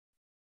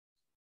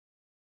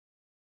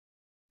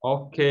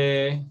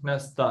Okay,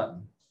 let's start.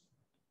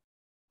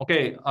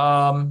 Okay,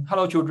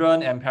 hello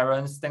children and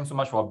parents. Thanks so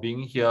much for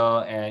being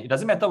here. And it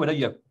doesn't matter whether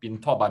you have been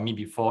taught by me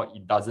before,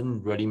 it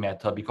doesn't really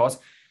matter because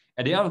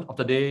at the end of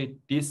the day,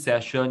 this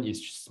session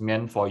is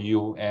meant for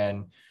you.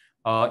 And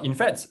in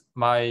fact,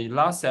 my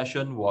last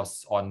session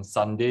was on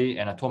Sunday,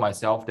 and I told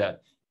myself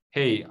that,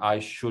 hey, I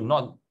should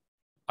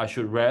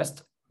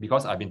rest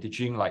because I've been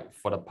teaching like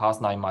for the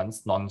past 9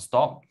 months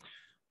non-stop.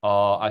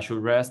 I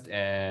should rest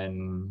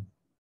and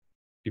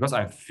because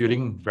I'm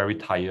feeling very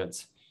tired.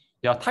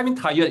 Yeah, timing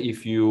tired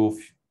if you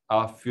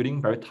are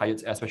feeling very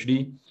tired,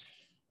 especially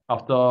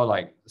after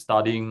like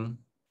studying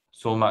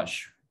so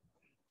much.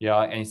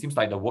 Yeah, and it seems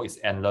like the work is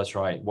endless,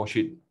 right?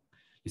 Worksheet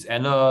is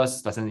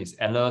endless, lesson is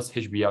endless,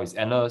 HBL is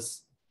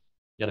endless.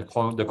 Yeah, the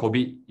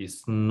COVID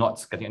is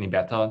not getting any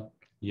better.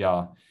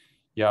 Yeah,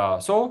 yeah.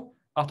 So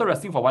after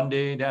resting for one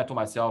day, then I told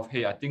myself,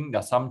 hey, I think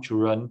there's some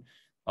children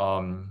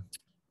um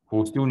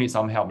who still need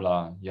some help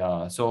lah.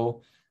 Yeah.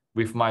 So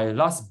with my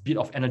last bit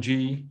of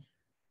energy,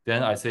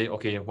 then I say,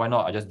 okay, why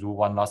not I just do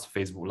one last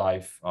Facebook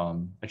Live?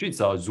 Actually it's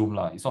a Zoom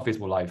lah. It's not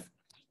Facebook Live.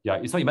 Yeah,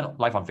 it's not even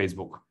live on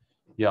Facebook.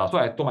 Yeah. So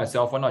I told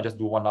myself, why not I just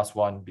do one last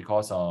one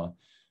because I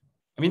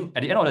mean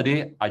at the end of the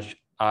day,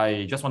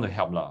 I just want to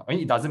help lah. I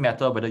mean it doesn't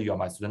matter whether you are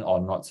my student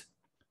or not.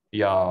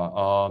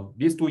 Yeah.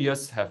 These 2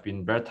 years have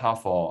been very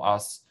tough for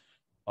us,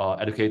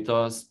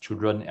 educators,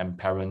 children, and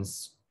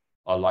parents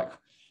alike.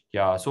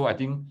 Yeah. So I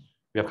think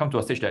we have come to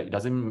a stage that it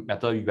doesn't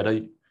matter whether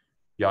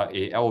you are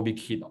a LOB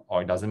kid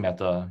or it doesn't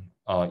matter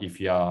if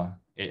you are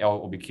a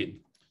LOB kid.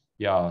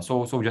 Yeah, so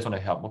we just want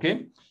to help,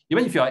 okay?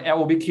 Even if you are an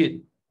LOB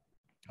kid,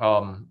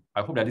 I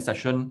hope that this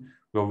session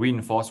will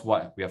reinforce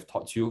what we have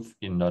taught you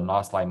in the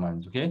last 9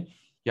 months, okay?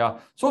 Yeah,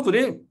 so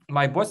today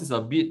my voice is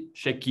a bit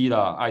shaky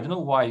lah. I don't know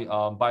why,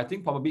 but I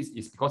think probably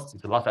it's because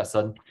it's the last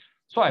lesson.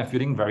 So I'm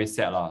feeling very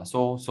sad lah.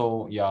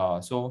 So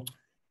yeah,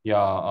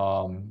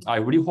 I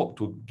really hope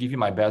to give you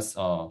my best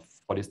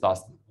for this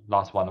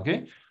last one,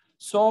 okay?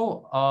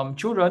 So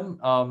children,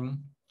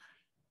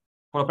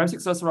 for the primary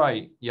sixes,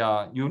 right?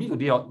 Yeah, you need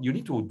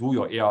to do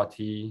your ART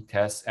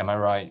test. Am I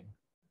right?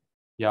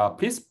 Yeah,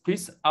 please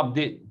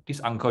update this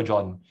Uncle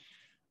John.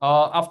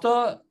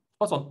 After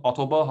 1st of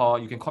October,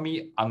 you can call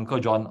me Uncle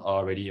John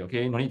already.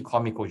 Okay, no need to call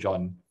me Coach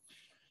John.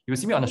 You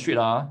see me on the street,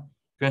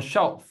 you can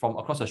shout from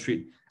across the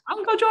street,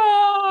 Uncle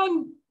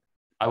John.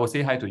 I will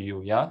say hi to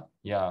you. Yeah,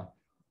 yeah.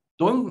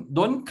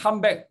 Don't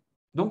come back.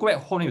 Don't go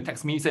back home and you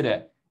text me say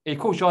that, hey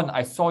Coach John,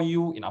 I saw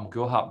you in Ang Mo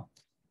Kio Hub.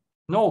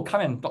 No,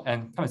 come and talk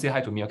and come and say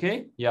hi to me,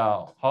 okay?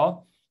 Yeah, huh?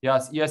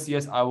 Yes,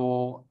 I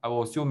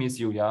will still miss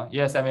you, yeah.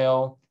 Yes,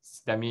 Samuel,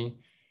 Demi.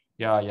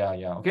 Yeah.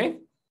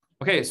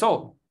 Okay,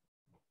 so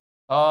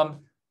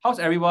how's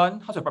everyone?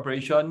 How's your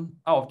preparation?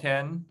 Out of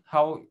 10,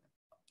 how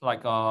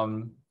like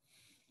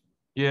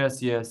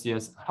yes.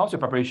 How's your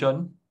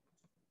preparation?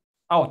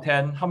 Out of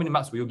 10, how many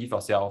marks will you give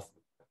yourself?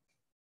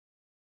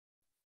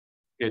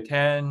 Okay,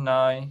 10,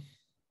 9,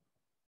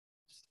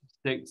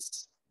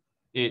 6,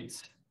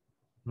 8,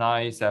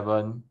 9,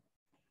 7.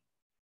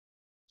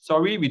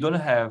 Sorry, we don't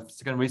have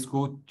secondary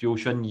school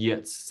tuition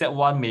yet. Set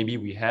 1, maybe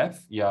we have.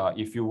 Yeah,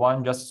 if you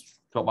want, just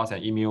drop us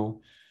an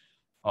email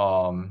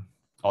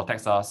or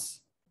text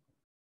us.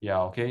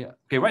 Yeah, okay.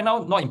 Okay, right now,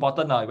 not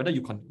important whether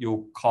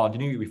you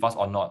continue with us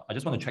or not. I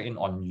just want to check in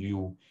on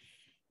you.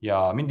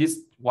 Yeah, I mean, this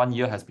 1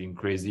 year has been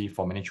crazy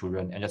for many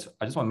children. And I just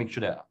want to make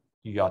sure that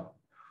we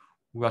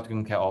are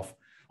taken care of.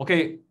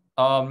 Okay,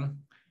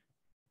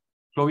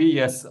 Chloe,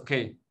 yes,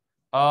 okay.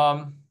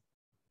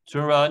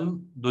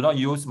 Children, do not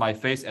use my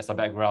face as a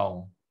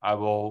background. I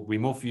will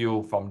remove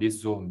you from this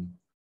Zoom.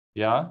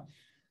 Yeah.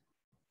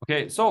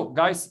 Okay, so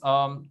guys,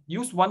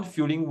 use one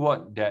feeling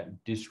word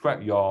that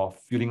describe your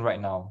feeling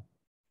right now.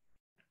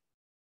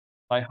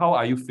 Like, how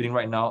are you feeling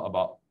right now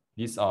about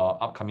this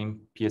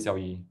upcoming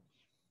PSLE?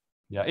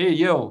 Yeah. Hey,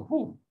 yo.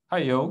 Whoo. Hi,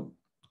 yo.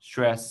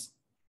 Stress.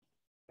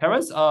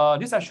 Parents,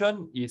 this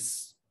session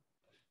is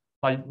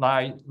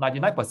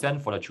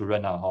 99% for the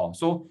children.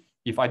 So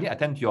if I didn't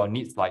attend to your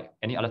needs like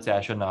any other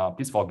session,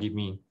 please forgive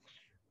me.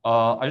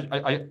 I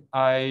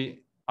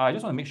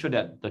just want to make sure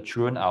that the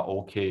children are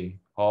okay.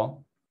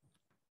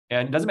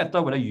 And it doesn't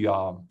matter whether you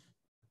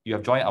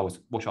have joined our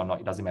workshop or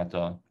not. It doesn't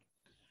matter.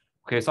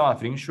 Okay, some are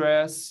feeling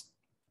stressed.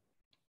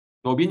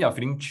 Robin, you're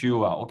feeling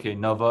chill. Okay,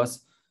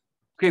 nervous.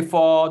 Okay,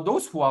 for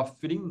those who are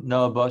feeling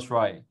nervous,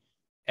 right?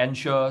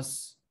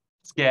 Anxious,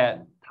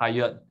 scared,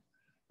 tired.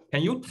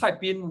 Can you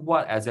type in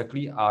what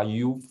exactly are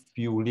you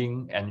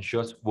feeling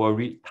anxious,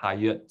 worried,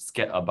 tired,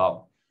 scared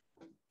about?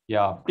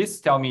 Yeah,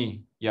 please tell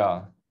me.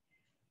 Yeah.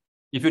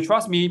 If you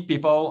trust me,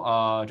 people,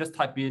 just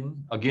type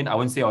in. Again, I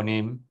won't say your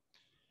name.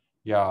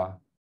 Yeah.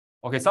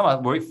 Okay, some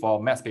are worried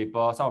for maths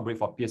paper, some are worried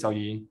for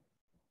PSLE.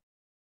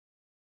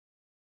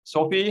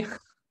 Sophie,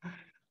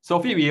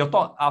 we will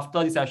talk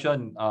after this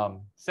session.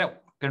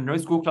 Secondary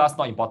school class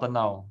not important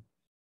now.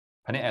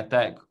 Panic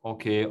attack.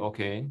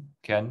 Okay.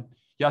 Can.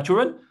 Yeah,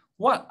 children,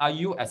 what are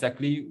you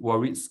exactly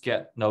worried,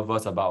 scared,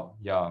 nervous about?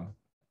 Yeah.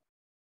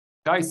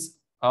 Guys,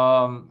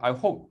 I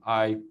hope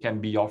I can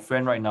be your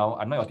friend right now.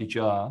 I'm not your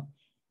teacher.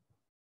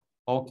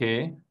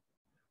 Okay.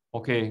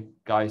 Okay,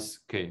 guys.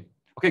 Okay.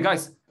 Okay,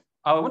 guys.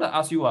 I want to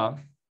ask you,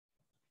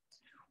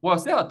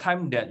 was there a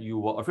time that you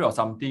were afraid of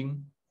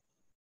something,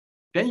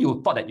 then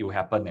you thought that it would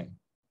happen,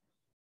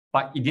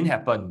 but it didn't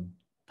happen?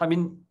 I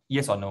mean,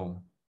 yes or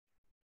no?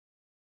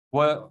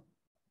 Were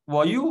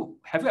have you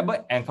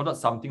ever encountered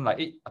something like,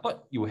 I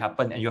thought it would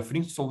happen and you're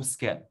feeling so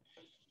scared?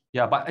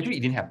 Yeah, but actually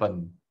it didn't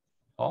happen.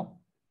 Oh,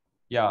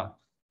 yeah.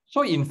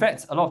 So in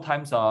fact, a lot of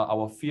times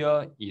our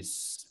fear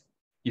is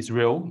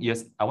real.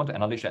 Yes, I want to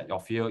acknowledge that your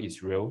fear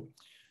is real.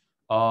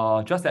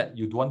 Just that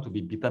you don't want to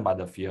be bitten by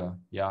the fear.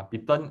 Yeah,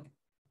 bitten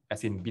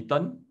as in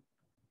bitten.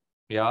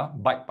 Yeah,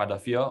 bite by the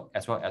fear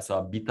as well as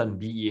beaten,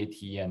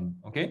 B-E-A-T-N.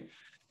 Okay.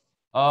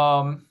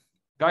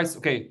 Guys,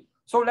 okay.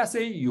 So let's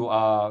say you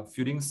are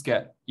feeling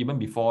scared even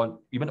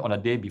on a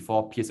day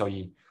before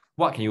PSLE.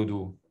 What can you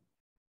do?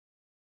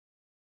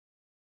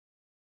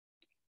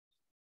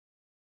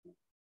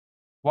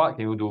 What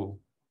can you do?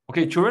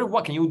 Okay, children,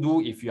 what can you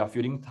do if you are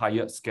feeling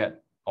tired, scared,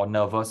 or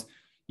nervous,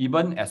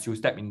 even as you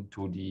step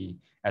into the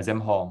exam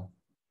hall?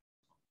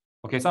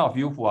 Okay, some of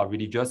you who are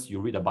religious, you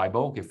read the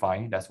Bible. Okay,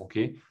 fine, that's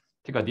okay.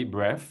 Take a deep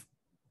breath.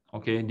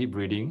 Okay, deep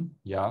breathing.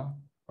 Yeah,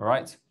 all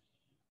right.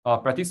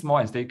 Practice more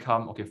and stay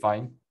calm. Okay,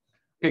 fine.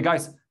 Okay,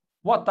 guys,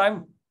 what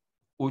time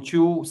would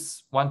you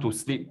want to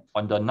sleep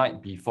on the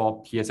night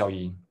before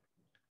PSLE?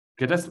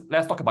 Okay,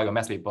 let's talk about your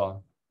maths paper.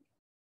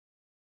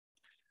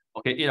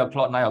 Okay, 8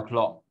 o'clock, 9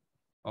 o'clock.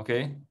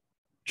 Okay,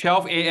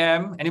 12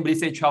 a.m. Anybody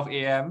say 12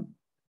 a.m.?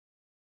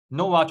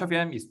 No, 12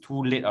 a.m. is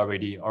too late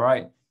already. All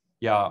right.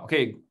 Yeah.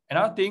 Okay.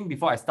 Another thing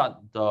before I start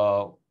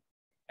the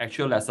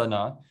actual lesson,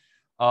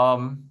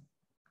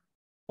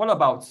 what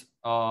about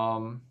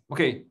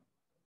okay,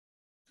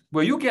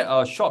 will you get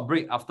a short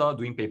break after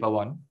doing paper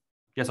one?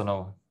 Yes or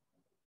no?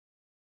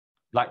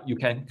 Like you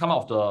can come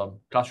out of the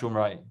classroom,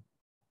 right?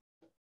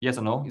 Yes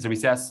or no? It's a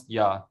recess.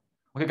 Yeah.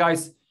 Okay,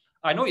 guys.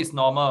 I know it's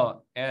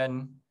normal,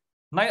 and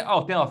 9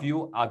 out of 10 of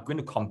you are going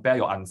to compare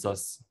your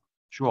answers.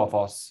 True or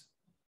false?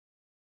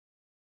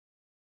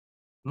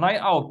 9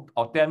 out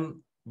of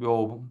 10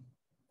 will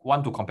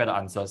want to compare the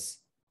answers.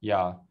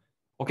 Yeah.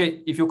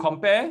 Okay, if you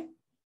compare,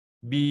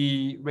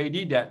 be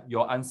ready that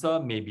your answer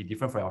may be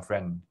different from your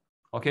friend.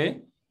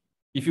 Okay?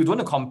 If you don't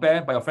want to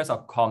compare, but your friends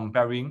are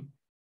comparing,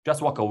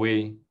 just walk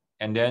away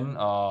and then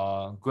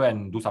go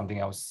and do something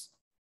else.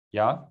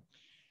 Yeah.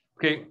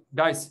 Okay,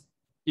 guys,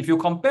 if you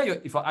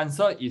compare if your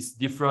answer is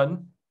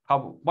different,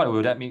 what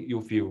will that make you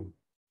feel?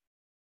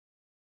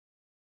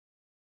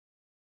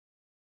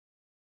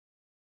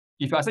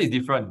 If your answer is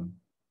different,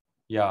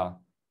 yeah.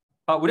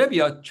 But would there be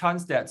a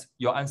chance that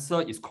your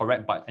answer is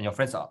correct, but and your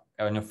friends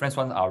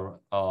ones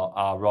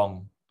are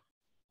wrong?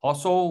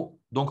 Also,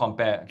 don't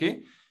compare.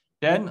 Okay.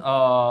 Then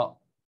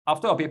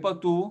after a paper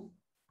two,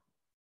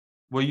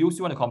 will you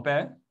still want to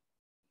compare?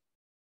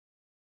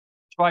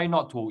 Try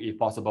not to if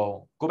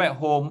possible. Go back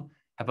home,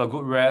 have a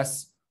good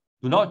rest.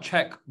 Do not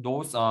check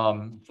those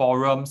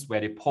forums where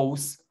they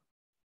post.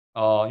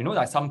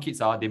 Like some kids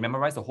they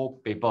memorize the whole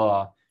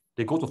paper.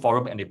 They go to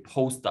forum and they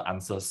post the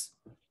answers.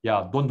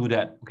 Yeah, don't do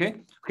that. Okay.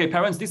 Okay,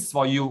 parents, this is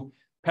for you.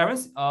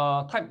 Parents,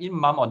 type in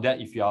mom or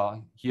dad if you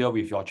are here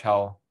with your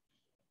child.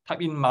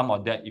 Type in mom or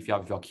dad if you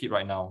are with your kid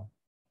right now.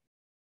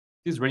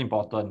 This is very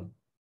important.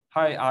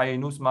 Hi,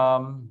 Ainus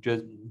mom,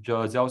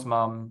 Giselle's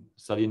mom,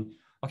 Celine.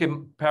 Okay,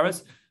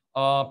 parents,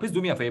 please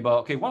do me a favor.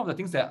 Okay, one of the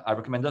things that I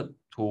recommended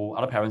to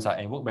other parents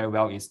and work very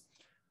well is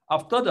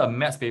after the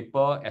maths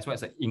paper as well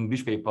as the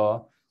English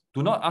paper,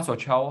 do not ask your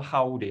child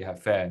how they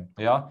have fared.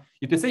 Yeah,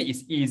 if they say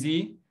it's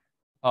easy,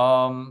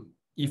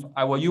 if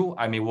I were you,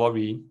 I may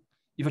worry.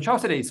 If a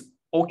child said it's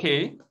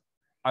okay,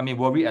 I may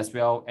worry as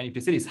well. And if they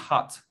say it's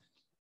hard,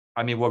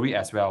 I may worry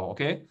as well.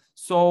 Okay,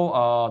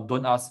 so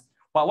don't ask.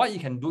 But what you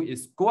can do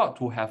is go out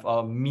to have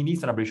a mini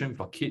celebration with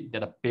your kid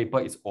that the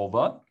paper is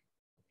over.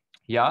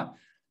 Yeah.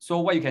 So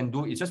what you can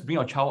do is just bring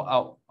your child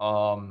out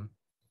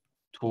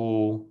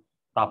to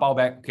dabao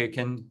back. Okay,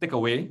 can take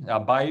away,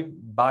 buy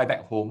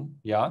back home.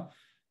 Yeah.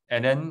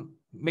 And then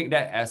make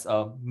that as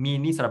a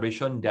mini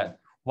celebration that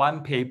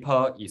one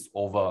paper is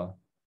over.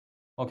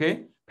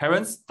 Okay.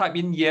 Parents, type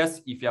in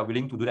yes if you are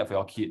willing to do that for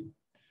your kid.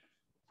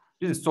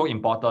 This is so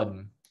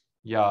important.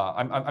 Yeah,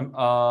 I'm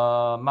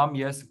mom,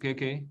 yes,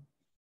 okay.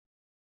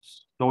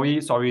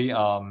 Sorry.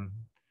 Tell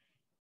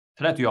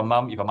that to your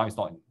mom if your mom is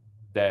not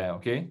there,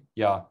 okay?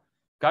 Yeah.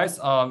 Guys,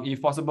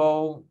 if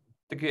possible,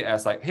 take it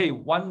as like, hey,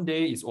 one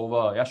day is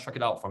over. Yeah, strike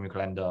it out from your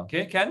calendar.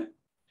 Okay, Ken?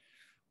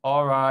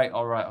 All right.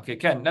 Okay,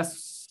 Ken,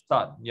 let's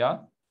start. Yeah.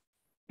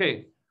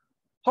 Okay.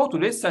 So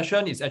today's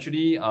session is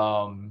actually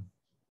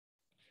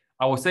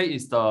I would say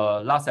it's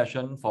the last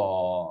session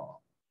for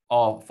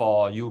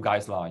you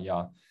guys lah.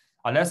 Yeah.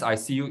 Unless I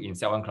see you in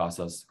set 1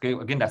 classes. Okay,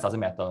 again, that doesn't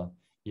matter.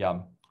 Yeah.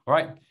 All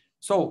right.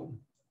 So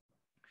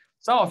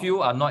some of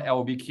you are not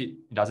LOB kid,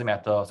 it doesn't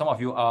matter. Some of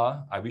you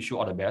are, I wish you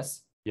all the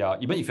best. Yeah,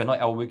 even if you're not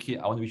LOB kid,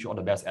 I want to wish you all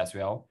the best as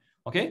well.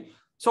 Okay,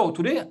 so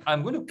today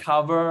I'm going to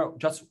cover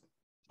just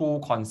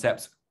 2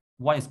 concepts.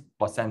 One is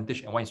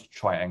percentage and one is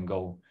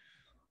triangle.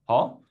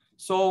 Huh?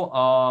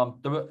 So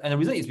the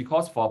reason is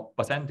because for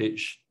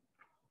percentage,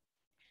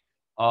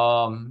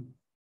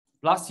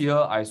 Last year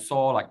I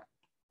saw like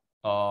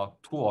 2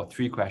 or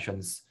 3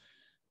 questions,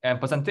 and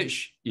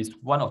percentage is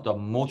one of the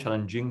most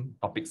challenging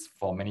topics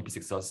for many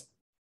P6ers.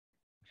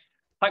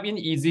 Type in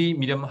easy,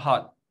 medium,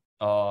 hard.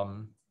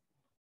 How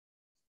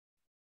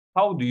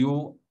do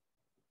you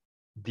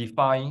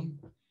define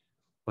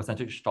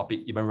percentage topic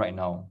even right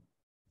now?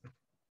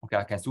 Okay,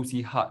 I can still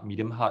see hard,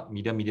 medium, hard.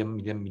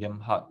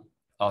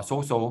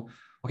 So.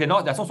 Okay,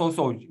 no, there's no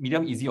so,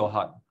 medium, easy or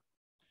hard.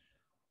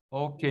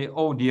 Okay,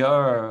 oh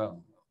dear.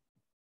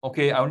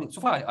 Okay,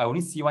 so far I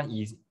only see one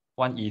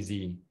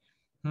easy.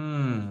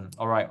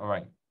 All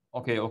right.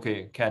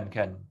 Okay,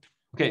 can.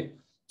 Okay,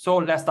 so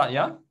let's start,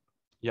 yeah?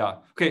 Yeah,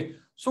 okay.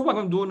 So what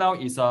I'm going to do now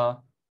is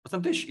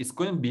percentage is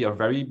going to be a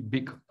very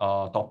big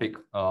topic.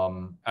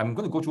 I'm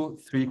going to go through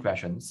 3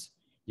 questions.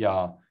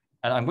 Yeah,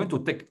 and I'm going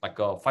to take like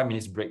a 5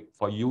 minutes break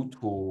for you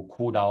to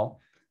cool down,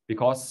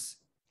 because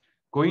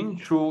going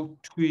through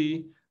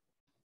 3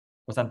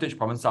 percentage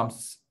problem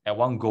sums at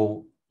one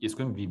go is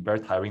going to be very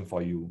tiring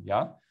for you.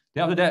 Yeah.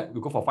 Then after that,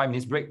 we'll go for 5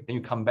 minutes break. Then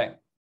you come back.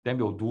 Then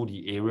we'll do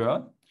the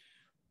area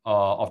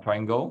of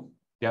triangle.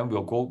 Then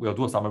we'll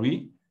do a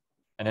summary,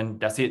 and then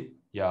that's it.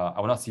 Yeah,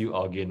 I will not see you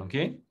again.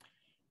 Okay.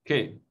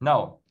 Okay.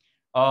 Now,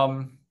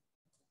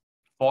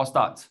 for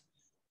start.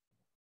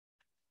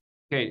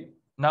 Okay.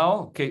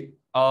 Now, okay.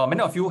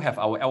 Many of you have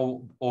our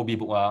LOB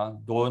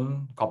book.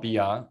 Don't copy.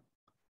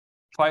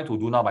 Try to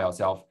do now by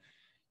yourself.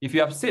 If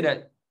you have said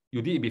that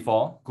you did it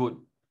before, good.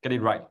 Get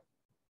it right.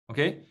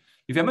 Okay.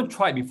 If you haven't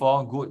tried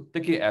before, good.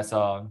 Take it as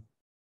a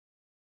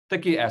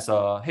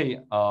hey,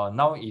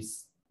 now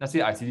is, let's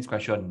say I see this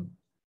question.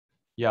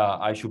 Yeah,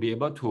 I should be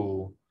able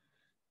to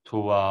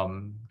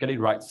get it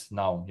right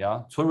now.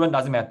 Yeah. So it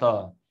doesn't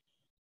matter.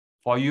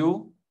 For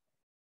you,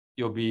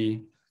 it'll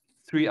be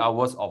 3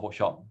 hours of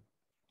workshop.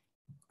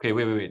 Okay,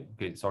 wait.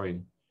 Okay,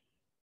 sorry.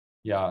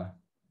 Yeah.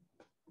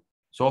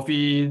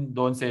 Sophie,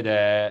 don't say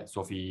that,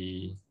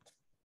 Sophie.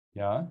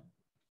 Yeah.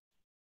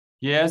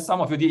 Yes,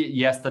 some of you did it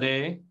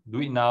yesterday. Do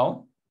it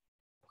now.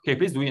 Okay,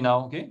 please do it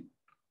now. Okay.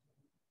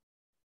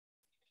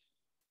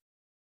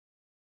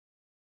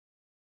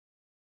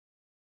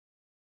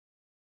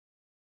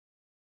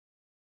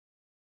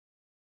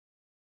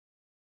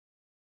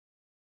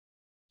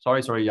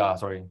 Sorry. Yeah,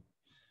 sorry.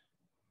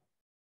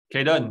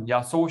 Kaden,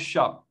 yeah, so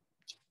sharp.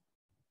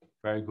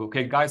 Very good.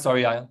 Okay, guys,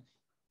 sorry.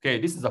 Okay,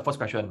 this is the first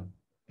question.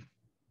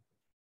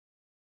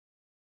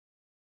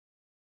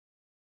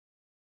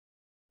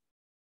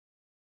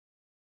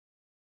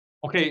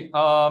 Okay,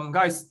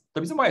 guys,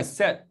 the reason why I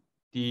set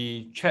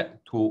the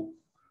chat to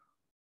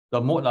the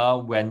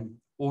mode when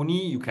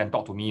only you can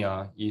talk to me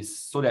is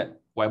so that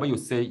whatever you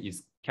say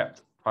is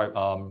kept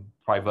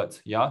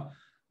private. Yeah.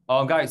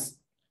 Guys,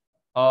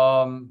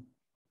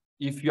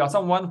 if you are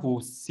someone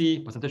who see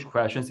percentage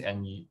questions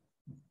and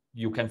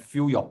you can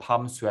feel your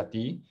palms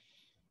sweaty,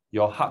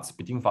 your heart's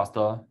beating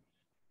faster,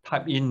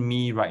 type in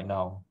me right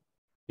now.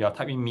 Yeah,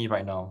 type in me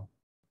right now.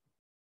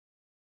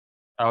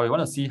 I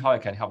want to see how I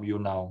can help you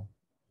now.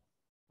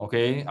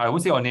 Okay, I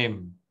won't say your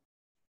name.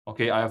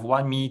 Okay, I have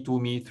 1 me, 2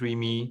 me, 3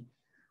 me.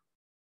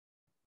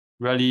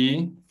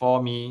 Really?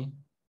 4 me?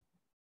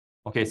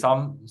 Okay,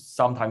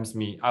 sometimes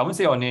me. I won't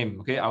say your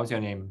name. Okay, I won't say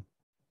your name.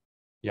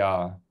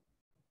 Yeah.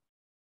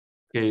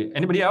 Okay,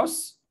 anybody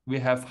else? We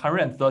have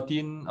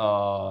 113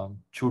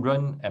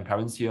 children and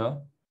parents here.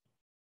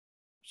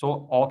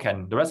 So all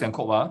can, the rest can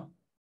cope.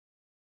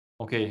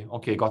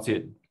 Okay, got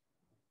it.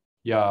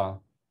 Yeah.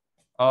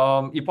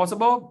 If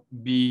possible,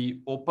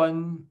 be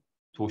open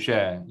to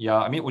share. Yeah,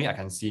 I mean, only I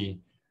can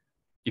see.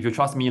 If you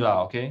trust me,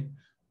 okay?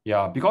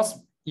 Yeah, because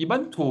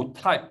even to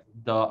type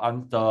the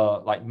answer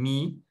like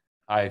me,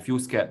 I feel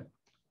scared.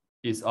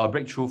 It's a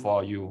breakthrough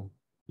for you.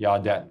 Yeah,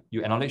 that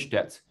you acknowledge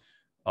that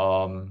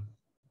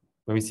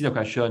when we see the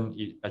question,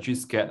 it actually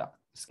scare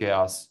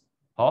us.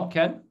 Huh,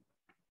 Ken?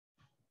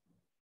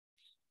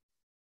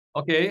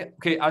 Okay,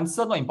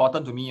 answer not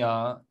important to me.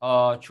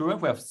 Children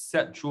who have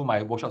sat through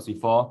my workshops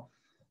before,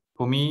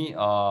 to me,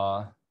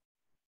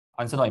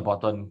 answer not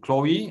important.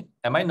 Chloe,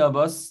 am I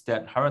nervous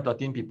that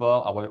 113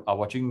 people are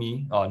watching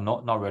me?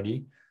 Not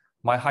really.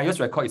 My highest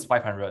record is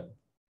 500.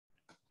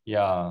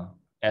 Yeah,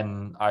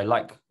 and I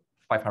like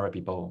 500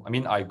 people. I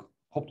mean, I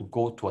hope to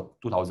go to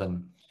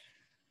 2,000.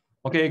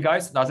 Okay,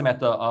 guys, doesn't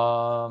matter.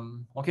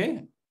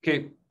 Okay,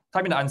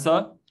 type in the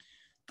answer.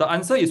 The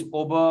answer is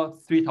over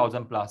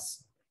 3,000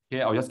 plus.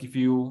 Okay, I'll just give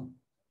you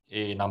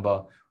a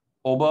number.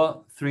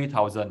 Over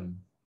 3,000.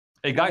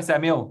 Hey, guys,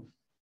 Samuel,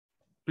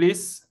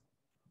 please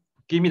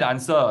give me the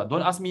answer.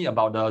 Don't ask me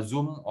about the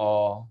Zoom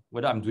or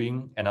whether I'm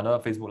doing another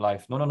Facebook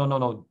Live.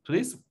 No.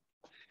 Please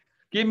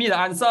give me the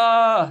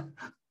answer.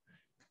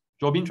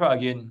 Jobin, try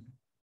again.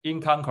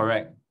 Income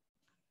correct.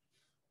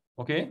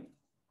 Okay.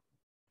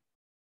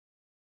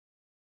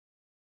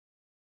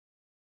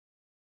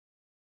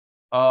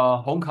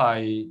 Hong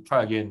Kai,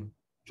 try again.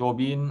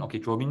 Jobin, okay,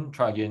 Jobin,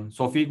 try again.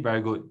 Sophie,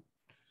 very good.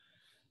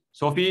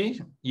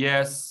 Sophie,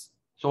 yes.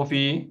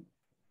 Sophie,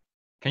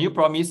 can you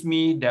promise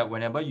me that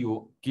whenever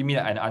you give me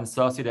an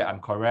answer, say that I'm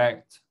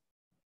correct?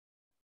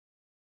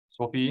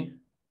 Sophie?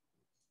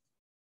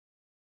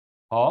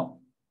 Oh,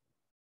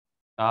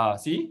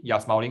 see, you're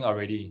smiling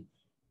already.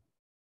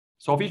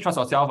 Sophie, trust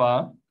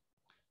yourself.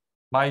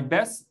 My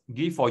best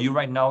gift for you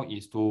right now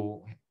is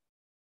to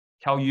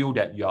tell you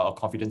that you are a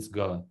confidence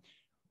girl.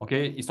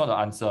 Okay, it's not the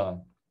answer.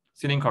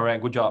 Sitting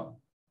correct, good job.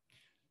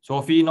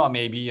 Sophie, not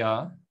maybe.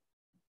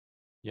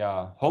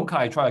 Yeah, Hong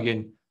Kai, try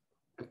again.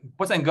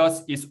 Boys and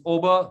girls is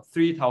over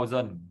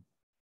 3,000.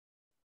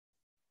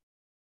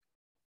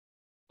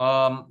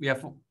 We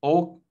have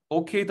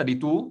OK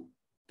 32.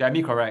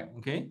 Demi correct.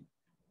 Okay.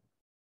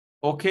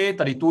 OK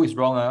 32 is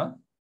wrong.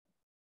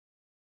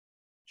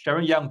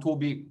 Sharon Young too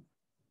big.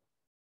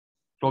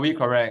 Chloe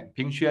correct.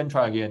 Ping Xuan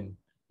try again.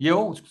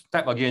 Yale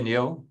step again.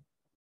 Yale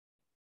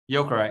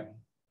correct.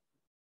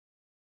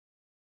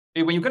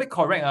 Hey, when you get it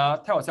correct,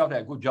 tell yourself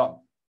that good job.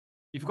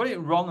 If you got it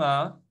wrong,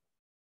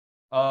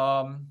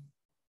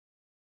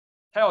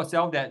 tell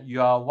yourself that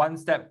you are one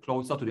step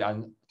closer to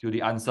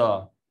the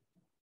answer.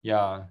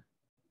 Yeah.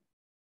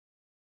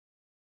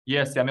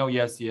 Yes, Samuel.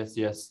 Yes.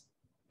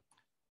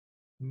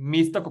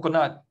 Mr.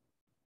 Coconut,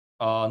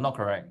 not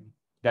correct.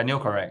 Daniel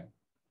correct.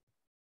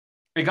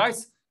 Hey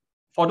guys,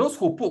 for those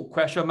who put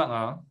question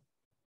mark,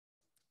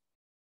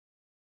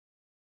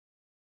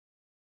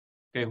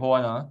 okay,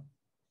 hold on.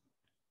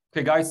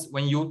 Okay, guys,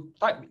 when you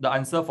type the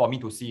answer for me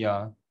to see,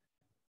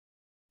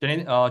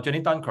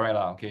 Jenny Tan correct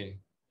lah. Okay.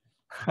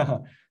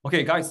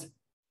 Okay, guys,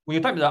 when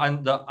you type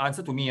the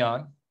answer to me,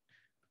 I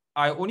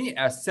only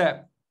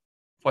accept,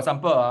 for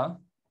example,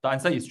 the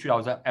answer is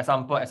 3,000.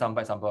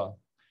 Example.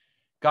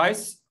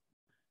 Guys,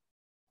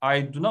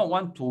 I do not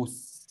want to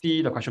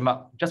see the question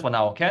mark just for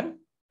now, can?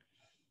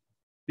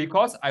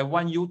 Because I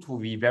want you to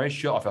be very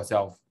sure of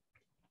yourself.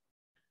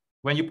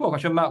 When you put a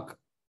question mark,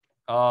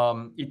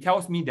 it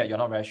tells me that you're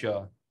not very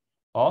sure.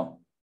 Oh,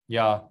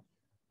 yeah.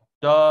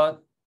 The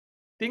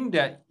thing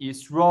that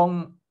is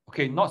wrong,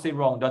 okay, not say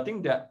wrong, the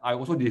thing that I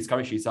also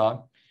discourage is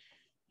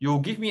you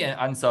give me an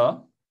answer,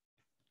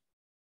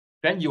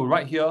 then you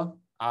write here,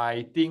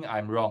 I think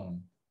I'm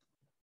wrong.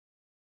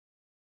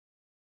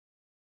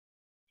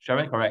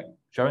 Sharon, correct.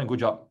 Sharon, good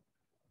job.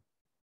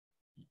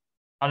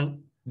 Do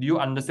you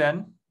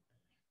understand?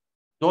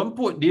 Don't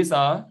put this,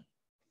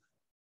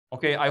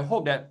 okay, I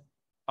hope that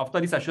after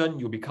this session,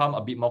 you become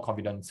a bit more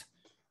confident.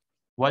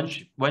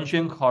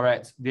 Wenxuan,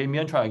 correct.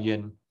 Damien, try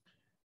again.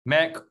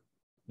 Mac,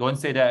 don't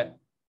say that.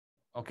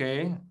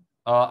 Okay.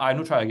 I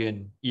know, try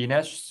again.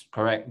 Ines,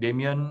 correct.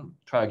 Damien,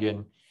 try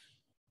again.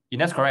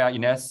 Ines, correct.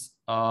 Ines.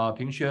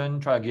 Ping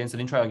Xuan, try again.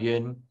 Celine, try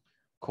again.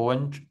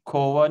 Cohen,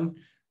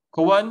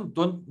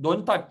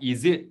 don't type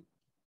is it.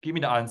 Give me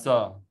the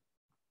answer.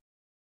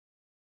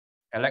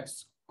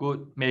 Alex,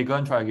 good.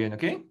 Megan, try again.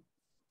 Okay.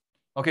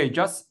 Okay,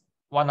 just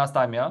one last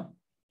time, yeah.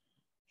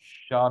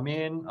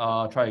 Charmaine,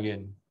 try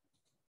again.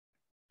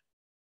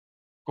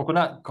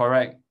 Coconut,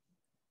 correct.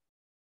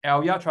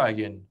 Elia, try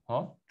again.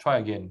 Try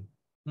again.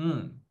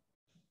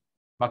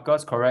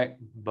 Marcus,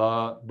 correct.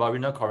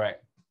 Barina,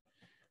 correct.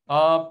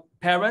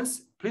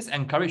 Parents, please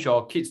encourage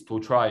your kids to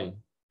try.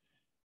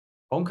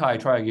 Hong Kai,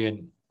 try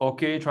again.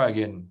 Okay, try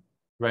again.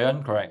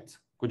 Ryan, correct.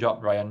 Good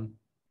job, Ryan.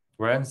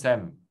 Ryan,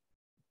 Sam.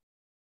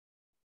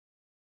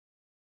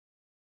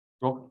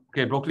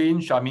 Okay, Brooklyn,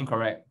 Charmaine,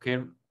 correct.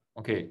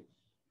 Okay.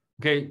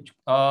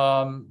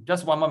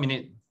 Just one more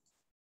minute.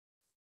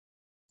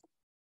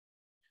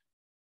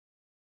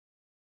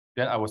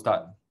 Then I will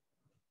start.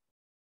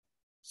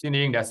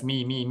 Singing, that's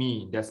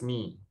me, that's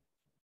me.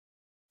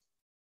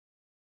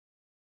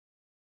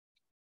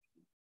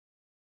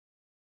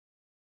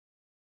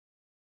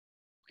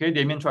 Okay,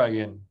 Damien, try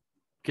again.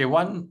 Okay,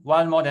 one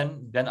more,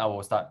 then I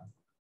will start.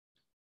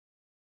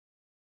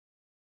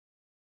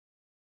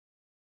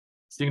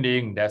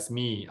 Singing, that's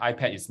me.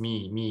 iPad is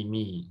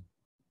me.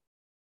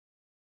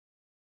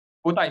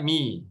 Who type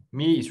me?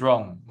 Me is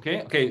wrong.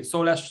 Okay.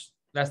 So let's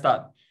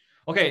start.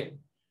 Okay,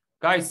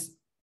 guys.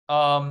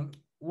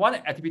 One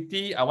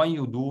activity I want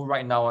you to do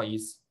right now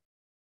is,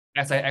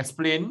 as I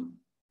explained,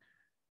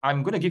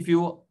 I'm going to give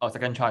you a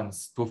second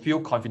chance to feel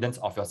confidence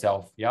of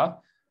yourself. Yeah.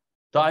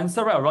 The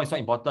answer right or wrong is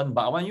not important,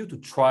 but I want you to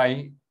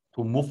try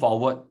to move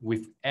forward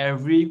with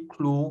every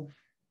clue,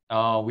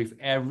 with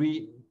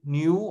every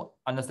new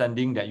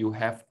understanding that you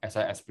have as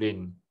I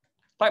explained.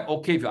 Type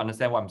okay if you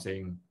understand what I'm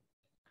saying.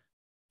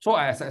 So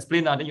as I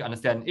explained, then you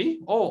understand.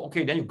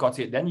 Okay, then you got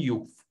it. Then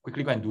you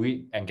quickly go and do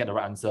it and get the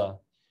right answer.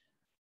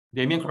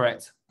 Damien,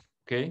 correct.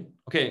 Okay,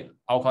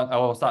 I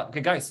will start.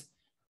 Okay, guys.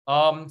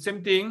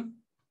 Same thing.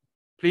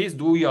 Please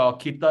do your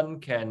kitten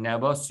can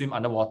never swim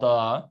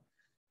underwater.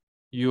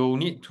 You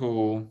need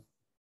to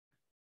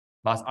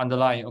must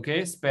underline.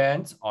 Okay,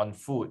 spend on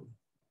food.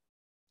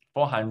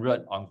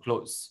 400 on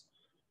clothes.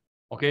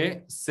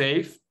 Okay,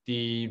 save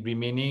the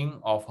remaining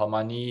of her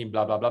money.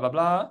 Blah blah blah blah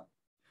blah.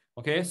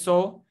 Okay,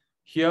 so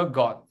here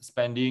got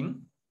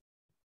spending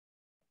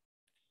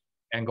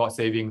and got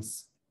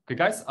savings. Okay,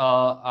 guys.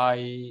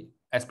 I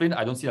explained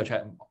I don't see the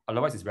chat.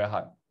 Otherwise, it's very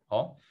hard.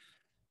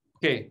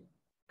 Okay.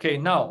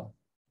 Now.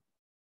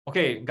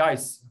 Okay,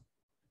 guys.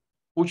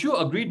 Would you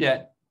agree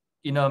that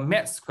in a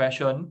maths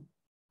question,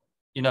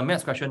 there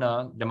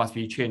must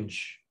be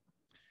change?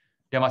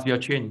 There must be a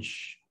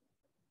change.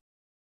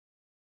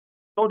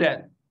 So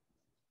that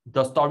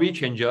the story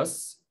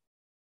changes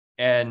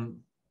and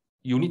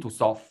you need to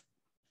solve.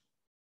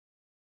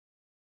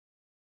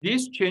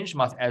 This change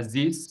must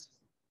exist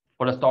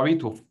for the story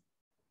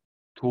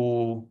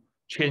to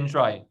change,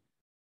 right?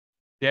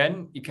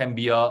 Then it can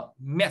be a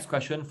math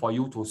question for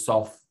you to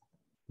solve.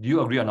 Do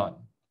you agree or not?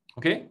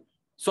 Okay,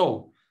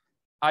 so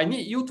I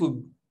need you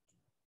to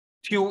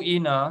tune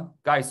in,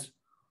 guys.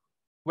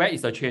 Where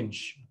is the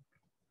change?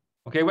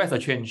 Okay, where's the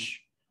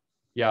change?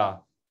 Yeah,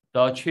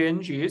 the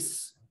change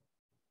is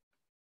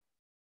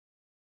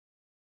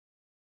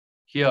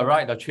here,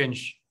 right? The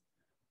change.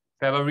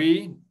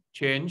 February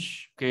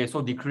change. Okay,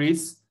 so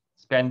decrease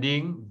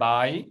spending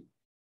by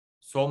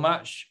so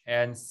much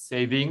and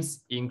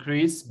savings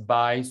increase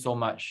by so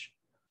much.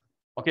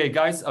 Okay,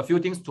 guys, a few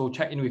things to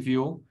check in with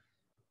you.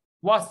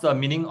 What's the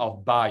meaning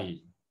of by?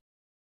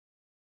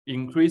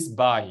 Increase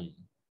by.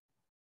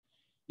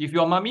 If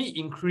your mommy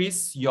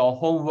increase your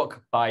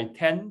homework by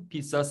 10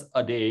 pieces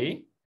a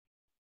day,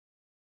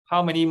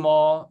 how many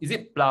more? Is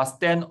it plus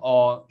 10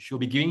 or she'll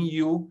be giving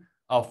you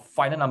a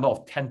final number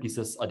of 10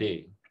 pieces a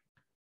day?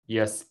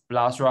 Yes,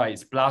 plus, right?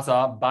 It's plus,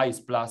 by is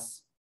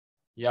plus.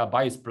 Yeah,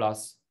 by is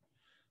plus.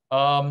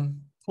 Your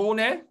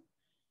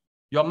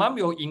mom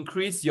will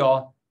increase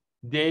your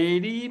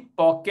daily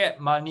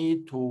pocket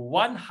money to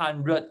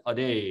 100 a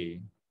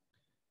day.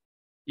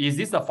 Is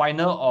this the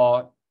final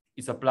or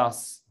it's a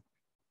plus?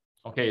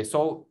 Okay,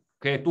 so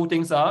two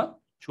things are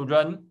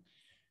children.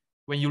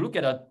 When you look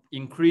at the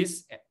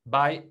increase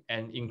by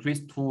and increase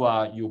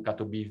to, you got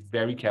to be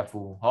very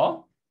careful.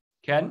 Huh?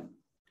 Can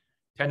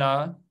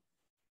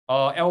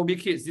LB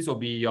kids, this will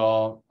be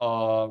your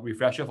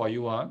refresher for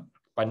you.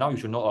 By now you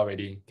should know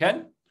already.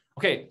 Can?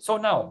 Okay, so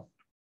now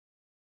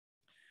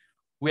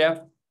we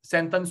have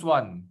sentence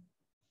 1,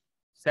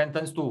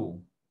 sentence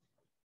 2,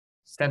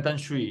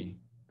 sentence 3.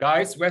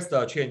 Guys, where's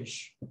the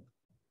change?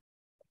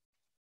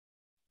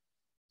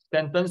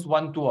 Sentence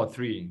 1, 2, or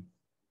 3.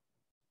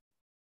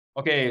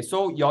 Okay,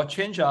 so your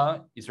change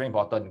is very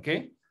important.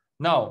 Okay,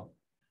 now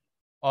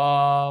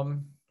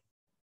can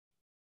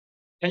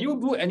you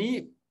do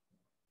any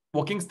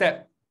working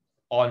step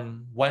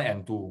on 1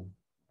 and 2?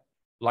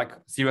 Like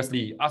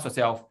seriously, ask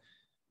yourself,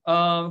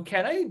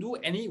 can I do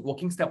any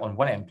working step on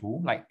 1 and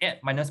 2? Like add,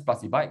 minus,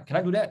 plus, divide. Can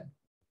I do that?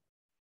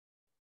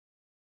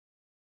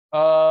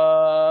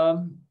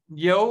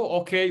 Yo,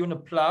 okay, you want to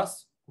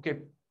plus? Okay.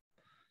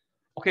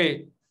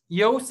 Okay,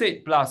 Yo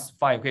said plus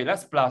 5. Okay,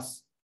 let's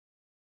plus.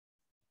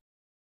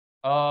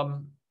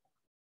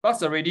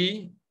 Plus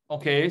already.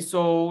 Okay,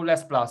 so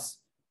let's plus.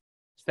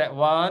 Step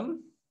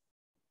 1.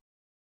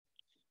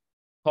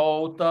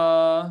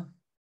 Total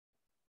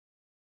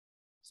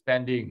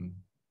spending.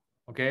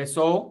 Okay,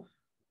 so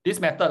this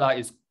method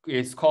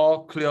is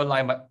called clear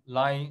line by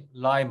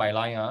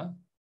line.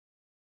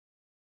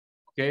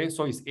 Okay,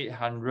 so it's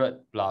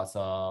 800 plus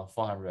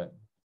 400.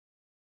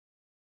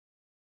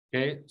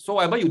 Okay, so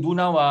whatever you do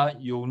now,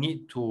 you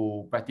need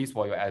to practice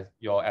for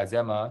your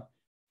exam.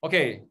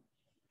 Okay,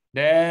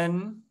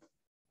 then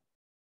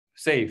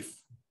save.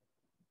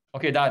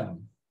 Okay,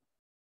 done.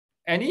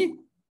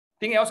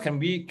 Anything else can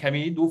we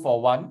do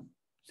for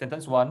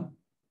sentence 1?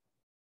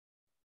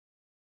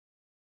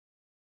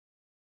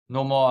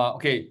 No more.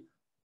 Okay.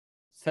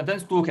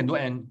 Sentence 2 can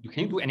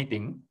you do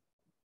anything?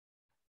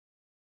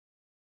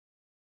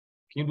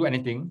 Can you do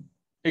anything?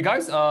 Hey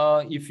guys,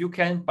 if you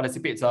can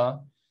participate,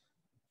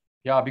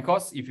 yeah,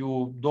 because if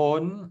you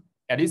don't,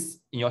 at least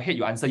in your head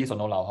you answer yes or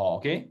no,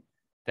 okay?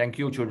 Thank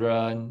you,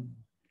 children.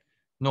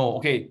 No,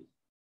 okay.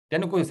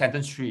 Then we'll go to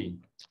sentence 3.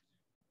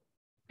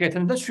 Okay,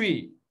 sentence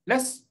 3.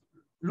 Let's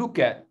look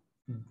at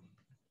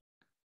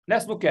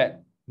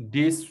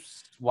this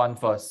one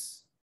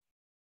first.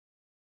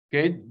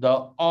 Okay,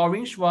 the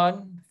orange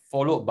one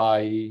followed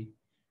by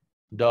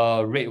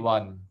the red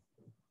one.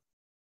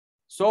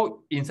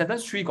 So in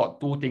sentence 3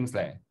 got 2 things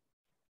there.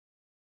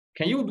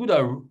 Can you do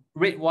the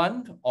red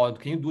one or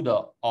can you do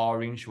the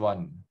orange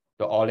one?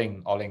 The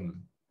orange,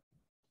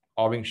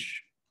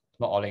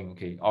 not orange.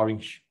 Okay,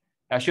 orange.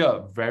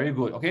 Sure, very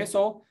good. Okay,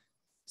 so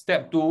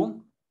step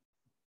 2,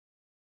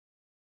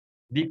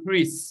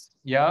 decrease.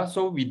 Yeah,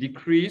 so we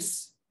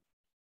decrease.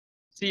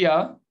 See,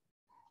 I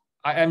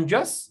am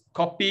just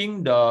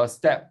copying the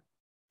step,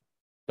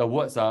 the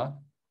words.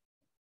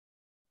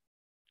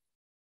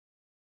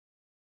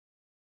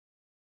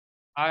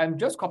 I'm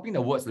just copying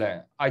the words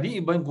there. I didn't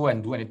even go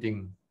and do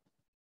anything.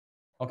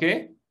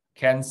 Okay,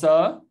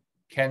 cancel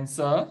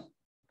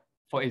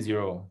 480.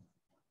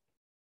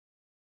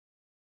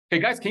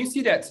 Okay, guys, can you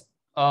see that?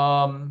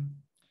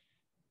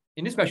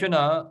 In this question,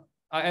 I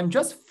am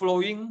just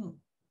flowing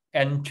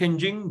and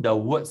changing the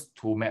words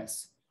to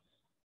maths.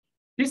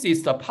 This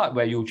is the part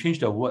where you change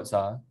the words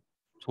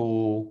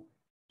to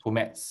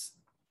maths.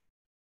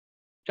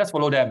 Just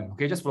follow them.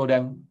 Okay, just follow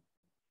them.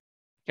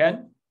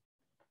 Can?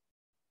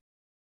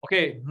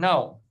 Okay,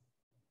 now,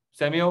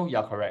 Samuel,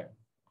 you're correct.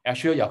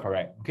 Asher, you're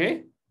correct.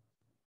 Okay?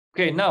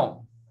 Okay,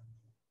 now,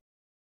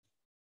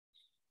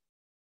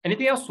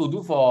 anything else to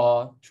do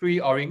for 3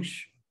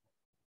 orange?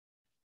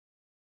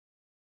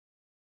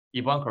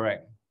 Yvonne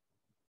correct.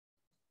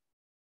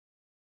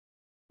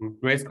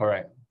 Grace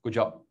correct. Good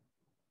job.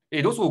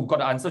 Hey, those who got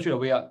the answer straight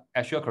away,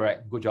 Asher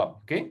correct. Good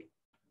job. Okay.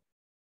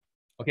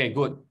 Okay,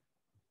 good.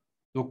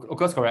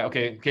 Lucas correct.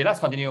 Okay. Okay, let's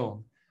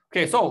continue.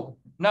 Okay, so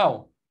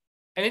now,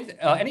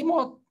 any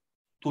more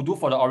to do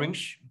for the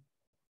orange?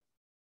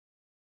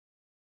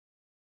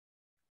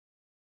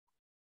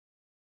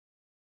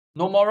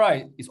 No more,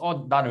 right? It's all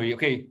done already.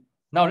 Okay.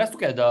 Now let's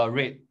look at the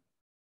red.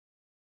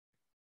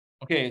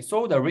 Okay,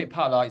 so the red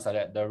part is like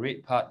that. The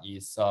red part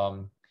is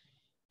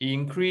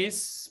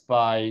increase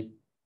by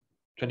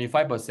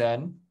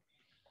 25%.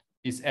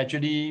 Is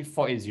actually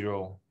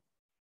 480.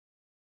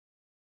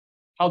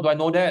 How do I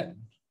know that?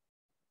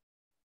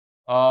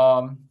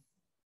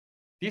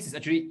 This is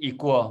actually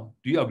equal.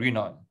 Do you agree or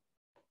not?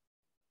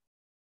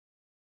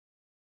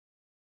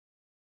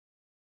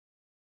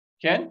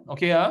 Can?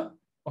 Okay,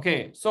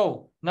 okay,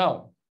 so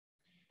now,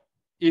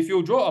 if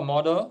you draw a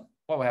model,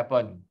 what will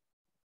happen?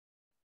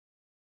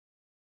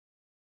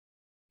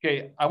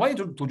 Okay, I want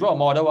you to draw a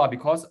model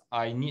because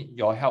I need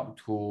your help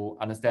to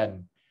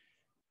understand.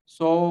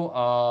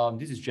 So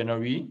this is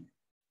January.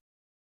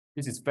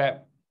 This is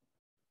Feb.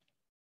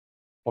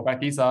 For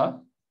practice,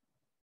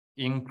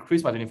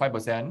 increase by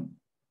 25%.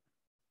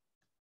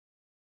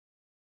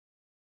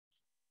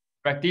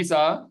 Practice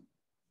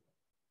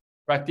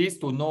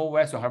to know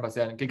where's your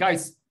 100%. Okay,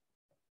 guys,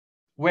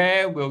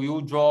 where will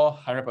you draw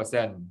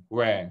 100%?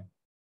 Where?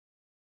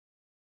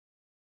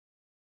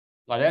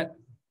 Like that?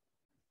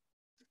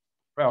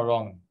 Right or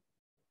wrong?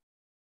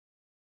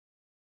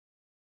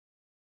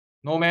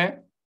 No,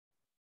 man.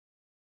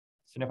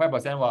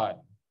 75%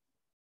 what?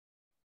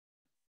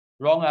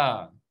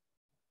 Wrong.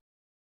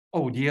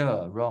 Oh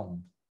dear,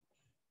 wrong.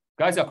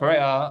 Guys, you're correct.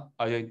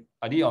 I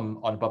did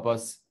on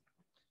purpose.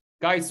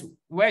 Guys,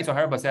 where is your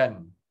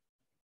 100%?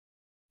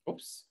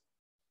 Oops.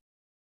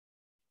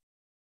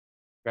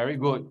 Very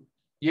good.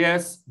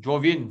 Yes,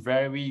 Jovin,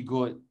 very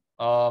good.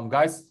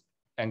 Guys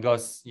and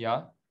girls,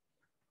 yeah.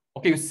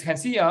 Okay, you can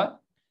see,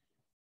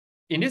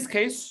 in this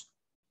case,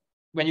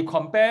 when you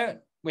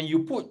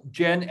put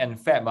Jan and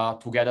Feb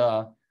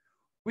together,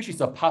 which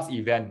is a past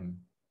event?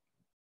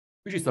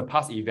 Which is the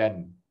past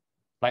event?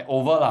 Like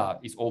over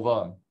it's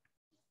over.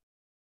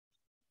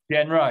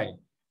 Jan, right?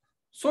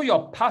 So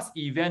your past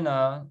event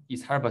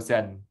is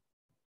 100%.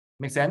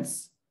 Make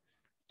sense?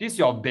 This is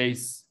your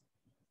base.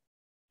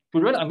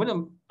 Children,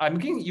 I'm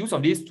making use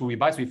of this to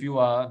revise with you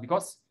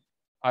because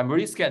I'm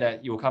really scared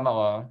that it will come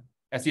out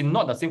as in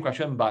not the same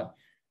question, but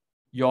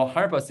your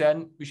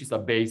 100%, which is the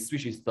base,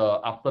 which is the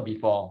after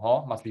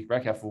before, must be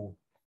very careful.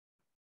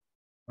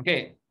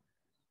 Okay.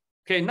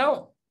 Okay,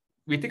 now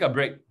we take a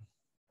break.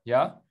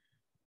 Yeah.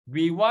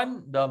 We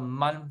want the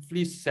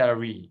monthly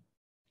salary.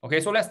 Okay,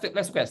 so let's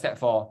look at step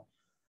 4.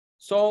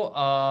 So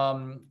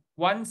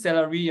one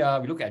salary,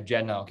 we look at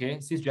Jan. Okay,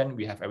 since Jan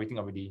we have everything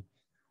already.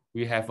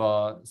 We have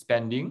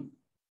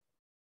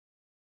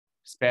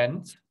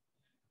spent,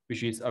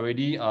 which is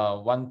already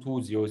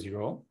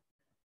 1200.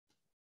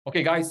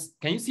 Okay, guys,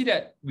 can you see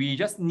that we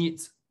just need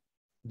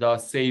the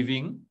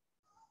saving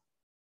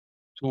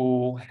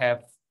to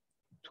have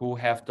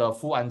the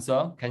full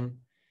answer? Can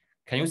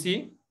you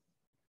see?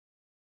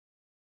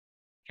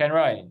 Can,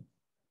 right?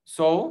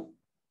 So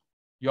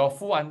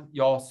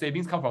your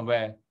savings come from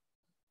where?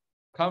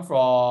 Come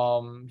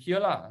from here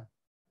lah.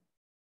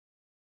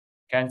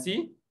 Can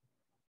see?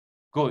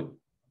 Good.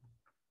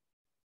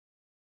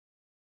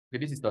 Okay,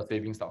 this is the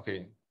savings.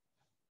 Okay.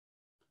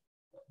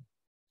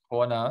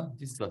 Hold on,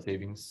 this is the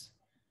savings.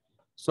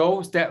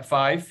 So step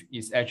 5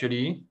 is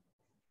actually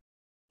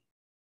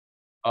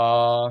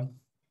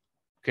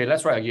okay,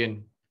 let's try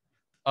again.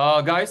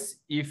 Guys,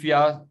 if you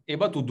are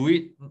able to do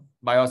it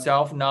by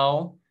yourself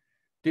now,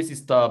 this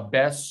is the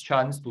best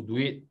chance to do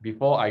it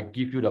before I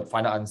give you the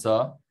final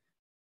answer.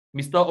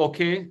 Mr.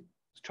 Okay,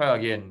 try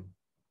again.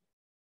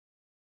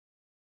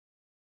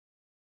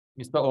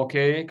 Mr.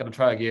 Okay, gonna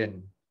try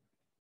again.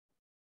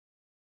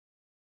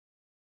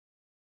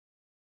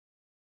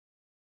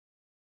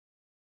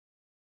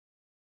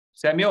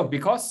 Samuel,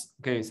 because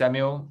okay,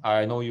 Samuel,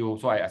 I know you,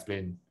 so I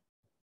explain.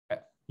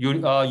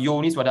 You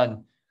only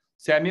done.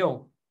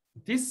 Samuel,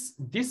 this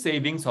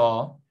savings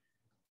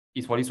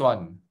is for this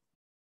one.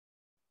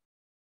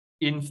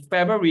 In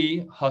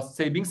February, her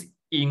savings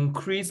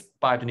increased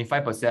by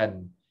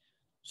 25%.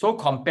 So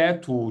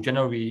compared to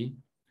January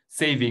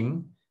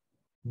saving,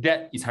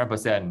 that is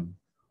 100%.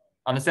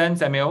 Understand,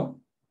 Samuel?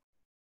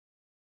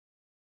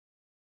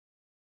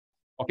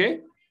 Okay.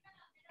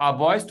 Are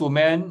boys to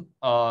men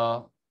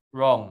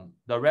wrong?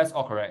 The rest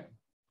all correct.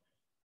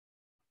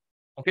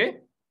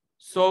 Okay.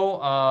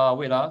 So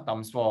wait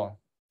times 4.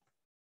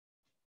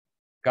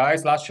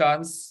 Guys, last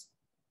chance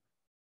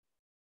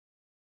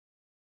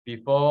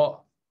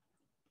before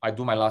I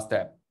do my last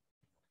step.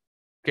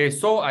 Okay,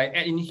 so I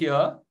add in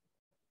here.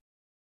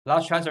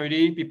 Last chance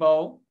already,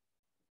 people.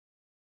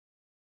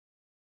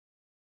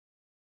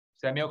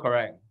 Samuel,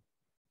 correct.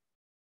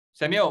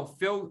 Samuel,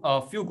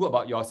 feel good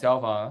about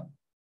yourself.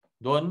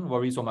 Don't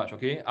worry so much,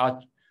 okay?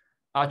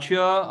 Archer,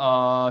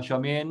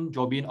 Charmaine,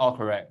 Jobin, all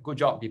correct. Good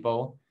job,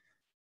 people.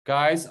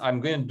 Guys,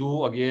 I'm going to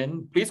do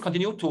again. Please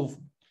continue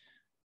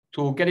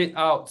to get it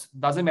out.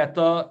 Doesn't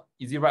matter,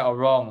 is it right or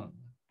wrong.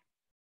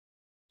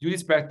 Use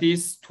this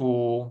practice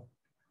to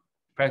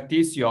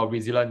practice your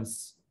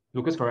resilience.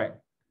 Lucas, correct.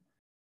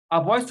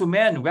 Boys to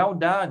men, well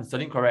done.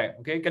 Sterling, correct.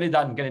 Okay, get it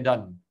done, get it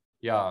done.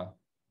 Yeah.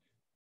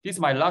 This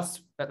is my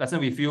last lesson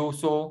with you.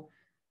 So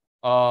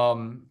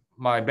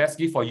my best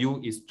gift for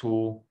you is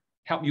to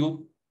help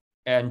you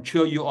and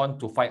cheer you on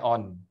to fight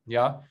on.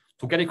 Yeah,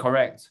 to get it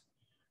correct.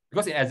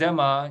 Because in exam,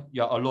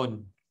 you're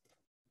alone.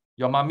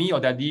 Your mommy, your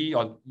daddy,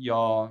 or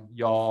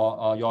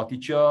your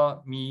teacher,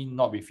 me,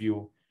 not with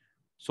you.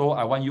 So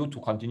I want you to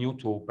continue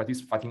to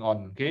practice fighting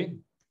on. Okay,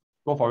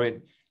 go for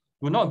it.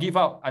 Do not give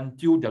up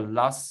until the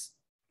last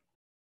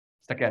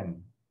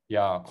second.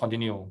 Yeah,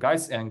 continue,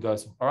 guys and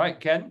girls. All right,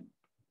 Ken.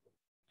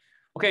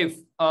 Okay.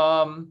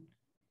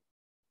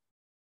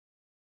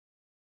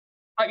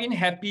 Type in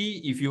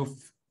happy if you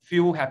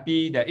feel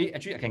happy that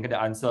actually I can get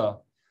the answer.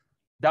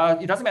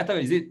 It doesn't matter,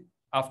 is it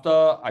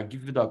after I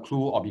give you the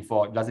clue or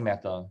before? It doesn't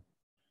matter.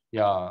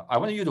 Yeah, I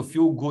want you to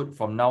feel good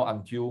from now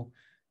until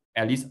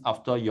at least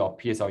after your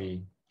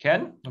PSLE.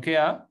 Can? Okay,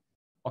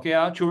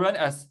 okay, children,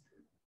 as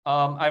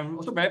I'm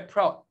also very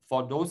proud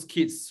for those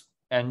kids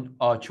and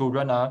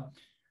children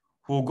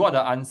who got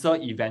the answer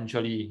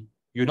eventually.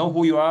 You know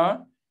who you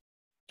are?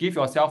 Give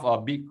yourself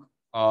a big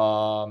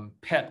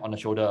pat on the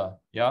shoulder.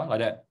 Yeah, like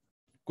that.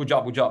 Good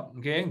job, good job.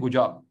 Okay, good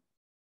job.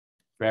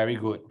 Very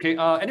good. Okay,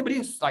 anybody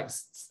who's like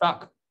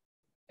stuck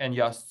and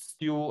you're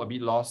still a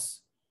bit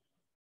lost?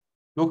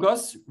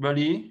 Lucas,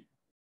 really?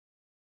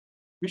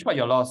 Which part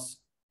you're lost?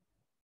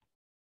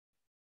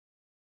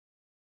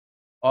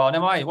 Oh,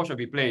 never mind. Watch the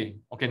replay.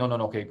 Okay, no,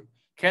 okay.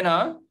 Can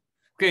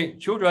okay,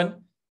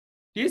 children,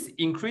 this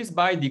increase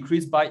by,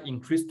 decrease by,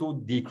 increase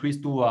to, decrease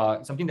to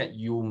something that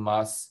you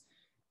must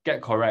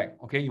get correct.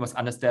 Okay, you must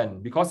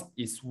understand because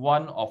it's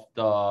one of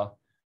the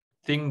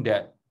thing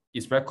that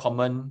is very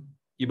common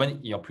even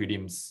in your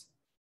prelims.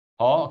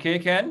 Oh, okay,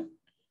 Ken?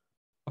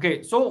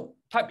 Okay, so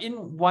type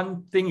in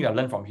one thing you have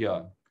learned from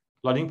here.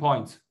 Learning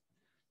points.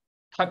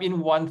 Type in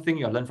one thing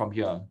you have learned from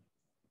here.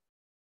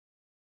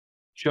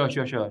 Sure.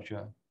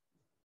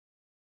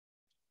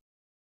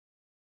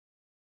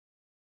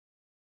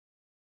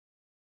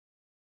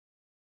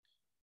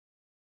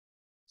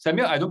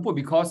 Samuel, I don't put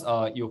because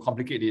you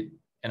complicate it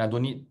and I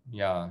don't need,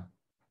 yeah.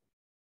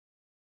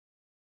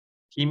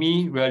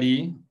 Kimi,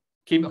 really?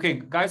 Kim,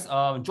 okay, guys,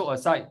 joke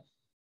aside,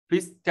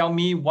 please tell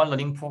me one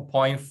learning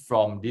point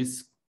from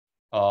this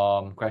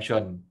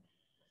question.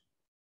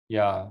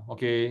 Yeah,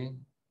 okay.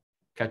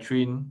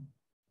 Catherine,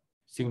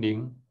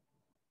 Xingling.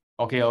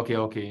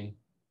 Okay.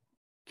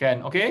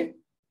 Can, okay?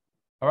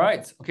 All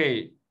right,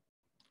 okay.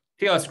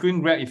 Take a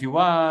screen grab if you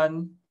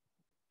want.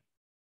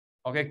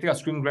 Okay, take a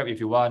screen grab if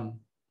you want.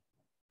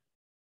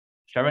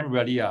 Sharon,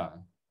 really?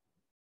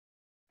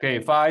 Okay,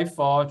 5,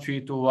 4,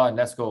 3, 2, 1,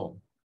 let's go.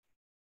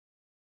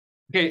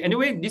 Okay,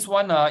 anyway, this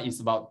one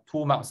is about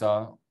 2 marks.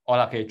 Or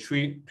okay,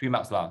 three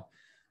marks.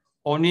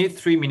 Only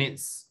 3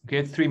 minutes.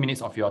 Okay, 3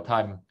 minutes of your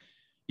time.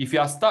 If you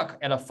are stuck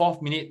at the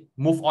 4th minute,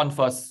 move on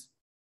first.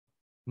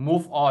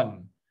 Move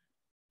on.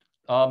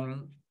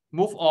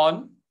 Move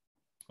on.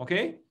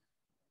 Okay.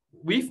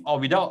 With or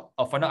without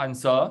a final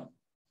answer,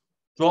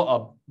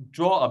 draw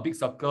a big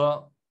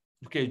circle.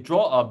 Okay,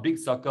 draw a big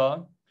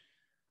circle.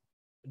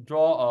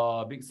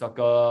 Draw a big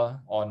circle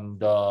on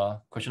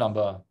the question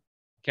number.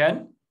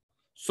 Can?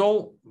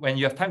 So when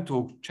you have time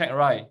to check,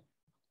 right,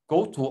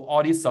 go to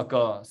all these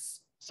circle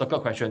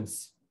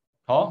questions.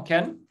 Oh,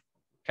 can?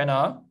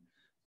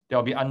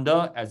 They'll be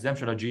under exam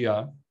strategy.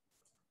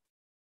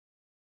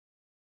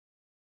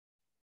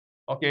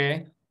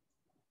 Okay.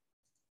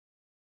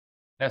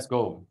 Let's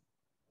go.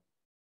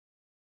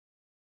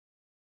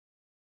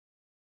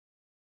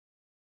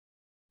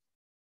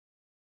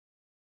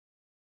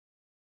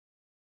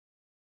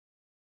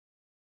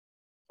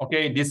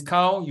 Okay,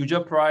 discount,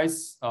 usual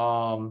price,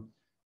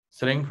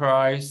 selling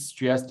price,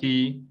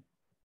 GST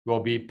will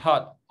be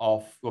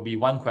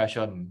one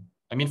question.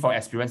 I mean, for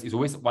experience, it's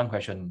always one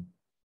question.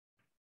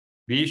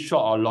 Be it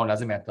short or long,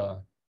 doesn't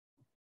matter.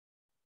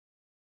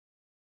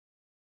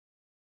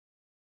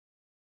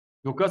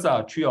 Lucas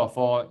are 3 or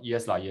 4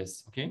 years,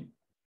 yes. Okay.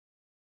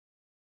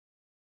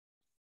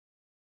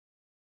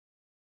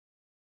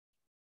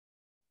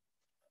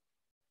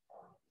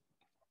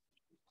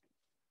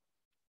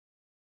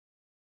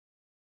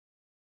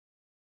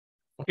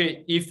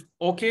 Okay, if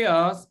okay,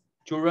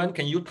 children,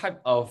 can you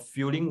type a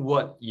feeling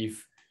word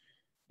if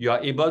you are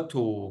able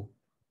to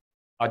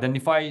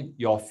identify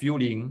your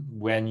feeling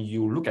when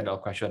you look at the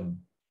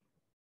question?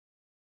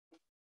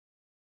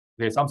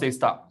 Okay, some say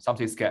stuck, some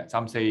say scared,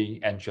 some say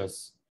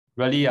anxious.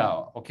 Really,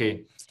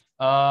 okay.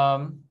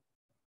 Now,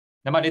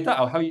 later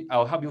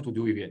I'll help you to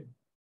do with it.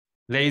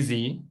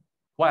 Lazy.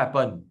 What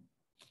happened?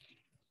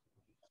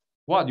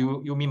 What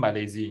do you mean by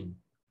lazy?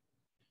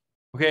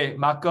 Okay,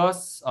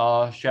 Marcus,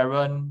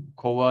 Sharon,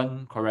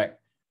 Cohen, correct.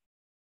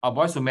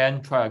 Boys to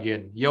men, try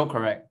again. Yale,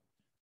 correct.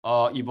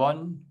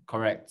 Yvonne,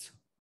 correct.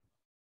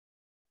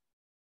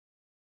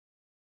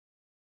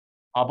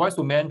 Boys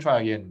to men,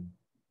 try again.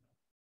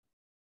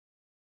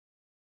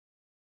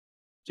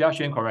 Jia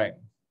Xuan, correct.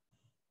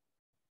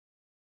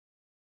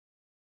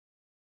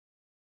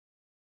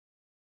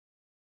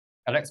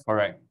 Alex,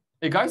 correct.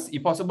 Hey guys,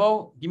 if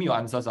possible, give me your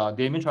answers.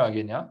 Damien, try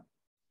again, yeah?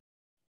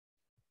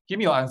 Give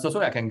me your answer so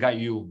that I can guide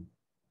you.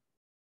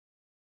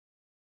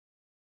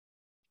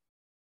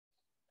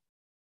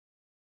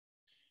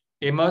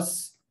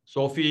 Amos,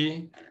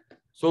 Sophie.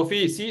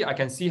 Sophie, see, I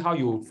can see how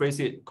you phrase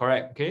it.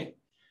 Correct, okay?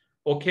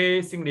 Okay,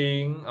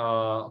 Xingling.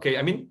 Okay,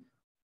 I mean,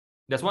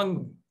 there's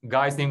one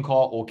guy's name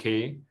called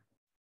Okay.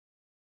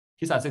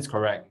 His answer is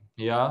correct.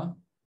 Yeah.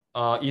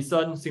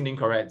 Eason, Xingling,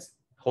 correct.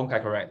 Hong Kai,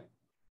 correct.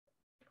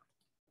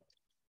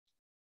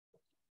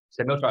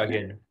 Samuel, try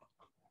again.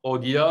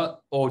 Didier,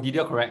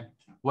 correct.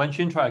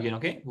 Wenxuan, try again,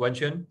 okay?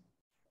 Wenxuan.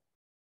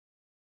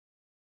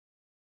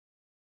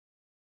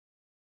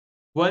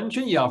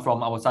 Wenxuan, you are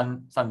from our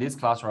Sunday's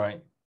class,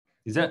 right?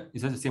 Is that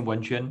the same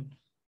Wenxuan?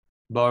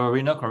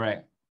 Ballerina,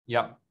 correct.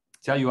 Yep.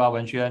 Jia you are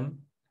Wenxuan.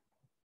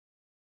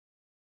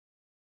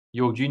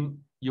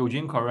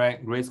 Eugene,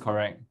 correct. Grace,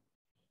 correct.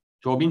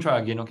 Jobin, try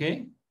again,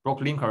 okay?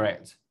 Brooklyn,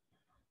 correct.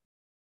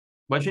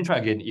 Wenxuan, try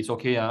again. It's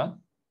okay,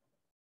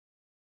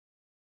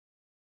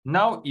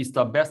 Now is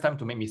the best time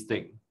to make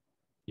mistake.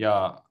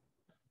 Yeah.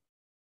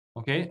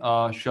 Okay.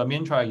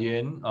 Shermin, try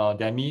again.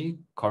 Demi,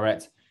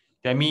 correct.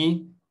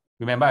 Demi,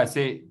 remember I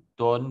said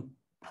don't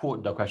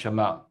put the question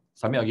mark.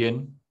 Submit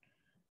again.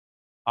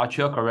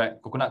 Archer,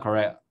 correct. Coconut,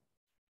 correct.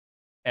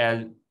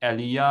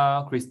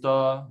 Elia,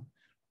 Crystal,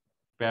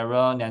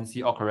 Vera,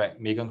 Nancy, all correct.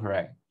 Megan,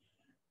 correct.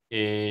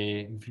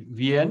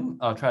 Vian,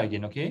 try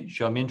again, okay?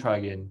 Shermin, try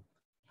again.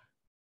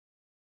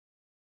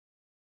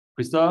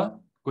 Crystal,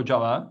 good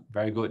job,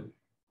 Very good.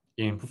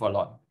 You improve a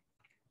lot.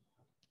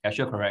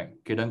 Asher,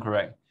 correct. Kaden,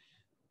 correct.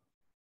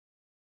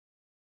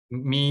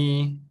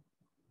 Me,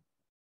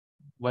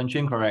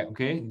 Wenxin, correct.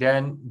 Okay.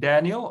 Then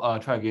Daniel,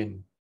 try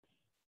again.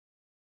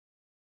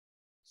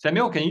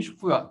 Samuel, can you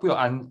put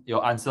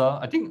your answer?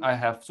 I think I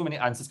have so many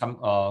answers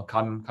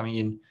coming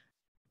in.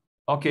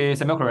 Okay,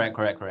 Samuel,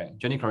 correct.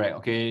 Jenny, correct.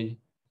 Okay.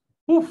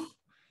 Oof.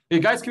 Hey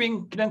guys,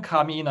 keep them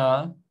coming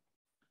in.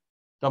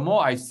 The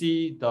more I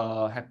see,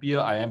 the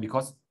happier I am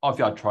because all of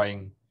you are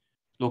trying.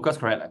 Lucas,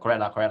 correct.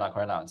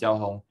 Jiao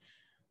Hong.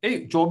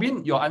 Hey,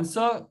 Jobin, your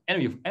answer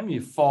end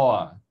with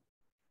 4.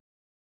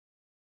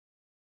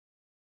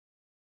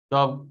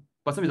 The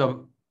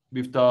person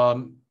with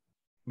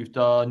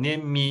the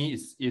name me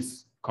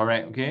is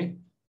correct. Okay.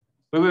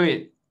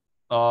 Wait.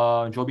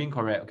 Jobin,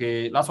 correct.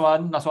 Okay. Last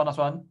one.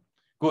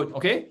 Good.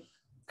 Okay.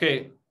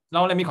 Okay.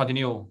 Now let me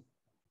continue.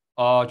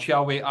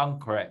 Chia Wei Ang,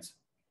 correct.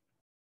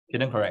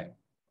 Hidden, correct.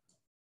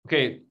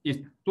 Okay. It's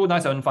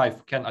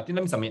 2975. I think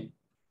let me submit.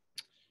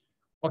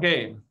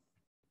 Okay.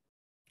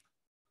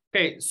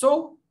 Okay.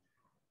 So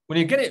when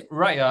you get it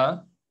right,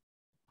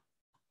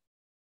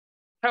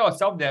 tell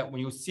yourself that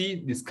when you see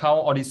discount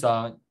all this,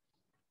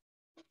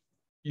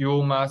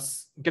 you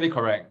must get it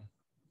correct.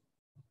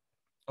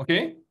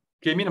 Okay.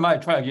 Okay, meanwhile,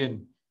 try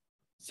again.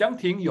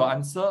 Xiangting, your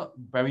answer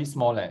very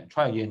small.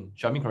 Try again.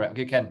 Xiaomi, correct.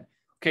 Okay, can.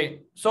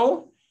 Okay,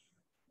 so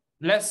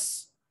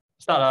let's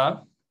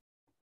start.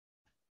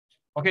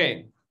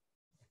 Okay.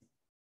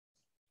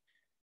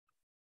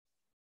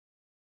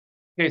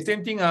 Okay,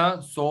 same thing.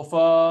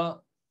 Sofa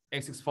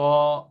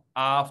X64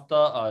 after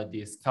a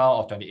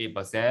discount of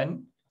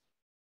 28%.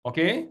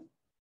 Okay.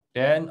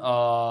 Then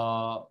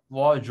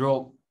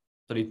wardrobe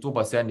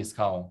 32%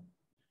 discount.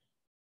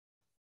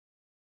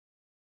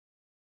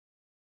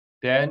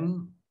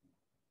 Then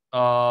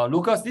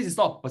Lucas, this is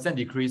not percent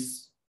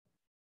decrease.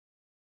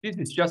 This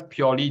is just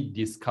purely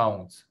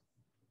discount.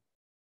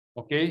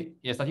 Okay,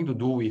 it has nothing to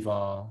do with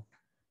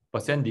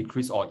percent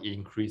decrease or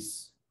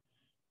increase.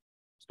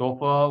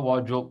 Sofa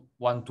wardrobe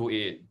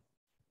 128.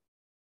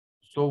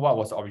 So what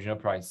was the original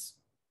price?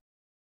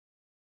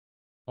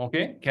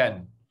 Okay,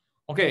 can.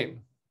 Okay.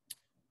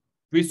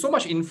 With so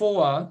much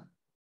info,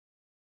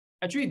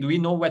 actually, do we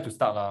know where to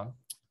start?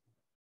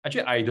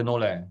 Actually, I don't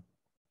know.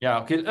 Yeah,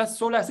 okay. Let's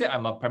say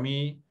I'm a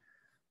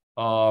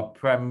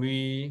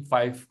primary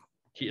 5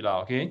 kid.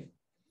 Okay.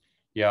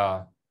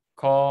 Yeah.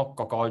 Call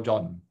Coco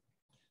John.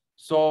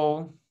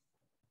 So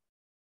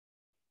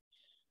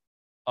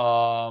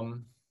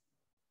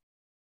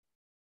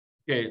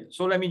okay,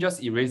 so let me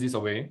just erase this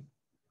away.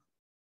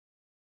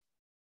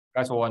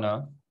 Guys, hold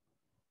on.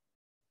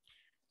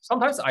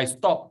 Sometimes I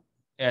stop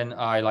and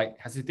I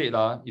hesitate.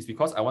 Is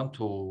because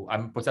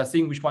I'm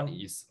processing which one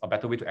is a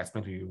better way to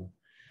explain to you.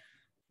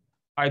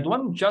 I don't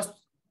want just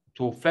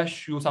to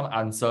flash you some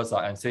answers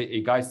and say,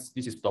 hey guys,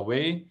 this is the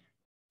way,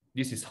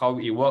 this is how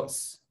it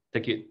works,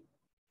 take it.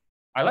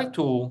 I like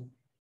to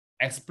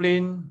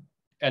explain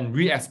and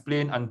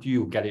re-explain until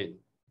you get it.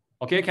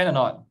 Okay, can or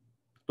not?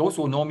 Those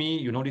who know me,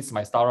 you know this is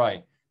my style,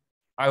 right?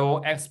 I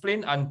will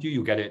explain until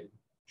you get it.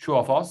 True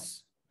or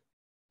false?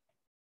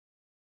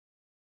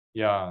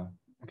 Yeah,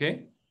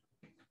 okay.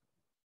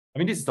 I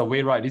mean, this is the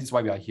way, right? This is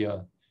why we are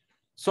here.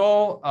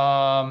 So,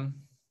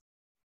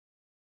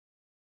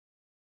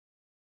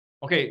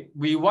 okay,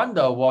 we want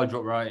the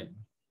wardrobe, right?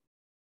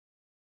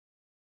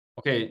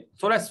 Okay,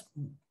 so let's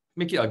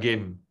make it a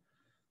game.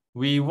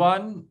 We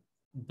want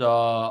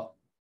the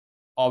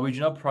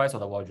original price of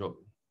the wardrobe.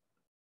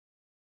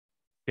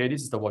 Okay,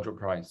 this is the wardrobe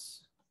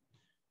price.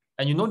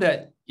 And you know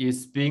that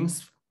it's being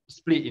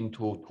split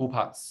into two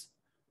parts.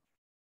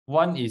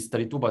 One is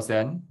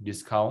 32%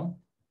 discount.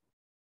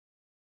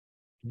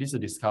 This is a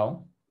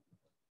discount.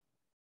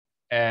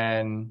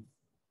 And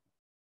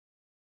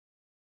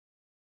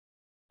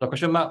the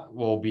question mark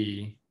will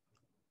be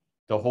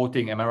the whole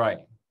thing, am I right?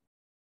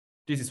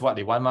 This is what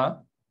they want, ma?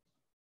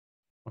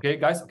 Okay,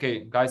 guys,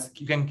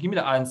 you can give me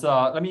the answer.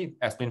 Let me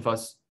explain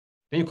first.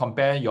 Then you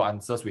compare your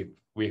answers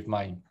with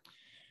mine.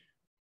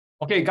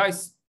 Okay,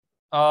 guys,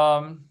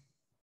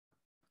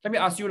 let me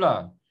ask you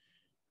lah.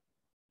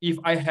 If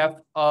I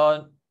have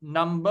a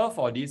number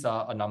for this,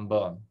 a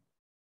number,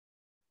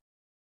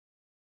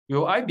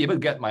 will I be able to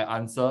get my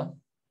answer?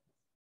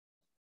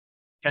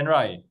 Can,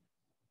 right?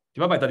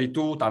 Divide by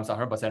 32 times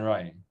 100%,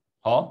 right?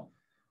 Huh?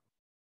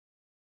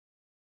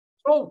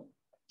 So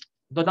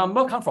the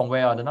number come from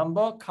where? The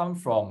number come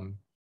from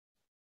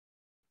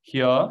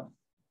here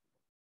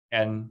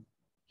and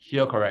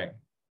here, correct?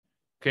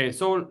 Okay,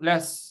 so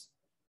let's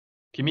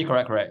Kimi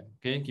correct.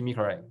 Okay, Kimi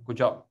correct. Good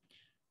job.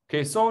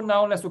 Okay, so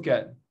now let's look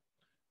at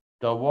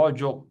the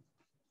wardrobe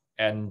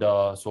and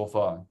the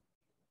sofa.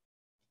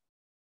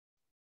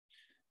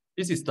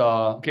 This is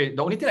the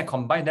only thing I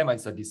combine them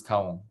is a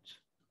discount.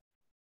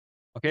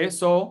 Okay,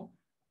 so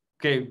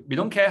we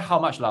don't care how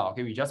much lah.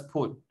 Okay, we just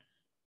put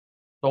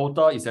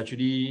total is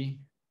actually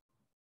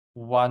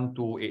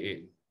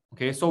 1288.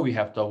 Okay, so we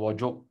have the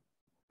wardrobe,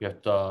 we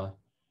have the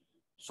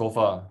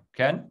sofa,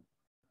 can?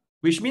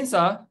 Which means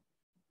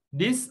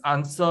this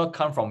answer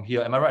come from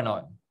here. Am I right or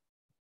not?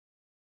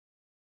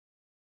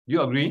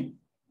 You agree?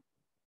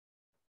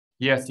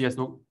 Yes,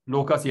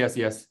 Lucas,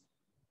 yes.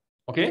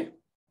 Okay.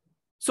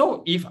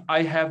 So if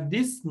I have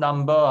this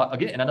number,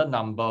 again, another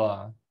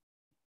number,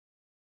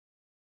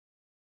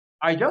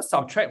 I just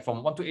subtract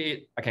from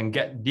 128, I can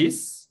get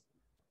this.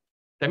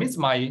 That means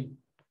my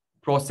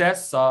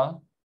process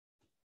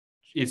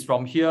is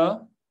from here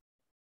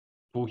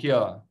to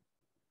here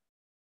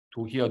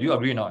to here. Do you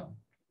agree or not?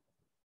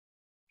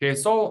 Okay,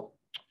 so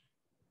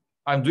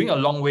I'm doing a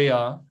long way.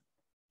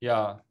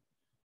 Yeah.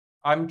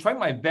 I'm trying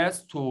my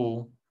best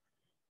to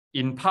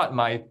impart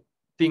my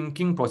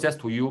thinking process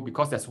to you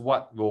because that's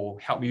what will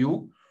help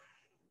you,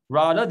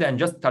 rather than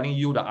just telling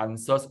you the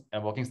answers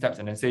and working steps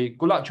and then say,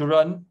 good luck,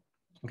 children.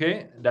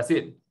 Okay, that's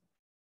it.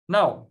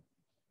 Now,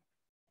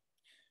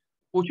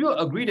 would you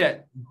agree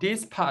that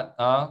this part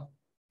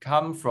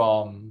come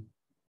from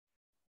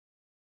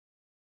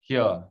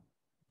here?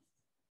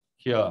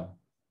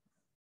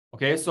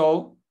 Okay,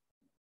 so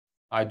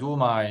I do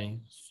my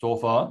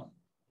sofa.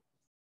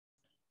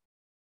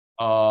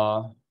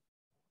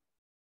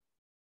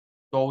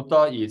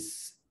 Total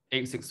is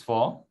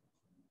 864.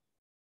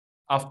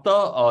 After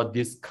a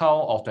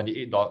discount of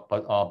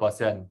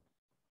 28%.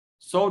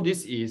 So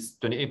this is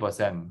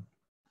 28%.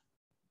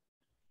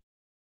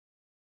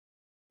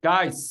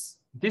 Guys,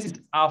 this is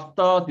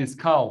after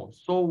discount.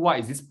 So what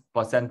is this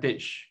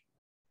percentage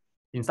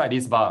inside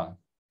this bar?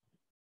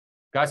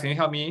 Guys, can you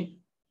help me?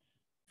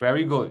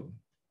 Very good.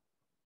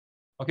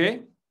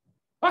 Okay.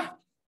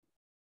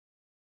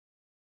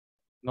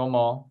 No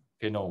more.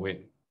 Okay, no,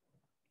 wait.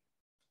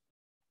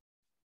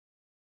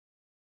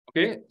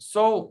 Okay,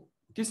 so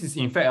this is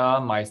in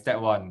fact my step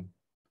one.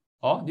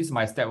 This is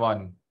my step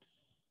one.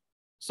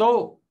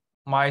 So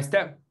my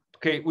step,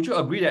 would you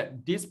agree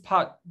that this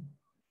part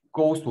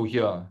goes to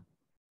here?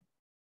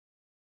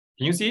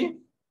 Can you see?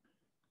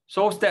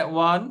 So step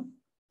one,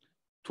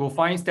 to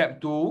find step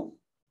two,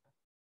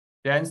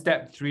 then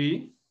step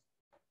three.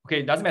 Okay,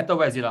 it doesn't matter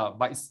where is it,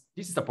 but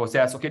this is the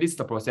process. Okay, this is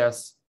the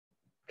process.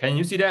 Can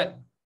you see that?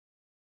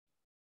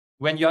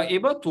 When you are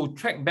able to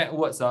track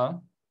backwards,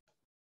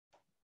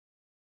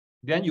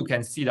 then you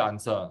can see the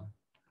answer.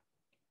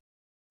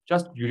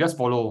 You just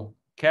follow.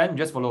 You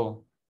just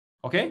follow.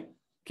 Okay?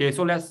 Okay,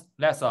 so let's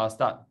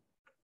start.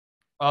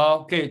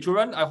 Okay,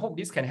 children, I hope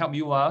this can help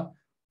you.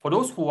 For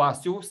those who are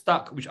still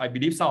stuck, which I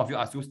believe some of you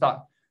are still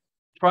stuck,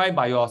 try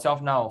by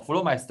yourself now.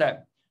 Follow my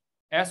step.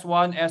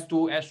 S1,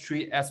 S2,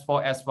 S3,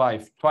 S4,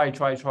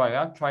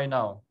 S5. Try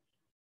now.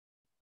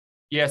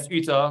 Yes,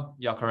 Yuze,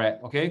 you're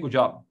correct. Okay, good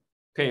job.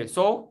 Okay,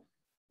 so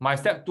my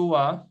step two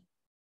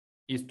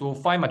is to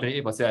find my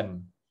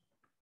 28%.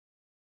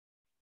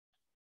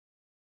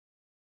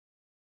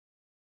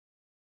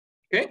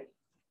 Okay.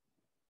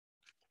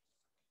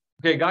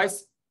 Okay,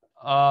 guys.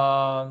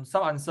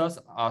 Some answers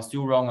are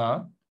still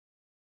wrong.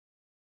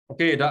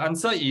 Okay, the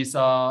answer is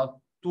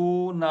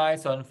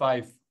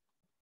 2975.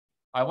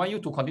 I want you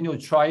to continue to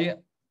try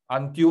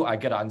until I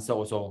get the answer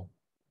also.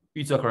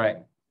 Yuze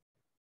correct.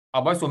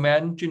 Boys to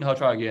men, Junhe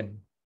try again.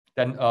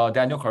 Then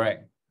Daniel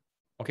correct.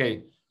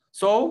 Okay,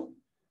 so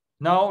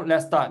now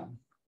let's start.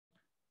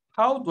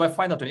 How do I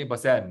find the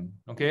 28%?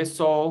 Okay,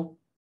 so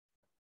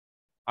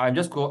I'm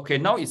just go. Okay,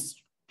 now it's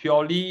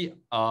purely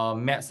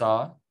maths.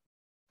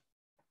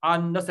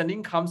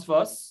 Understanding comes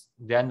first,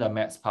 then the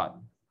maths part.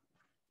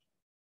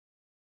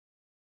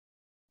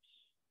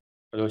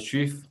 I will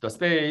shift the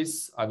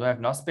space. I don't have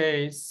enough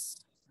space.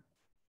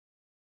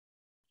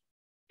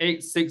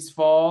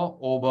 864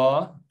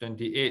 over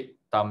 28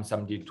 times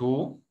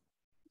 72.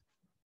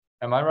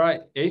 Am I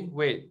right?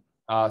 Wait.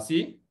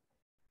 See?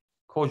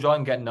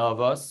 Ko-John get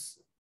nervous.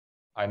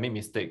 I make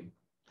mistake.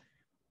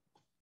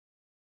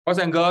 Boys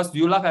and girls, do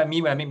you laugh at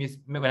me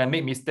when I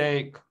make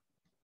mistake?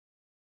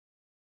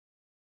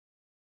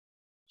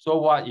 So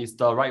what is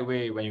the right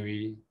way when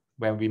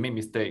we make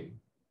mistake?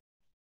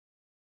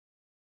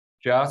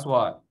 Just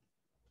what?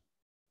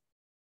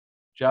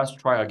 Just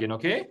try again,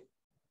 okay?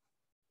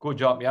 Good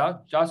job, yeah.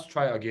 Just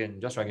try again.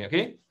 Just try again,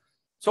 okay?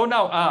 So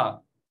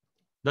now,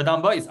 the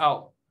number is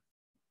out.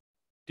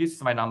 This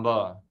is my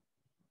number.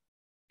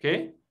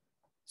 Okay.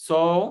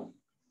 So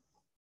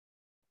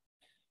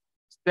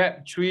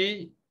step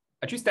 3,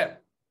 actually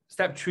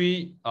step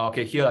 3.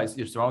 Okay, here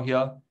it's around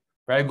here.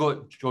 Very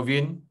good,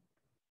 Jovin.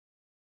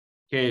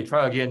 Okay,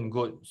 try again.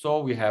 Good.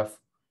 So we have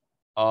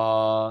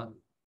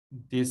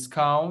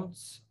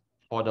discounts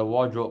for the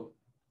wardrobe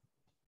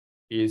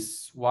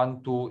is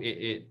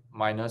 1288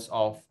 minus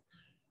of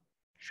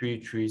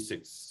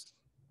 336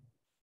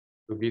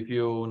 to give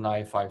you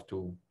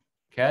 952.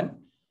 Can?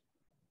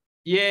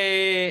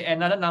 Yay!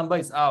 Another number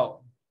is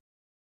out.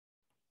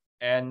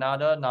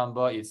 Another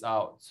number is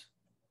out.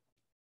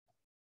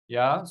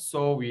 Yeah,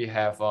 so we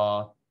have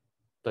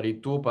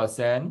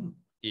 32%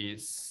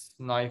 is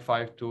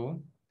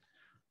 952.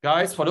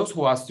 Guys, for those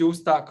who are still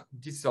stuck,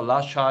 this is your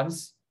last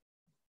chance.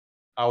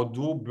 I'll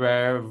do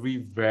very,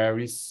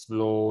 very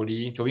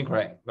slowly. Jovin,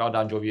 correct. Well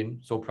done,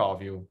 Jovin. So proud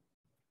of you.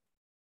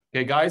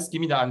 Okay, guys, give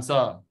me the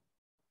answer.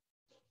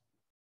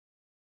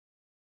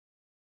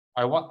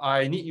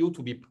 I need you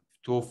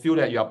to feel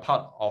that you are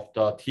part of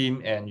the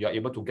team and you are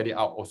able to get it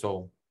out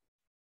also.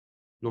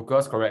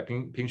 Lucas, correct.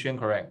 Ping Xuan,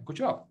 correct. Good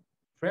job.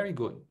 Very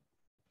good.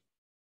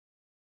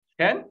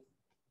 Can?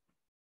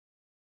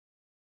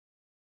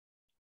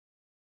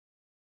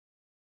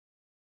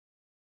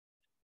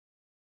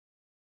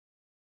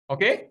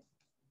 Okay?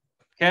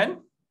 Can?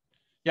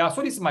 Yeah,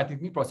 so this is my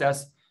thinking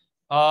process.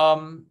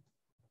 So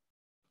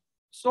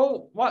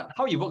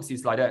how it works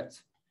is like that.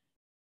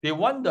 They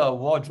want the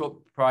wardrobe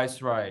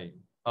price, right?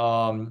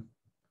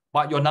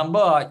 But your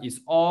number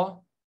is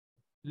all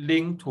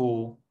linked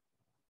to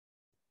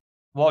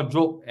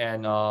wardrobe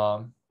and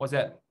what's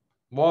that?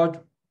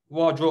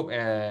 Wardrobe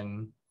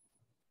and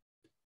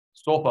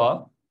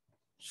sofa.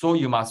 So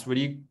you must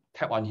really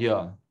tap on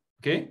here,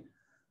 okay?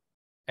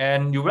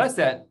 And you realize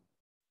that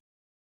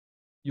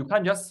you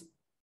can't just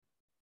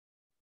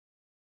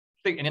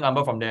take any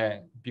number from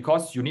there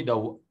because you need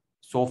the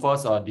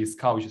sofa's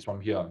discount, which is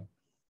from here.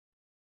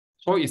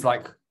 So it's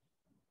like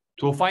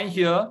to find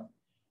here,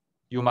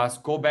 you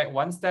must go back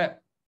 1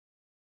 step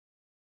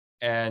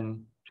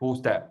and 2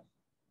 steps.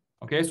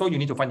 Okay, so you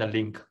need to find the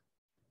link.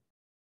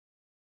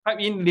 Type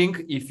in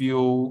link if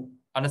you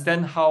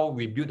understand how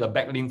we build the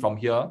backlink from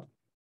here.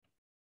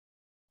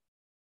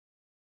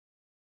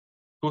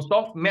 To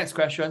solve maths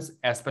questions,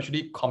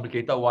 especially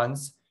complicated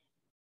ones,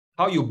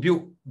 how you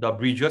build the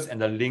bridges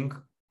and the link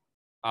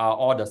are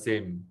all the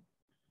same.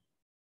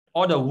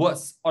 All the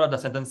words, all of the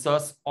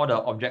sentences, all the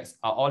objects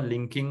are all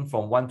linking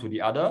from one to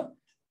the other.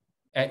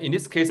 And in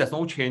this case, there's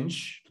no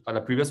change like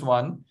the previous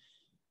one.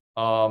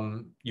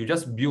 You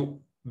just build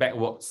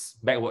backwards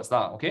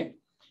lah, okay?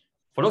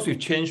 For those with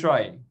change,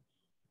 right,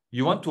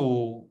 you want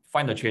to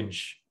find the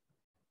change.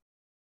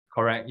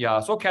 Correct, yeah.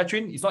 So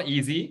Catherine, it's not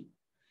easy.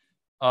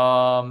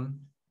 What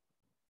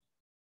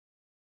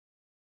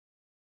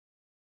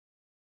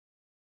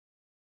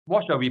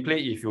shall we play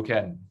if you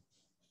can?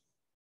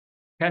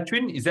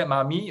 Catherine, is that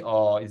mommy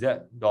or is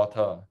that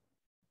daughter?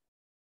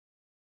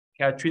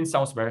 Catherine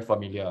sounds very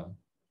familiar.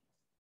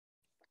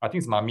 I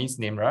think it's mommy's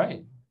name,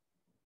 right?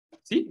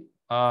 See?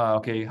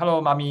 Okay.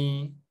 Hello,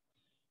 mommy.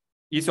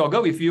 Is your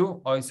girl with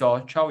you or is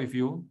your child with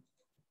you?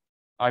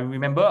 I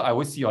remember I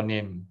always see your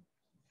name.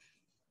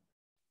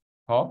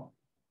 Huh?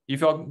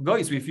 If your girl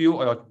is with you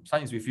or your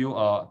son is with you,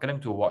 get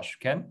them to watch.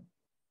 Can?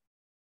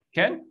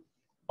 Can?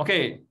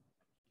 Okay.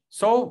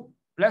 So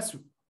let's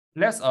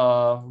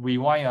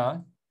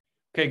rewind.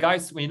 Okay,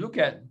 guys, when you look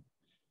at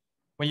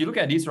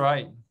this,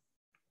 right?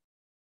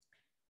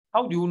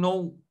 How do you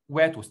know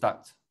where to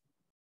start?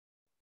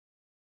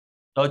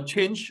 The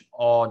change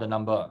or the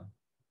number?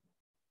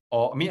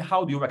 Or I mean,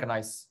 how do you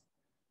recognize?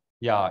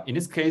 Yeah, in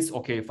this case,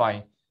 okay,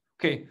 fine.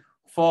 Okay,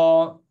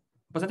 for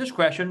percentage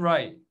question,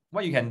 right?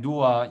 What you can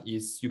do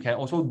is you can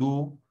also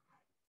do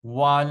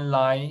one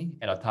line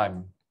at a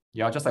time.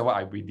 Yeah, just like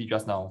what we did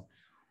just now.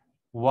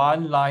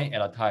 One line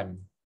at a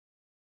time.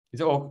 Is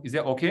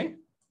that okay?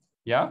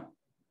 Yeah?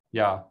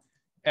 Yeah.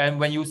 And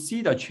when you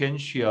see the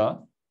change here,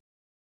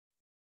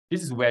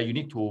 this is where you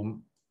need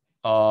to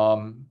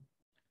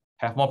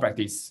have more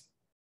practice.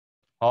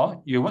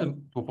 You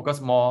want to focus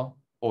more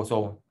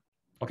also.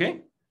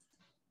 Okay?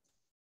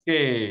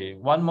 Okay,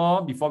 one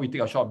more before we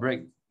take a short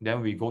break. Then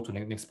we go to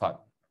the next part.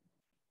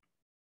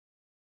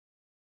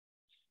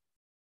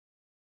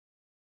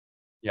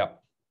 Yeah.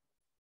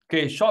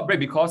 Okay, short break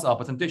because our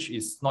percentage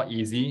is not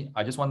easy.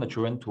 I just want the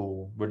children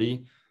to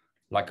really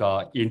like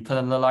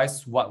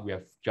internalize what we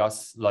have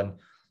just learned.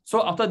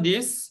 So after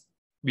this,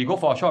 we go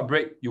for a short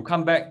break. You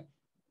come back.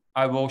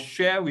 I will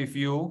share with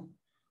you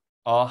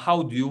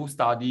how do you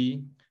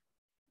study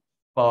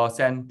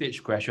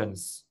percentage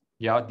questions.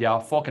 Yeah, there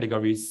are 4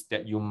 categories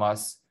that you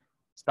must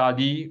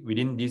study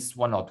within this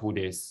 1 or 2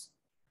 days.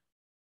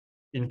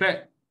 In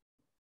fact,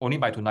 only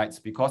by tonight,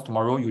 because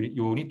tomorrow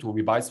you need to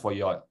revise for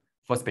your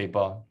first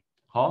paper.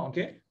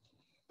 Okay.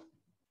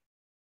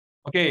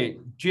 Okay,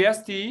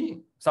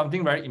 GST,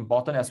 something very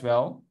important as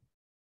well.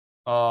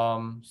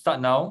 Start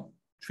now.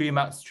 3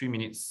 marks, 3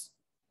 minutes.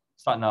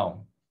 Start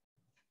now.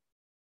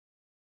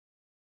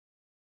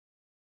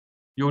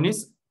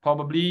 Units,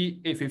 probably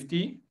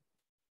 850.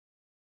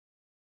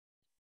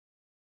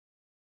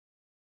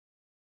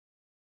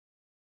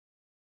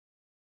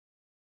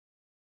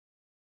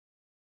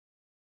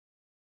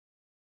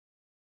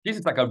 This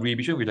is like a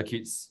revision with the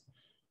kids.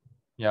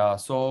 Yeah,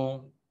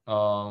 so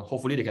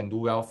hopefully they can do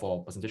well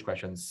for percentage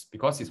questions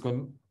because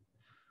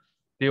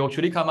they will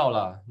actually come out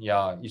lah.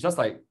 Yeah, it's just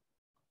like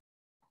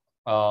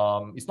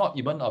it's not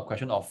even a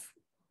question of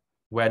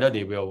whether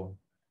they will.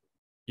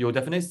 You'll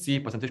definitely see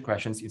percentage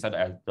questions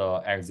inside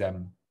the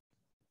exam.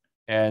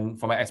 And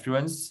from my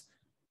experience,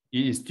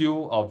 it is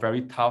still a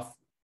very tough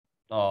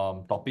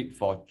topic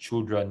for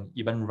children,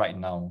 even right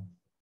now.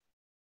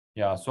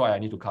 Yeah, so I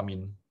need to come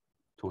in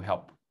to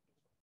help.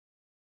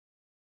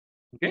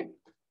 Okay.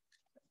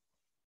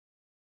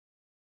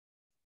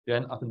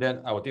 Then after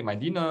that, I will take my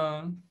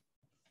dinner.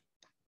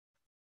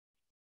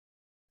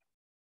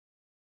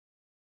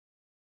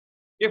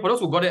 Okay, for those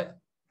who got it,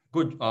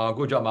 good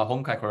job,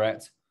 Hong Kai,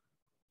 correct.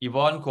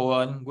 Yvonne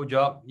Cohen, good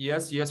job.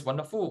 Yes,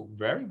 wonderful.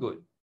 Very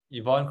good.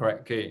 Yvonne,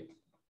 correct. Okay.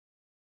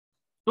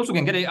 Those who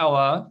can get it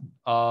out,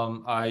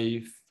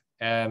 I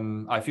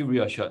feel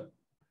reassured.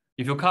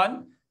 If you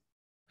can't,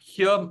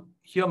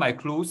 hear my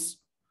clues,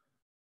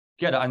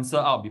 get the answer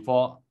out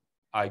before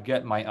I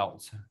get mine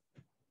out.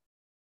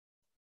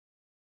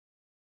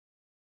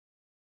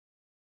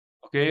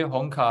 Okay,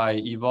 Hong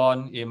Kai,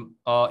 Yvonne,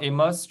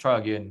 Amos, try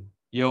again.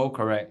 Yo,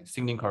 correct.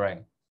 Singing,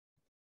 correct.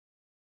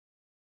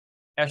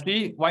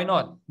 Actually, why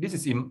not? This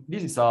is in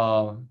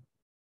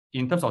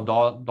terms of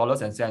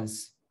dollars and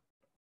cents.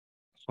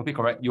 Okay,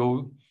 correct.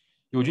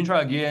 Eugene,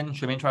 try again.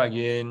 Shermaine, try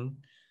again.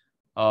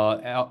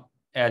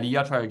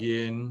 Elia, try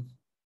again.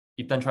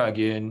 Ethan, try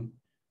again.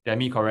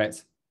 Demi,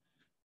 correct.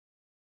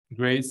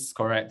 Grace,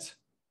 correct.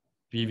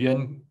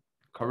 Vivian,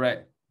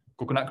 correct.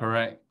 Coconut,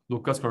 correct.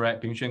 Lucas,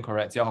 correct. Ping Xuan,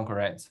 correct. Jia Hong,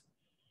 correct.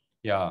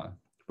 Yeah.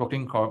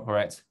 Brooklyn,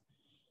 correct.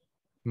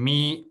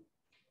 Me,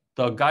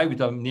 the guy with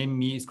the name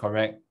Me is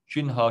correct.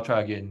 Jun He,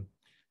 try again.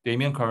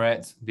 Damien,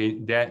 correct.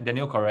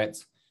 Daniel,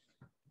 correct.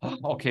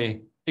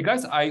 Okay. Hey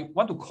guys, I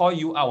want to call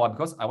you out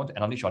because I want to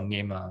acknowledge your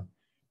name.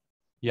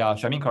 Yeah,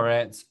 Shamin,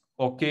 correct.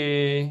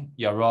 Okay,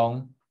 you're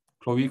wrong.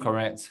 Chloe,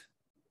 correct.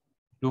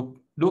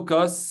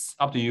 Lucas,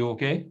 up to you,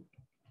 okay?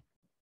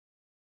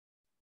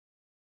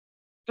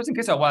 Just in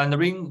case you're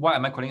wondering why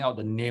am I calling out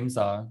the names,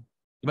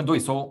 even though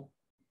it's so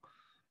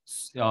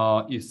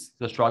it's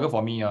the struggle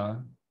for me,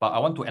 but I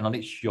want to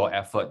acknowledge your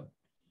effort.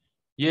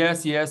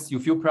 Yes, you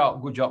feel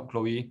proud. Good job,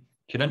 Chloe.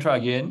 Can I try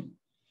again?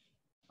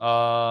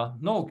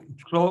 No,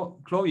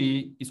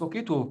 Chloe, it's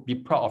okay to be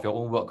proud of your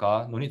own work.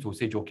 No need to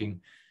say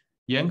joking.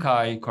 Yan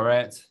Kai,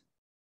 correct.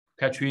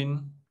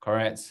 Catherine,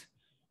 correct.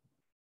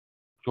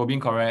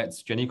 Jobin,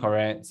 correct. Jenny,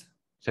 correct.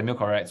 Samuel,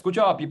 correct. Good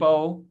job,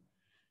 people.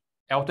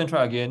 Elton,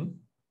 try again.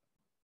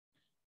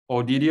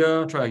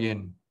 Odilia, try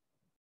again.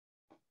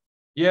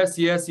 Yes,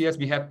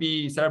 be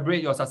happy.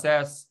 Celebrate your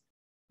success.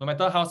 No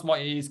matter how small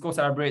it is, go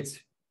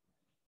celebrate.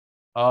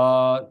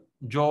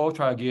 Joe,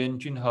 try again.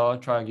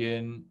 Junhe, try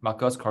again.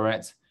 Marcus,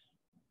 correct.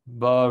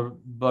 Vereen,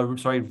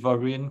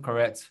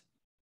 correct.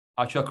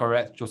 Archer,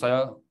 correct.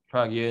 Josiah,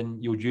 try again.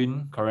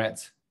 Eugene,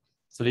 correct.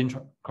 Celine,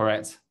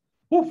 correct.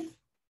 Woof.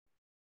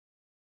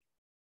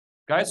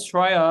 Guys,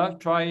 try. I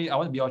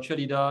want to be your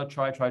cheerleader.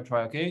 Try,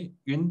 okay?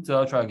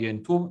 Yunze, try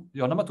again.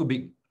 Your number too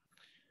big.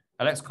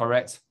 Alex,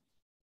 correct.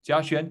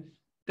 Jiaxuan,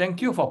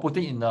 thank you for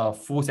putting in a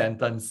full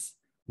sentence.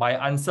 My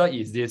answer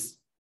is this.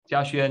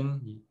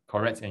 Jiaxuan,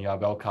 correct, and you are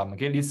welcome.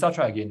 Okay, Lisa,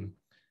 try again.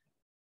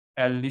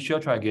 Alicia,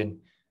 try again.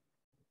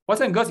 Boys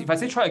and girls, if I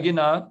say try again,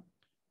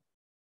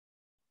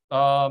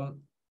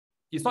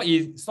 it's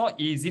not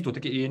easy to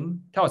take it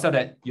in. Tell yourself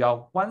that you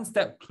are one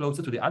step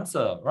closer to the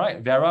answer,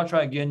 right? Vera,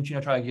 try again. Gina,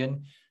 try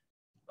again.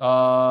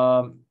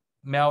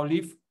 Mel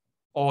Leaf,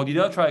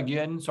 Dida, try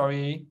again.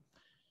 Sorry.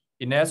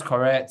 Ines,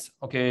 correct.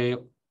 Okay.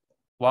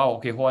 Wow.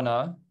 Okay, hold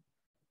on.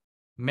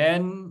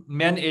 Man,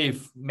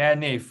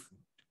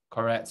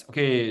 correct.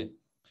 Okay.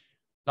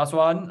 Last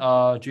one.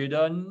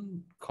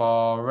 Jaden,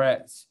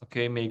 correct.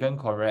 Okay, Megan,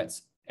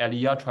 correct.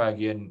 Elia, try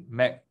again.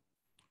 Mac,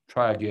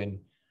 try again.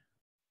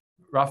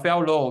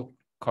 Raphael Low,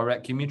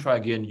 correct. Kimi, try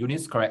again.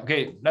 Eunice, correct.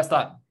 Okay, let's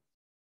start.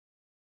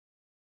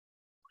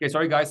 Okay,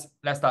 sorry guys.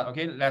 Let's start.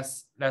 Okay,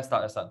 let's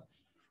start.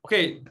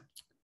 Okay.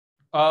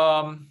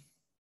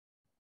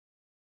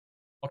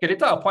 Okay,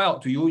 later I'll point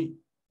out to you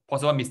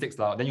possible mistakes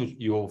then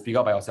you figure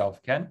out by yourself.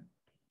 Can?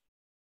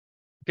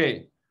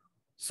 Okay.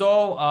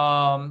 So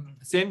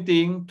same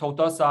thing,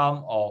 total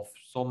sum of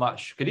so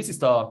much. Okay, this is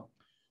the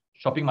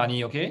shopping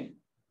money, okay?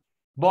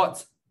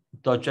 Bought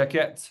the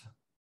jacket,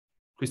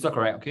 crystal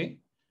correct, okay?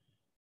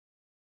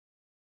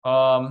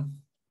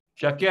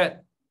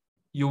 Jacket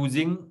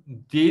using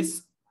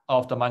this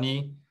of the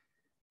money.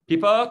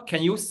 People,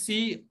 can you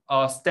see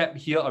a step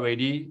here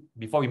already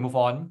before we move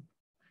on?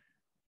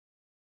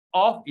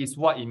 Off is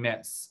what it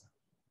means.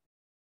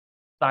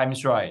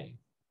 Times, right?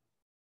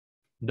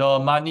 The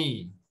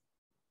money,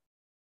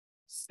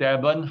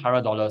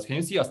 $700. Can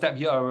you see a step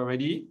here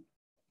already?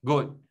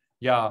 Good.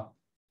 Yeah.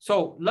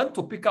 So learn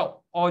to pick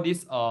out all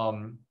these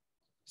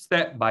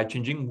step by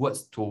changing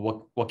words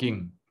to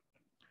working.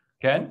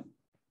 Can?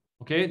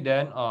 Okay,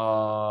 then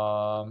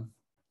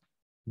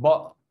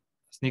bought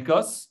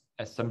sneakers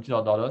at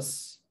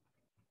 $70.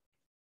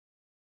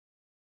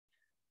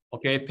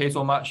 Okay, pay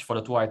so much for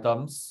the 2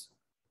 items.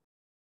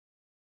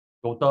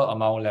 Total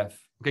amount left.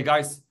 Okay,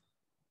 guys,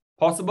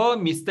 possible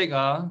mistake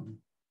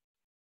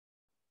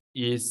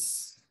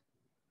is,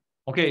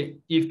 okay,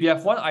 if you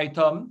have 1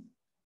 item,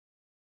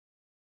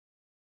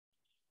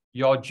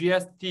 your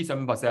GST is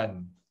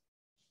 7%.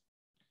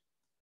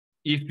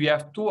 If you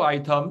have 2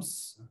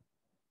 items,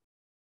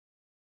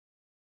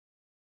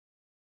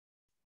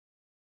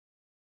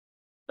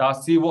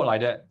 does it work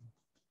like that?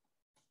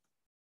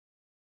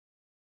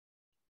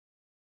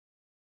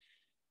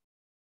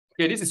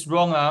 Okay, this is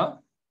wrong.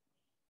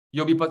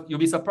 You'll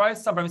be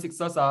surprised some primary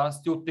sixers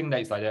still think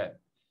that it's like that.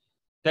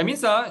 That means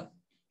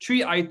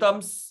 3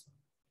 items,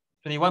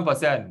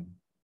 21%.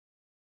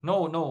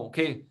 No.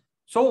 Okay.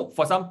 So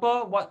for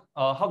example, what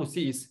how to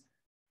see is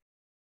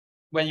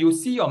when you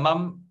see your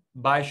mom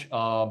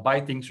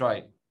buy things,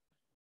 right?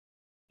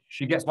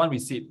 She gets 1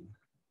 receipt.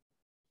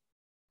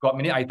 Got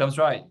many items,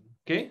 right?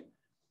 Okay.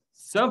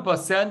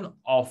 7%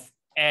 of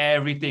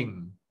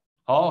everything.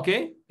 Oh,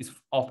 okay. It's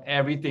of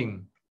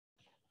everything.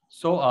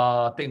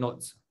 So take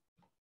notes.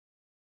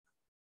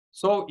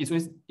 So it's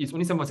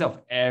only 7%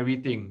 of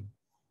everything.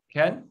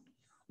 Can?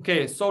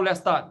 Okay, so let's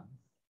start.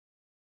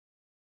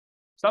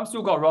 Some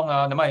still got wrong.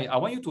 Never mind. I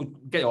want you to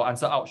get your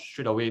answer out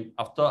straight away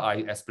after I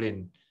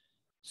explain.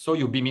 So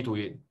you beat me to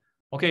it.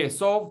 Okay,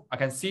 so I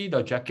can see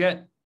the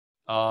jacket.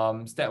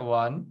 Step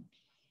 1.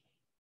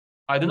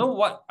 I don't know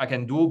what I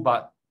can do,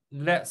 but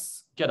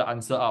let's get the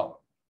answer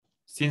out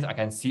since I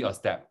can see a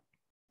step.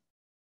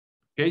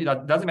 Okay,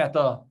 that doesn't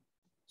matter.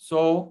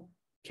 So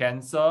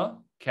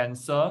cancel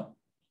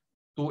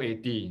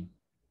 280.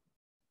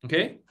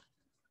 Okay,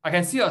 I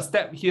can see a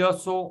step here,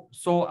 so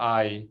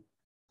I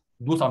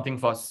do something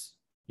first.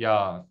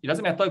 Yeah, it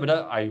doesn't matter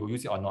whether I will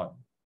use it or not.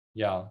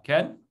 Yeah,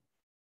 can?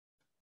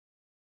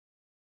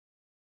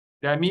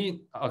 Let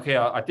me, okay,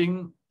 I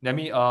think, let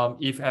me,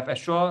 if I have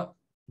extra,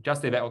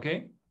 just stay back,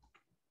 okay?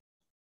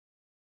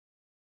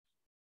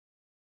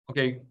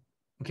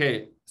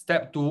 Okay,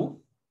 step 2.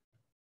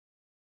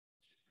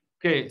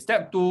 Okay,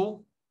 step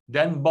 2,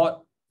 then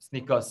bought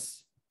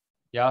sneakers.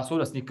 Yeah, so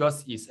the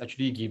sneakers is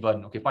actually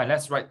given. Okay, fine,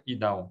 let's write it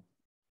down.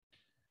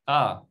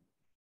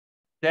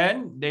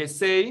 Then they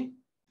say,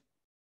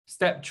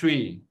 step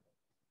 3,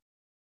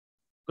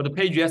 got to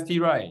pay GST,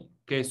 right?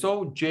 Okay,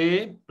 so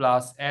J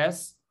plus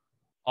S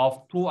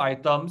of 2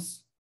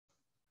 items.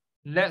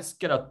 Let's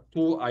get the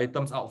 2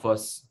 items out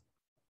first,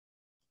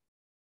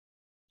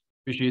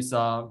 which is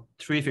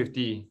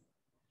 350.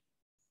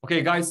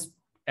 Okay, guys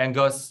and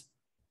girls,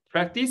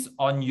 practice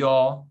on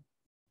your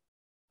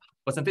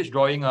percentage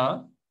drawing.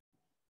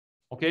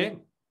 Okay,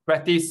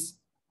 practice.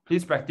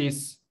 Please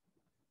practice.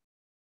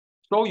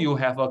 So you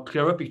have a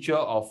clearer picture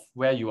of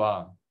where you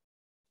are.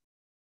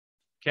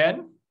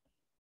 Can?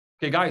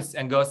 Okay, guys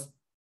and girls,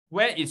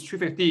 where is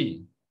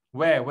 350?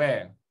 Where?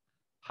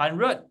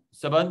 100,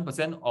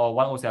 7% or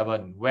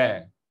 107?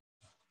 Where?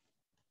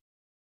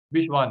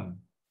 Which one?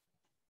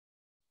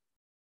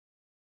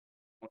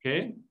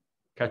 Okay,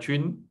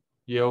 Catherine,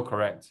 you're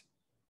correct.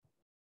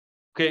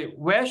 Okay,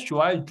 where should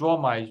I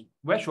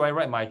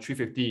write my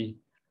 350?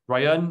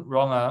 Ryan,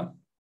 wrong.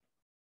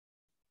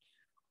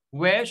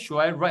 Where should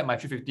I write my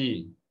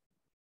 350?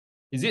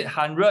 Is it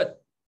 100?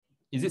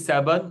 Is it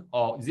 7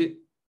 or is it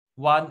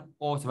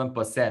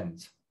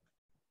 107%?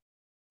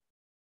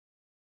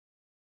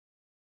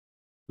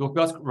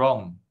 Lucas,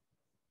 wrong.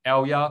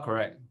 Elia,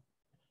 correct.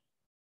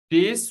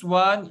 This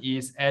one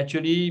is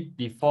actually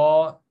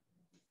before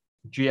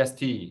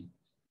GST.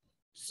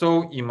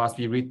 So it must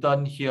be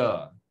written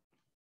here.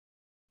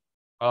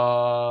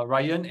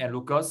 Ryan and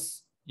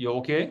Lucas, you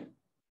okay?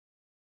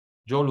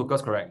 Joe,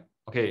 Lucas, correct.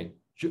 Okay.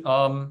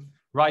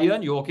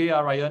 Ryan, you okay?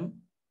 Ryan?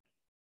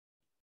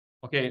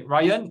 Okay,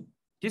 Ryan,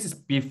 this is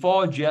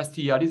before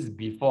GST. This is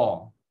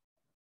before.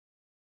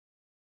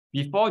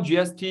 Before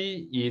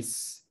GST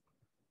is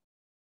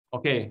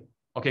okay.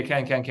 Okay,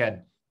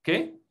 can.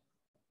 Okay.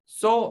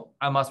 So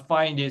I must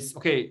find this.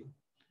 Okay.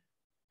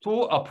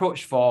 2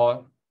 approach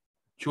for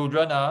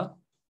children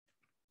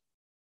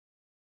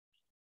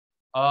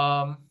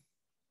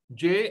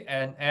J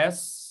and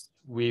S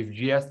with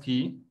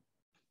GST.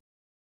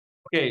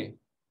 Okay.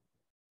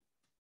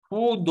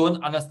 Who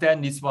don't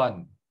understand this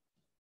one?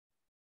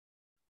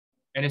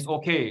 And it's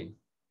okay.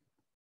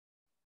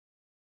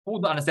 Who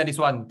don't understand this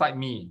one? Type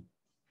me.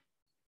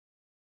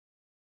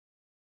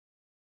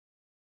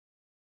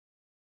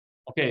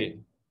 Okay.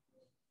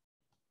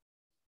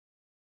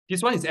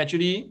 This one is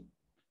actually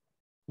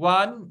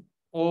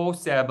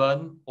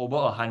 107 over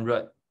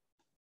 100.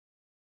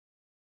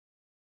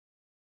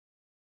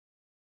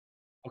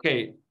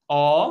 Okay.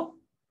 Or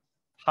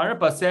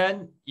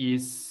 100%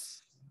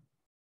 is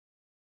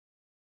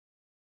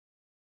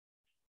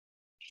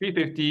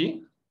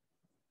 350.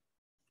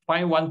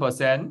 Find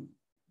 1%.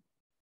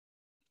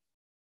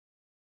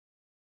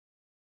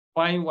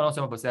 Find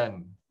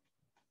 107%.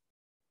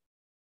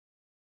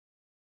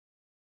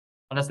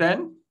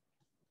 Understand?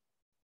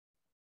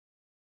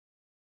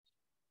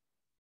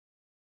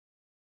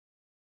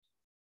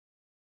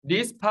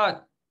 This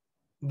part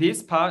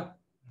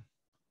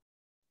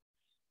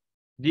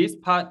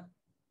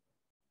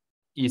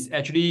is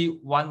actually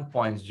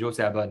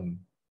 1.07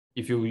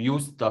 if you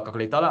use the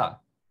calculator lah.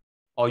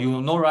 Or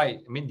you know, right?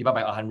 I mean, divide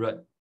by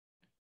 100.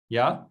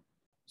 Yeah.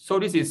 So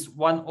this is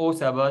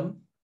 107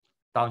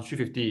 times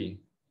 350,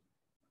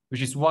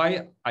 which is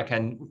why I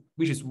can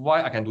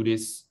do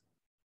this.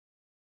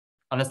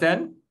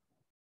 Understand?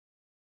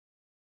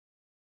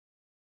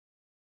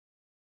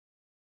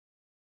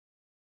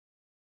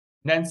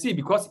 Nancy,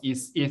 because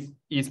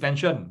it's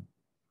mentioned.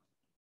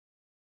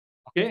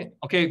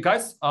 Okay,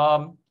 guys.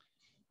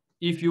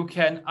 If you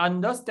can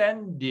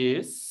understand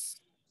this,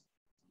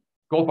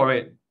 go for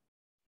it.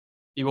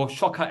 It will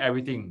shortcut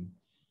everything.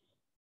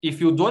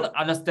 If you don't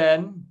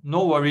understand,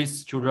 no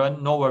worries,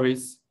 children, no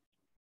worries.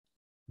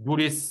 Do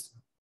this.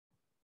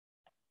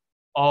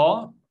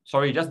 Or,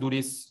 sorry, just do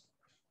this.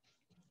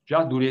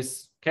 Just do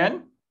this.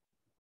 Can?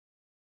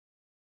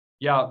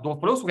 Yeah, for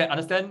those who can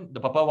understand the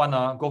purple one,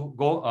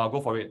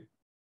 go for it.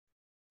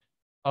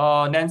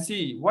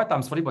 Nancy, y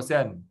times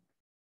 40%.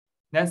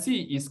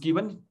 Nancy is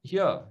given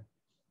here.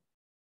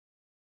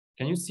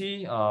 Can you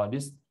see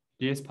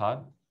this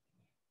part?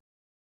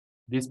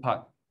 This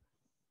part.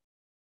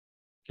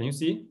 Can you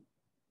see?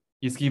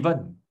 It's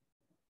given.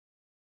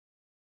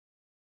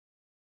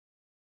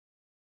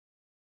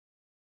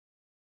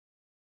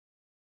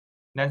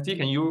 Nancy,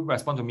 can you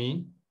respond to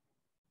me?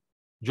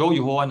 Joe,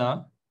 you hold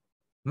on.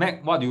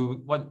 Mac,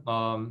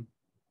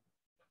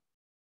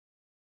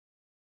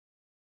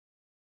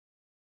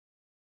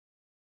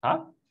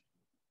 huh?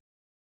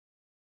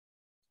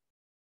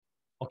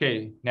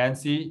 Okay,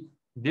 Nancy,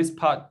 this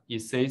part,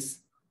 it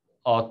says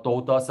a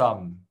total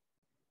sum.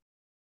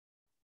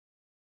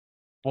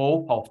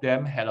 Both of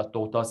them had a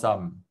total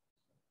sum.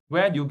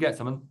 Where do you get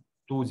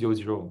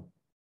 7200?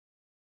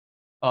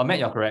 Mac,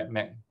 you're correct,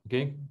 Mac.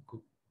 Okay.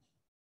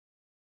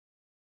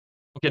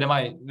 Okay, never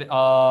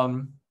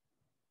mind.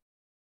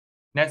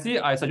 Nancy,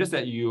 I suggest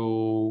that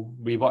you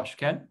rewatch,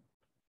 can?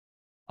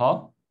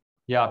 Huh?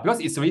 Yeah, because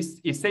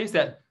it says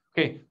that,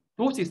 okay,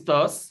 two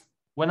sisters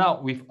went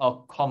out with a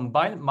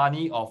combined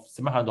money of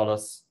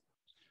 $700.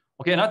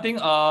 Okay, another thing,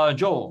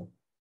 Joe,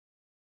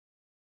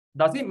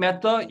 does it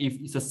matter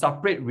if it's a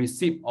separate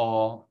receipt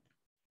or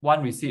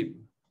one receipt?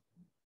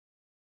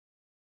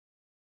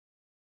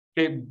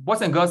 Okay,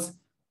 boys and girls,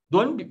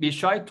 don't be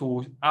shy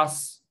to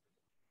ask,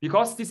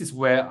 because this is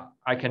where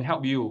I can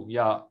help you.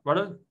 Yeah,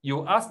 rather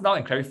you ask now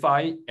and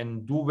clarify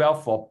and do well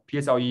for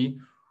PSLE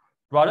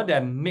rather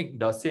than make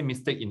the same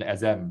mistake in the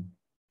exam.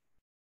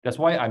 That's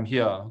why I'm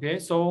here. Okay,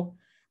 so,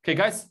 okay,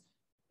 guys,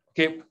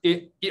 okay,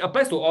 it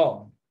applies to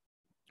all.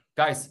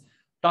 Guys,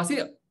 does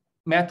it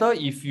matter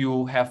if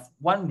you have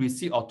one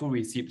receipt or two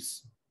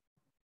receipts?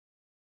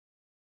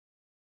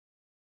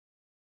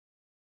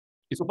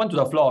 It's open to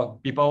the floor,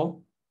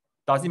 people.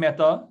 Does it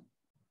matter?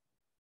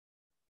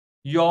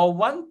 Your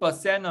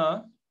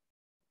 1%,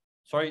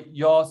 sorry,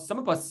 your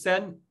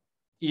 7%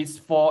 is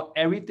for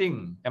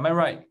everything. Am I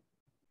right?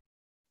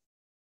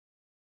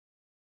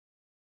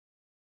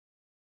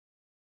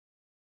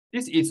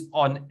 This is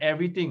on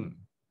everything.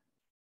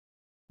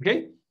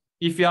 Okay.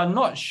 If you are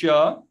not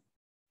sure,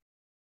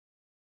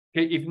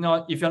 okay, if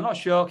you're not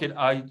sure, okay,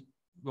 I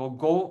will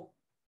go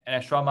an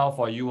extra mile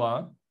for you.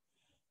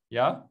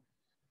 Yeah.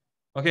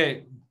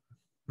 Okay.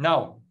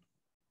 Now,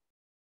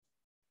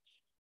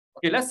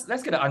 okay, let's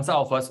get the answer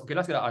out first. Okay,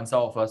 let's get the answer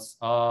out first.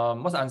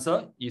 What's the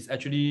answer? Is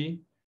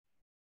actually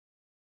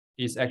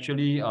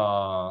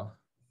how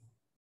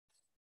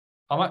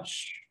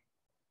much?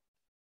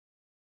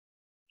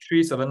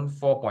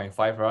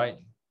 374.5, right?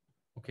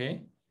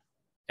 Okay.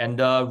 And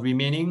the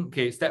remaining,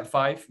 okay, step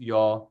 5,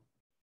 your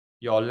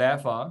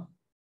left.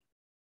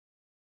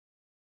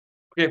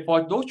 Okay,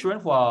 for those children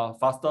who are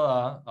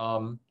faster,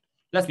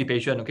 let's be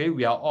patient, okay?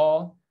 We are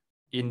all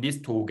in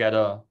this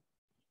together.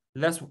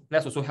 Let's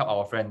also help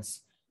our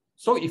friends.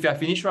 So if you are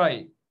finished,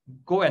 right,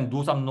 go and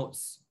do some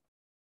notes.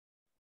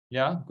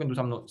 Yeah, go and do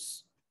some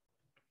notes.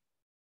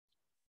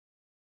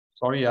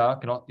 Sorry,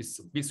 cannot, it's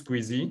a bit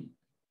squeezy.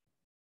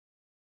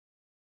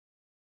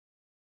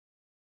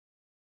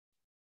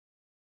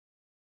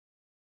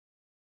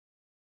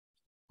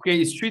 Okay,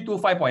 it's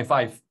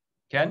 325.5.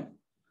 Can?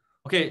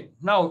 Okay,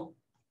 now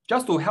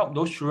just to help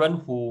those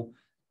children who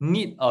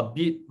need a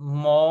bit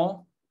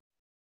more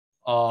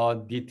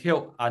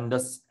detailed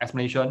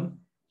explanation,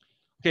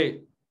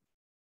 okay,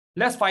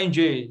 let's find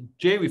J.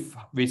 J with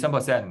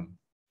 7%.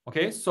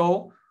 Okay,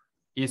 so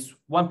it's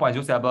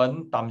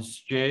 1.07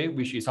 times J,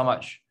 which is how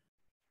much?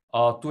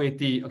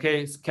 280.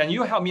 Okay, can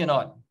you help me or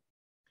not?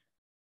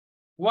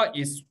 What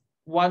is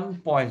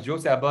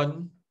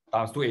 1.07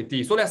 times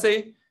 280? So let's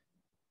say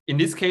in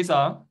this case,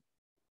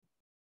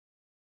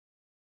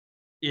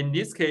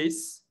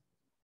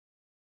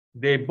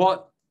 they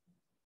bought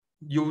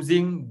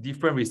using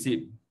different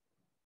receipt.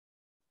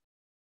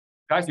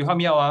 Guys, you help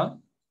me out.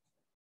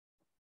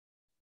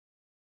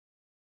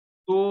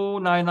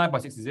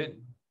 299.6, is it?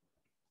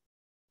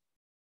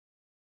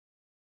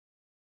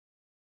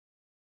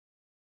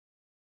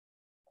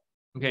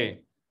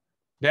 Okay.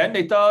 Then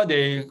later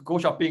they go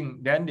shopping.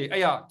 Then they,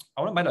 I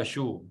want to buy the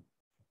shoe.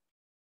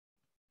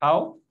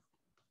 How?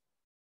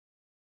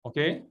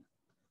 Okay.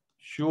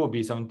 Shoe will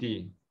be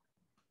 70.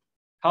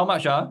 How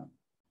much?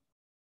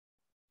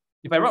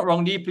 If I wrote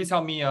wrongly, please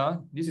help me.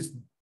 This is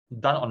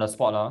done on the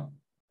spot.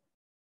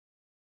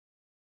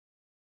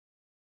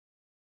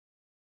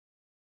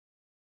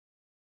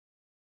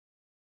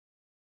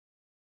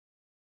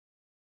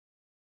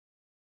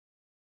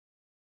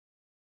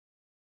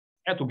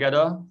 Add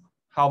together,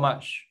 how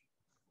much?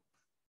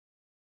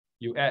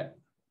 You add.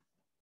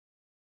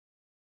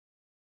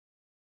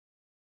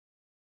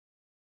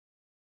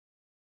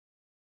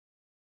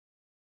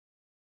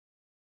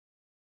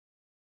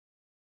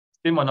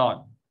 Same or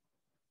not?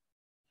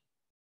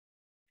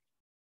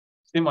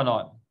 Same or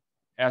not?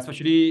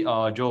 Especially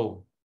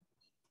Joe.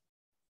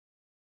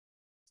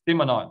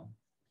 Same or not?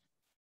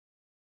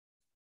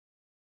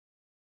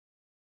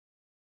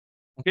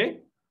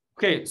 Okay.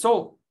 Okay.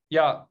 So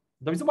yeah,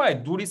 the reason why I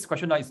do this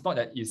question is not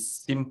that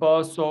it's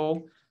simple.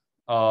 So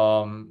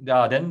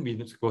yeah, then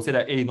we go say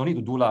that no need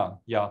to do lah.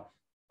 Yeah.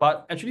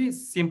 But actually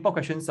simple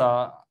questions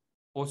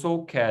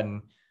also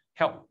can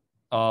help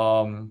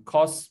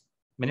cause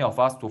many of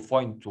us to fall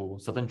into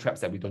certain traps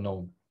that we don't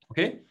know.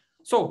 Okay.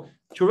 So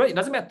children, it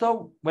doesn't matter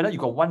whether you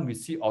got one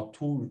receipt or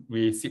two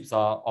receipts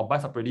or buy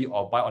separately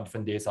or buy on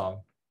different days.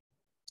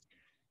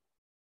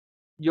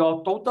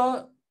 Your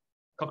total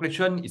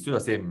calculation is still the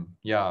same.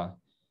 Yeah.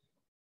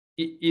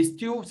 It is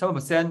still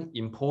 7%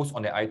 imposed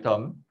on the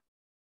item.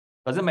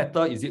 Doesn't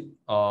matter, is it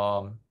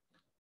part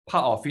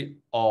of it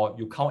or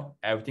you count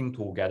everything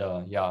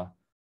together. Yeah.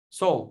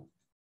 So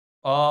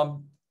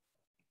hold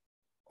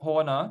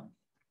on.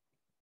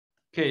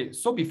 Okay,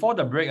 so before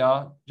the break,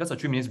 just a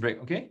 3 minutes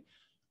break, okay?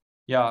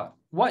 Yeah,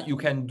 what you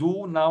can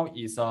do now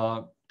is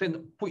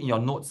put in your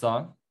notes.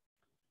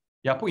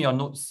 Yeah, put in your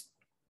notes.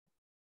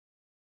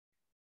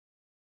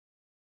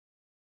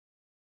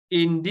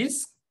 In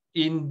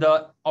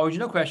the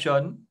original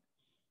question,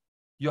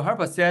 your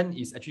 100%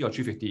 is actually your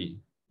 350.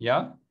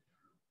 Yeah.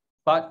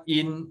 But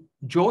in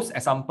Joe's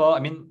example, I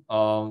mean,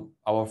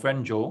 our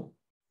friend Joe,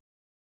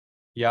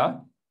 yeah,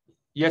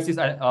 yes,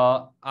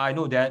 I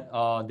know that,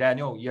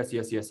 Daniel, yes,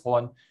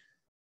 hold on.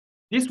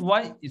 This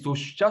one is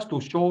just to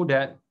show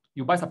that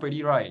you buy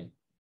separately, right?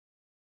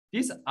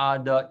 These are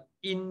the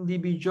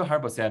individual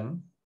 100%,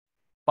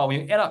 but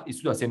when you add up, it's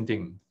still the same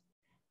thing.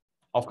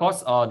 Of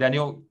course,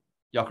 Daniel,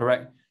 you're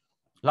correct.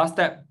 Last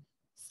step,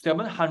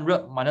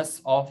 700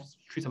 minus of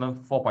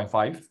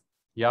 374.5,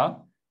 yeah,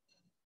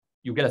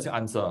 you get the same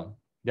answer.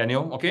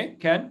 Daniel, okay,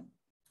 Ken?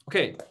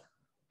 Okay,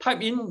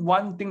 type in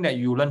one thing that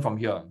you learn from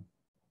here.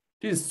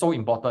 This is so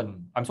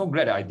important. I'm so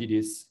glad that I did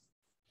this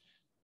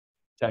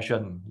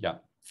session. Yeah.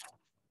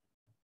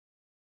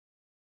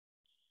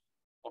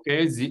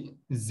 Okay,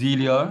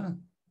 Zila,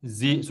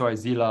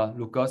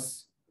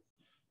 Lucas.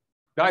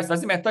 Guys,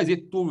 does it matter? Is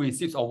it 2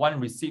 receipts or 1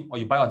 receipt, or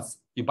you buy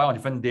on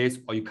different days,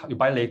 or you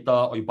buy later,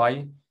 or you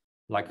buy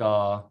like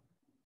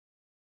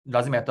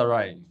doesn't matter,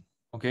 right?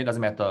 Okay,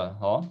 doesn't matter,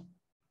 huh?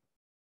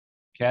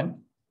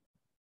 Can?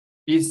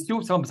 It's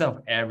still 7%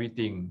 of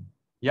everything.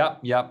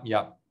 Yep.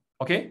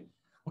 Okay.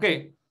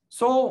 Okay.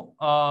 So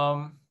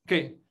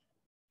okay.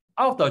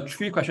 Out of the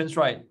 3 questions,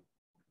 right?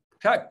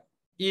 Type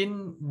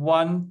in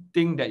one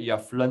thing that you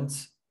have learned.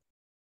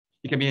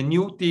 It can be a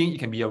new thing, it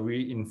can be a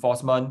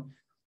reinforcement.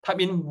 Type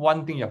in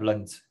one thing you have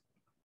learned.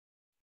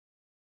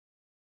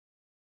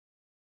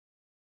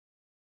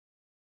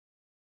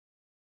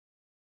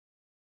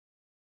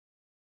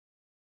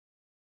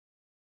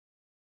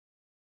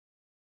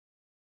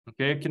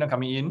 Okay, Kina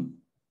coming in.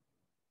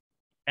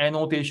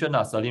 Annotation,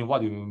 Celine,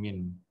 what do you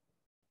mean?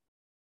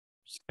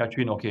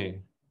 Catherine,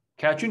 okay.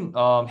 Catherine,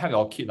 have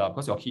your kid,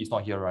 because your kid is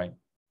not here, right?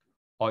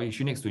 Or is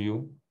she next to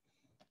you?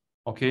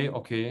 Okay.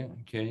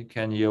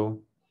 Can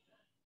you?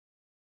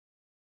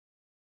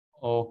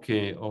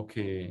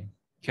 Okay.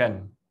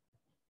 Can.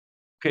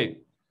 Okay.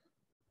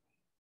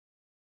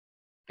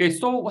 Okay,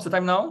 so what's the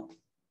time now?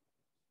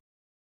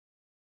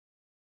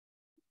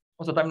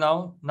 What's the time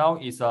now? Now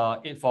is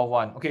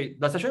 8:41. Okay,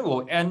 the session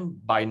will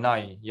end by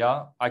 9.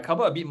 Yeah, I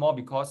cover a bit more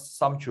because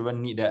some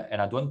children need that,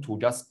 and I don't want to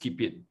just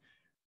keep it.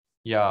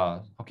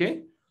 Yeah.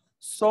 Okay.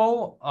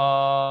 So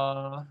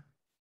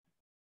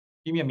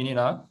give me a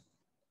minute.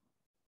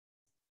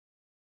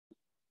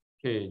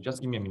 Okay, just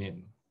give me a minute.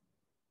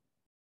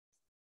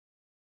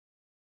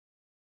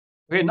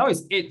 Okay, now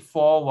it's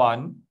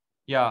 8:41.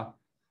 Yeah.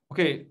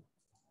 Okay.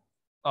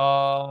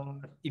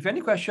 If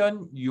any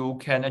question, you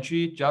can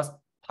actually just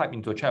type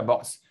into a chat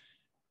box.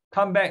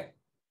 Come back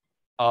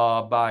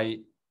by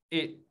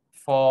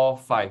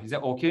 8:45. Is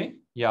that okay?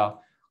 Yeah.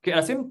 Okay,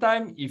 at the same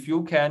time, if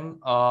you can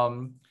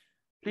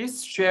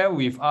please share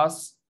with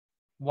us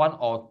 1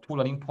 or 2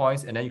 learning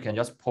points, and then you can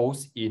just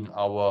post in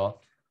our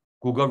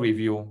Google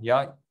review.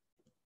 Yeah.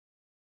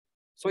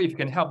 So if you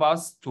can help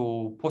us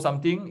to post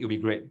something, it'll be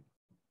great.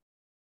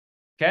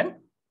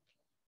 Can?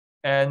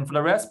 And for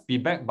the rest, be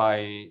back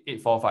by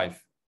 8:45.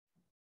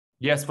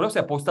 Yes, for those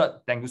that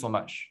posted, thank you so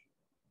much.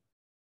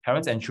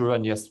 Parents and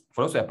children, yes.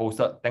 For those that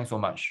posted, thanks so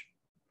much.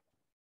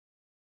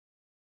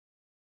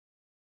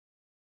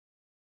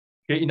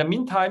 Okay, in the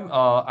meantime,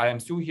 I am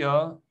still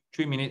here,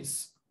 3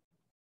 minutes.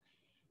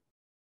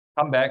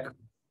 Come back.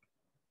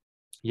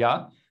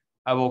 Yeah,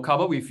 I will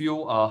cover with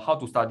you how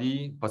to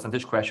study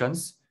percentage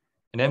questions,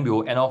 and then we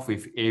will end off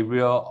with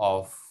area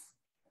of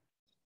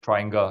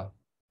triangle,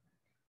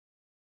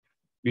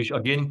 which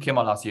again came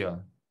out last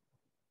year.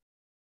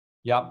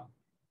 Yeah.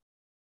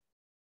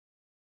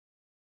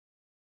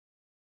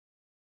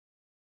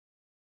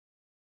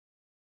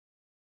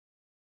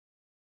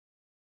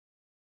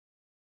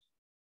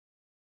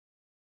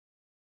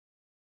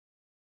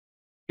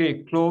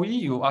 Okay, Chloe,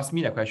 you asked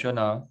me that question.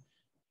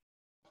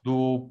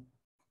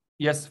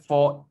 Yes,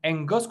 for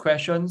Angles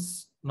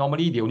questions,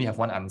 normally they only have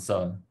one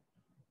answer.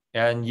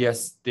 And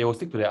yes, they will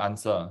stick to their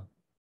answer.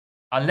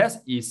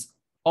 Unless it's,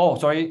 oh,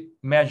 sorry,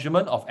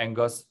 measurement of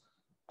angles,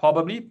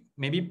 probably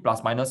maybe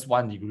plus minus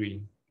 1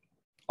 degree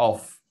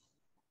off.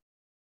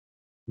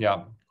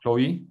 Yeah,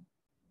 Chloe.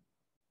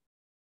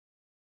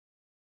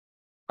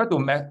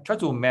 Try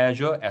to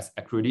measure as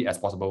accurately as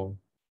possible.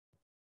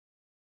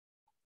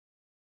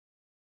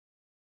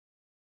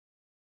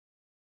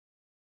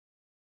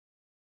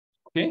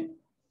 Okay.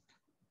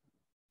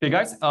 Okay,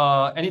 guys.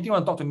 Anything you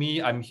want to talk to me?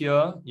 I'm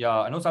here.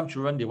 Yeah, I know some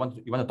children you want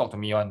to talk to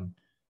me on.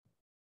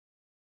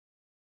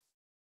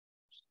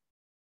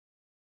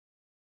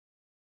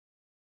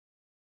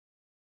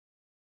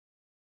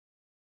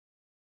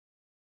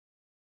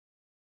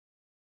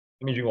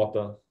 Let me drink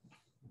water.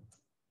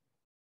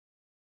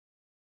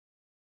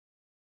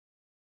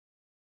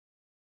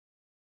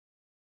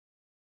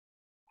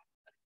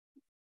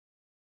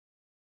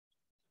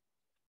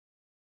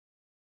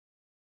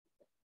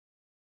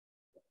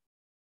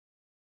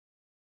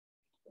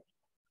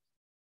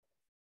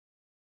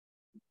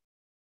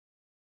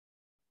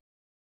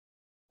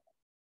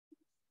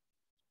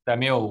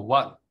 Samuel,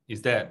 what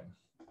is that?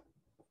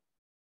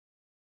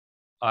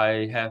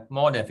 I have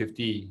more than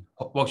 50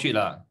 worksheet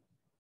lah.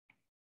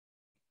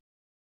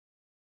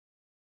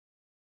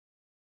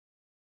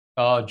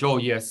 Joe,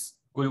 yes.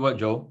 Good word,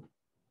 Joe.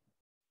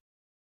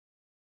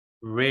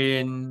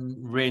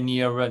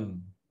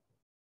 Rainieren.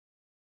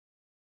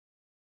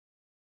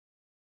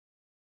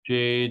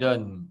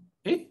 Jaden.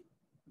 Eh?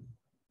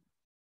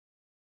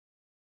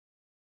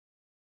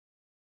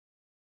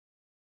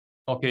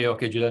 Okay,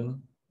 okay,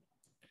 Jaden.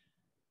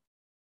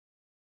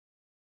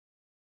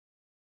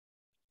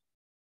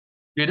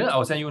 Jaden,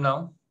 I'll send you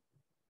now.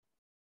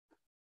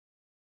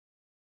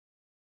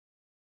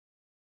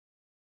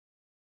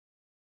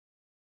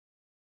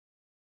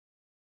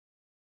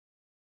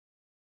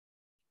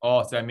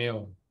 Oh,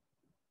 Samuel.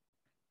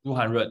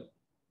 200.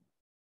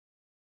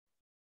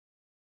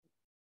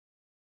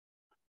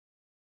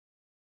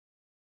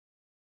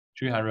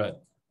 300.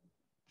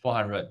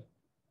 400.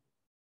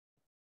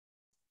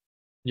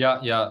 Yeah,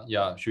 yeah,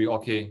 yeah. Should be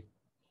okay.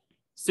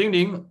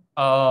 Xingling,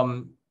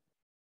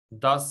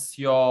 does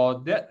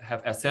your dad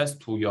have access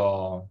to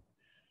your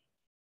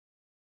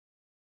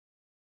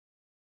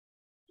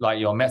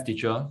your math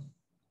teacher?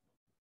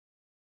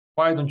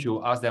 Why don't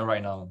you ask them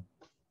right now?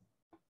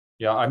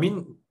 Yeah, I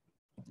mean,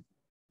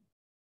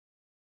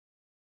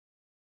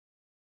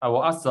 I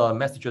will ask the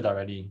math teacher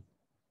directly.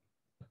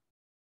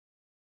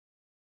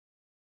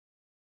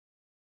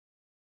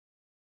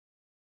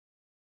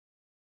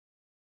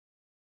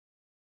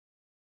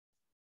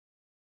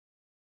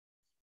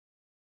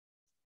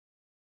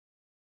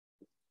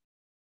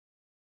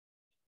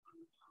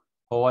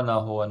 Hold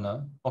on, hold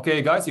on.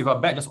 Okay, guys, if you're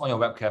back, just on your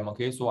webcam,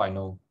 okay? So I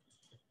know.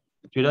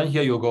 Jaden,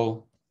 here you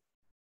go.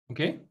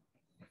 Okay?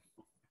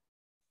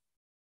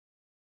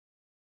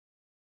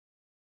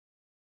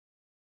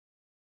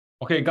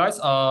 Okay, guys,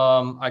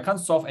 I can't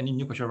solve any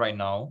new question right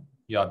now.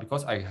 Yeah,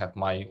 because I have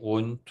my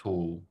own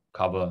to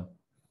cover.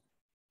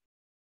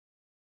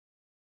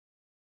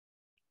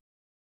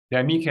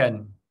 Demi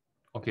can.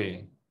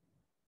 Okay.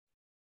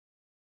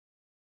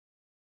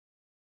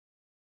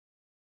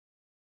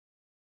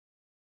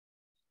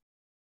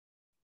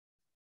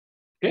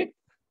 Okay.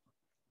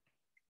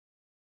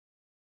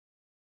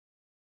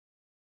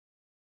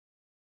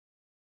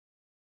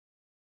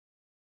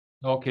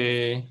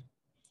 Okay.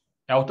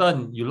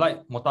 Elton, you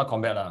like Mortal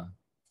Kombat lah?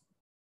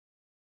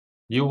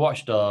 You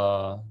watch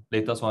the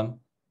latest one?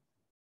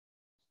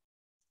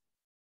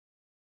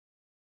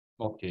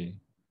 Okay.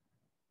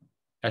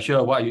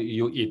 Asher, what are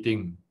you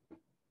eating?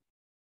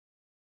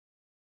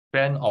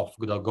 Fan of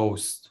the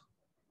Ghost.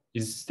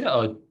 Is there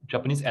a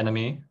Japanese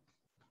anime?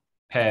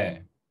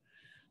 Pear.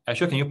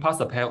 Asher, can you pass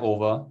the pear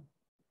over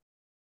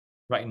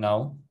right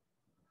now?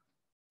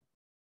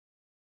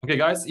 Okay,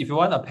 guys, if you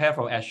want a pear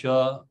from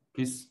Asher,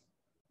 please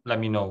let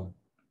me know.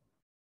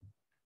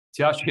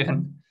 Jia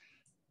Xuan.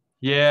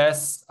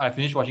 Yes, I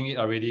finished watching it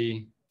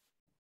already.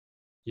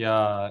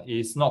 Yeah,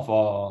 it's not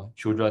for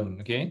children,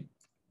 okay?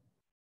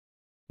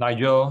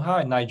 Nigel,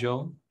 hi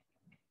Nigel.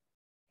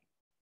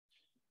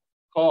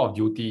 Call of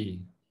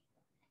Duty.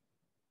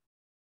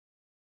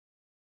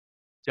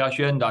 Jia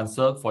Xuan, the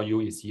answer for you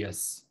is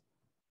yes.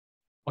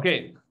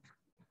 Okay.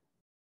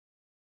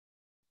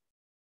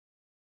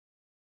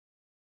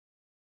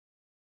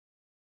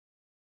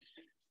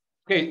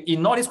 Okay,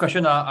 in all this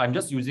question, I'm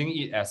just using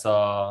it as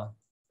a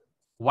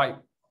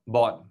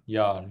whiteboard.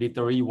 Yeah,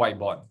 literally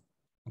whiteboard.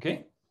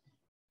 Okay.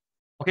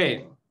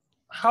 Okay.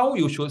 How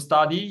you should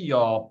study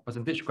your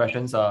percentage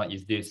questions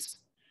is this.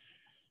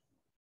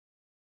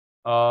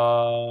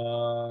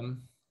 LB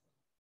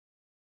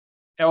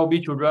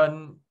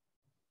children,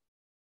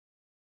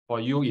 for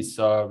you is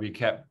a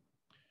recap.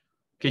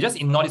 Okay, just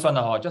ignore this one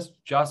now. Just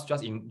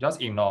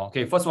ignore.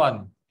 Okay, first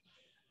one.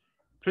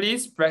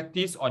 Please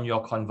practice on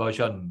your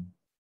conversion.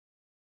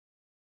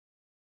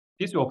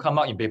 This will come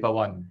out in paper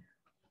 1.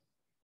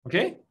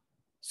 Okay,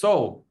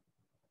 so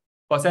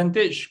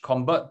percentage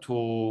convert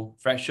to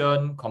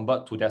fraction,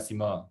 convert to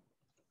decimal.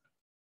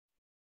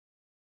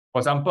 For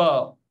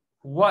example,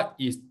 what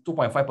is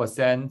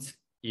 2.5%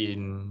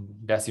 in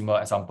decimal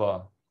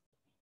example?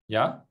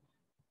 Yeah,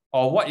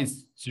 or what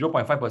is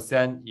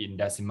 0.5% in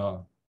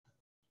decimal?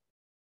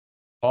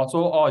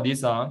 Also, all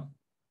these are.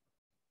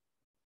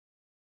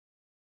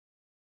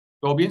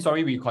 Robin,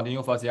 sorry, we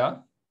continue first, yeah?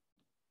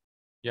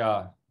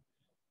 Yeah.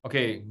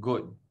 Okay,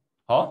 good.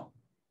 Huh?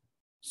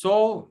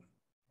 So,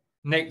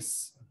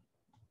 next.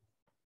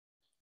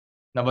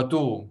 Number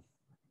 2.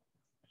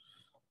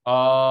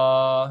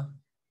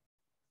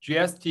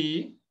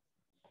 GST,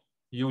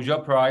 usual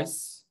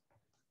price,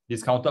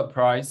 discounted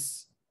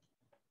price,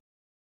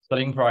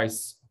 selling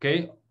price.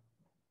 Okay?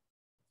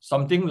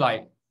 Something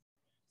like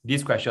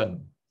this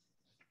question.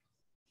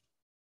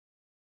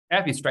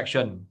 F is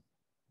fraction.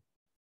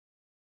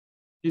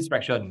 This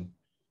fraction.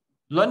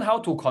 Learn how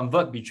to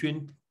convert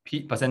between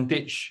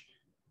percentage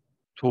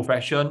to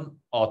fraction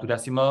or to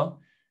decimal.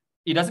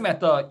 It doesn't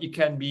matter. It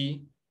can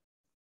be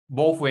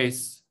both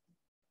ways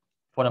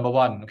for number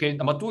 1. Okay,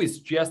 number 2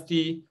 is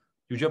GST,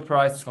 usual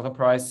price, discounted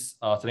price,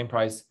 selling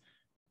price.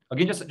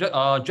 Again,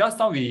 just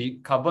now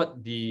we covered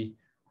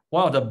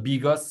one of the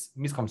biggest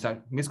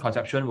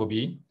misconception will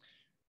be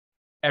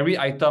every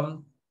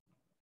item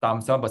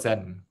times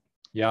 7%.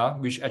 Yeah,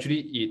 which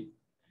actually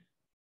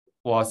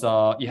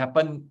it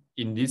happened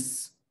in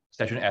this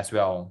session as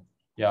well.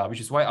 Yeah,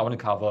 which is why I want to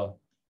cover.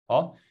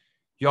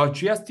 Your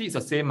GST is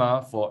the same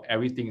for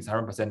everything. It's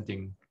 100%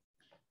 thing.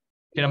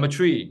 Okay, number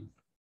 3.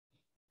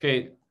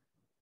 Okay,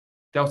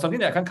 there was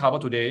something that I can't cover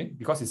today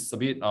because it's a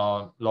bit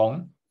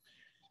long.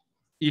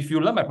 If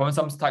you learn my problem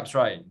sums types,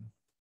 right?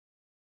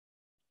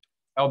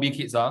 LB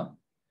kids,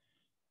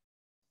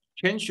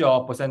 change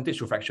your percentage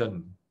to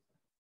fraction.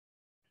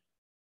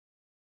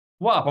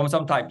 What are problem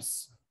sum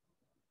types?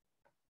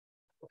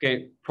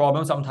 Okay,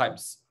 problem sum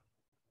types.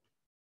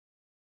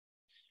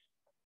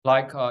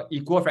 Like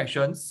equal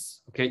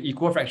fractions. Okay,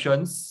 equal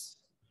fractions.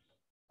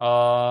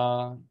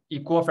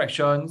 Equal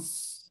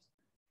fractions.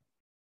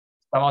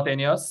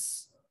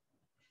 Simultaneous.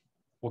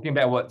 Working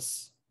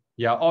backwards.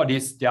 Yeah, all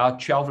these, there are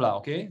 12 lah,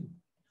 okay?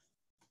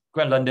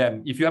 Go and learn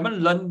them. If you haven't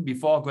learned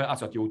before, go and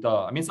ask your tutor.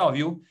 I mean, some of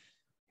you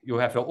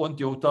have your own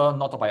tutor,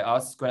 not taught by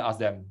us. Go and ask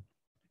them.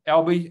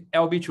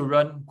 LB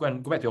children, go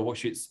back to your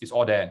worksheets. It's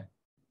all there.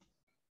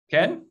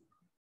 Can?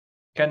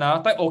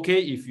 Type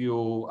okay if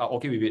you are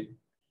okay with it.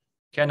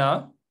 Can?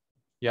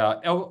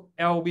 Yeah,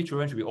 LB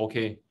children should be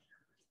okay.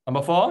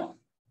 Number 4,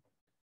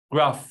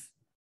 graph.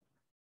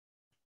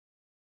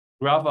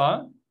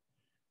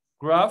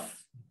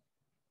 Graph.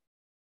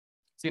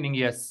 Singing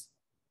yes.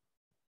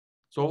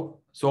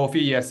 So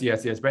Sophie, yes.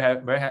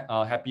 Very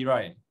happy,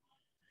 right?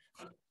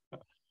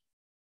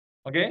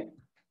 Okay,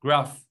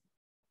 graph.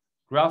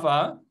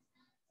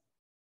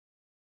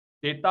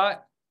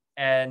 Data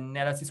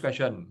analysis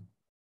question.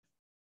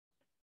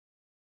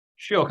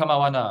 Sure, come out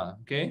one,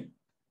 okay?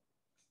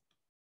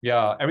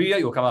 Yeah, every year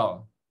it will come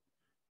out.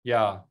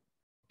 Yeah,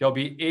 there'll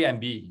be A and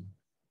B.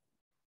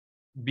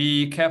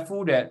 Be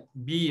careful that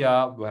B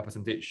will have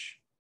percentage.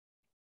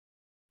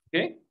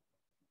 Okay?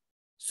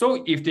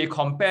 So if they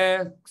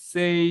compare,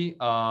 say,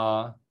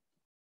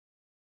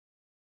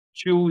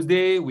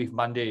 Tuesday with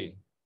Monday,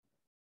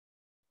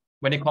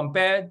 when they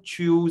compare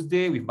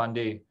Tuesday with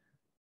Monday,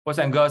 boys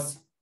and girls,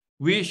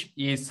 which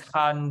is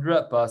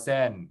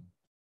 100%?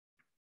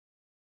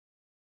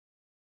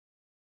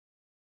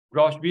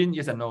 Roshbin,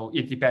 yes and no,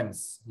 it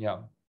depends. Yeah.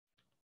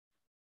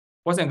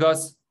 Boys and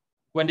girls,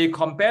 when they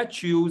compare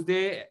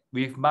Tuesday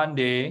with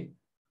Monday,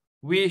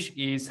 which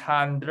is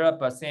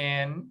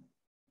 100%?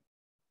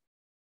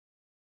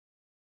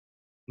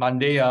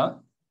 Monday,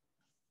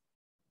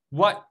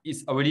 what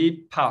is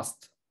already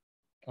passed?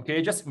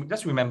 Okay, just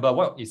remember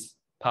what is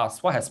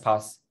past, what has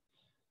passed.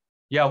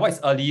 Yeah, what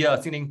is earlier?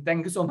 Xingling,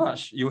 thank you so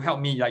much. You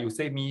helped me, you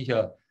saved me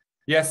here.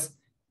 Yes,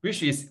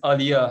 which is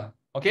earlier.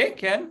 Okay,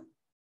 Ken?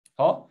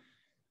 Oh,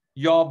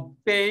 your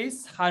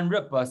base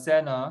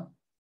 100%,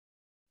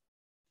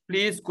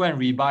 please go and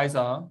revise.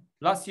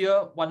 Last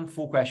year, one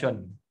full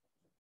question.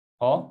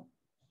 Oh,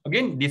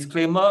 again,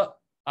 disclaimer,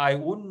 I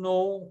won't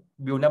know,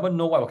 we'll never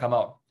know what will come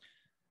out.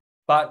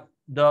 But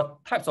the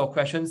types of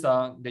questions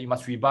that you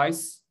must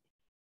revise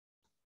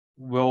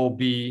will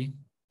be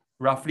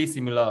roughly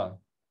similar.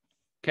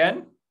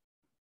 Ken?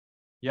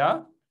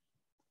 Yeah?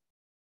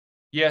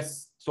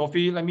 Yes,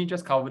 Sophie, let me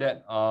just cover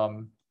that.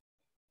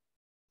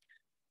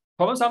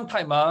 Problem sum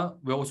type,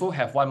 we'll also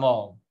have one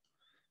more.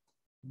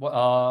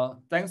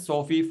 Thanks,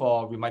 Sophie,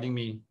 for reminding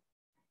me.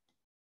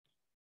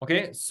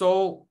 Okay,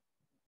 so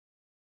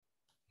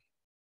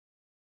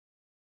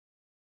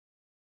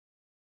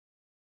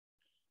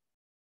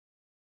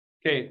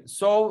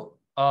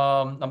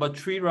number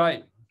 3,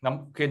 right?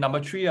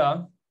 Number 3,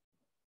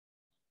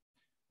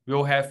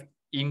 we'll have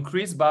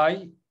increase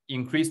by,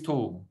 increase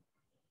to.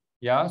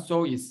 Yeah,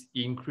 so it's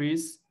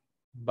increase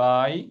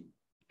by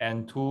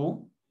and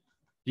to,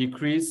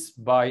 decrease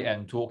by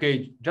and to.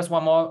 Okay, just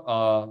one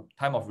more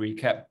time of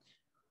recap.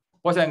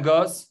 Boys and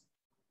girls,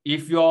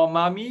 if your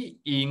mommy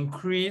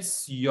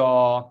increase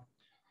your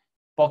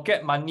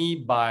pocket money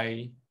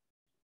by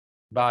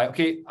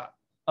okay,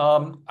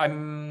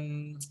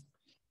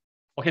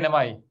 never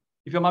mind.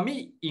 If your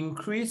mommy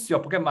increase your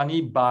pocket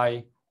money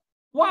by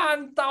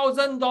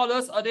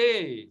 $1,000 a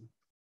day,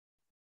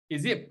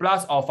 is it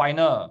plus or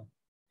final?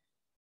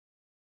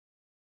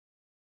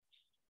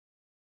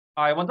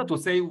 I wanted to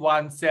say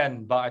 1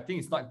 cent, but I think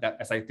it's not that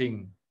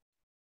exciting.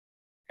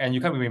 And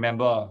you can't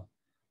remember.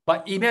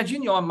 But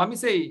imagine your mommy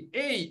say,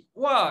 hey,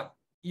 what?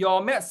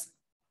 Your maths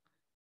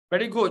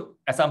very good.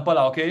 Example,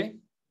 okay?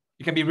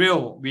 It can be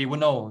real. We will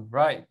know,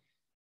 right?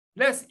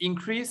 Let's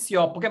increase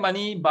your pocket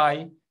money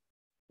by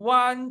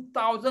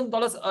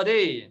 $1,000 a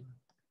day.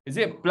 Is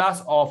it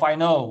plus or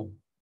final?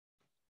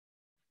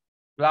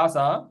 Plus,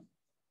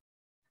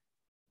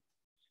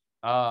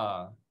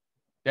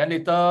 then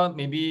later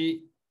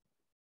maybe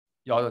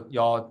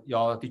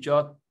your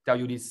teacher tell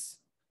you this.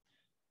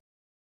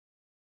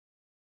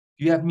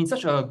 You have been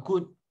such a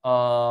good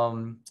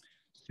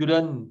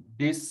student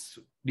this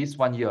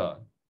 1 year.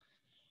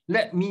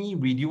 Let me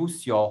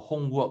reduce your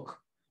homework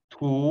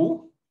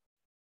to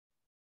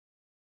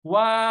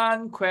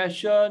 1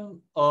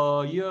 question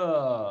a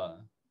year.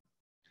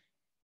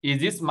 Is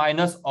this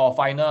minus or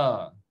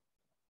final?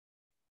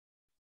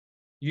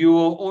 You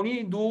will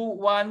only do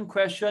 1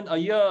 question a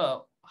year.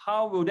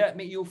 How will that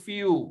make you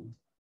feel?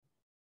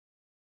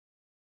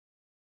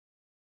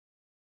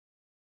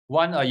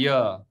 1 a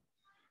year,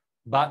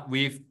 but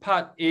with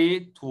part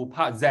A to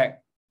part Z.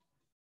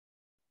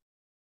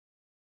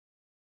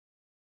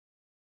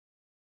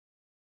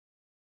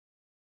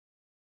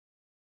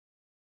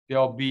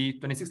 There'll be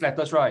 26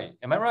 letters, right?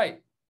 Am I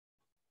right?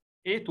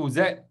 A to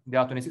Z, there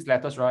are 26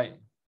 letters, right?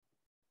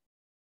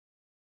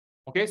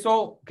 Okay,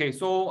 so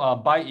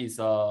by is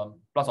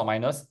plus or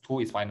minus, 2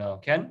 is final.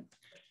 Can?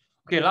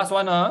 Okay, last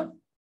one.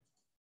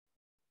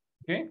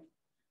 Okay.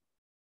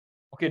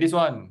 Okay, this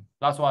one,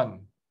 last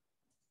one.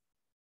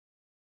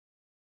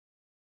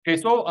 Okay,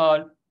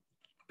 so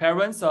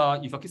parents,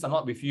 if your kids are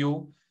not with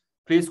you,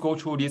 please go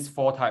through these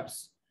 4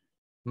 types.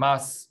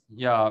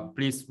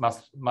 Please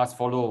must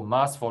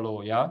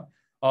follow, yeah.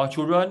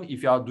 Children,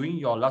 if you are doing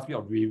your last bit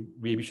of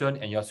revision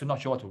and you're still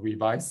not sure what to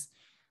revise,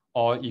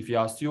 or if you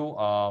are still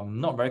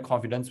not very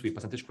confident with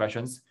percentage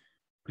questions,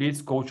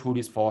 please go through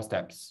these 4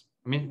 steps.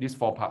 I mean, these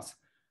 4 parts.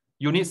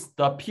 Units,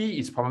 the P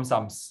is problem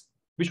sums.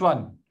 Which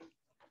one?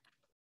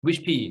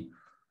 Which P?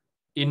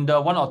 In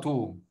the 1 or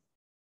 2?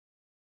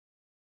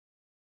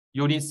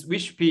 Units,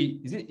 which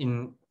P? Is it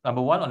in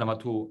number 1 or number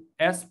 2?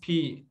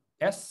 SP,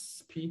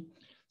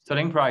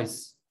 selling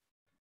price.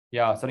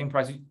 Yeah, selling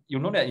price. You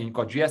know that you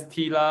got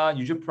GST lah,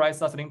 usual price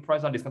lah, selling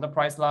price lah, discounted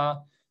price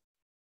lah.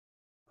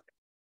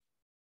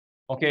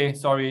 Okay,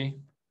 sorry.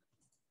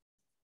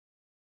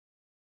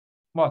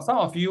 Well, some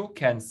of you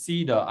can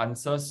see the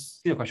answers,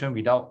 see the question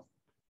with all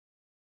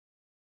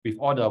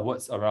the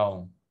words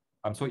around.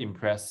 I'm so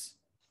impressed.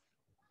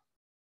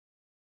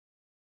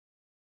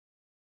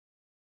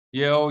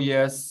 Yo,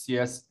 yes.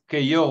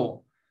 Okay,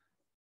 yo.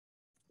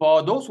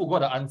 For those who got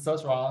the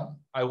answers, right,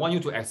 I want you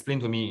to explain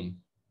to me.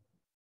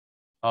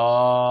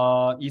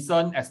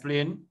 Ethan,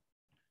 explain.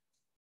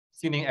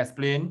 Xingling,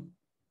 explain.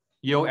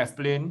 Yo,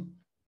 explain.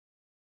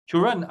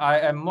 Children, I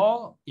am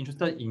more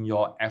interested in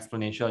your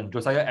explanation.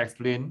 Josiah,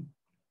 explain.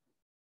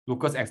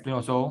 Lucas, explain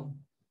also.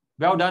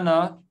 Well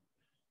done,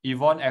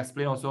 Yvonne,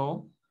 explain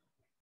also.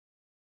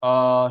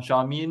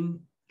 Charmin,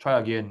 try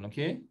again,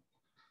 okay?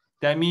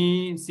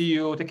 Tammy, see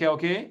you. Take care,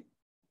 okay?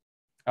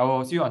 I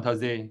will see you on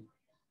Thursday.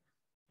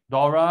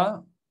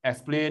 Dora,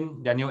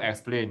 explain. Daniel,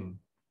 explain.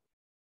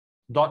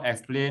 Dot,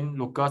 explain.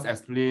 Lucas,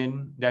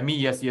 explain. Demi,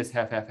 yes,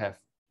 have.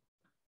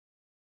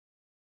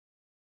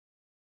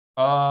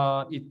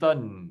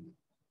 Ethan,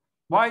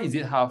 why is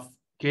it half?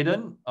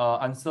 Kaden,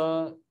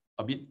 answer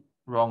a bit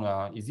wrong.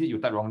 Is it you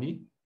typed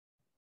wrongly?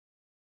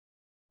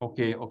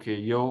 Okay, okay,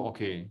 yo,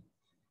 okay.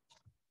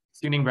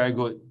 Singing very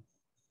good.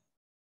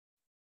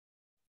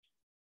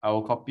 I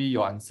will copy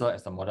your answer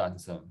as the model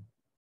answer.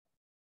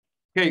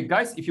 Okay,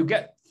 guys, if you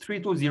get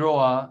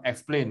 320,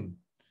 explain.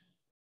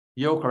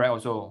 Yo, correct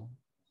also.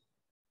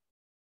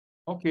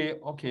 Okay,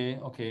 okay,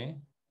 okay.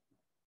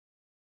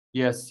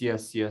 Yes,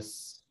 yes,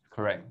 yes,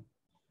 correct.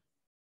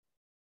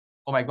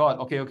 Oh my God,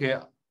 okay, okay.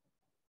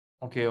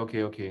 Okay,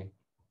 okay, okay.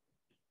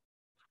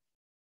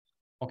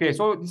 Okay,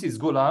 so this is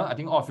good. I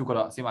think all of you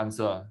got the same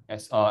answer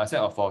as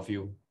except for a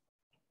few.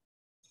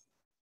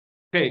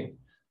 Okay.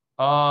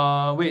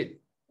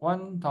 Wait,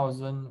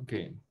 1,000.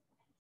 Okay.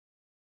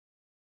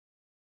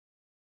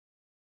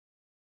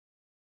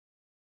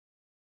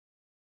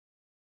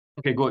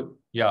 Okay, good.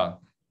 Yeah.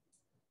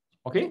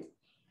 Okay.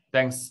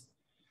 Thanks.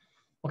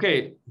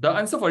 Okay, the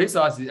answer for this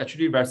is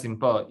actually very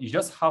simple. It's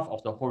just half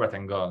of the whole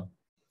rectangle.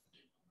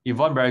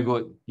 Yvonne, very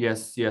good.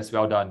 Yes, yes,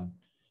 well done.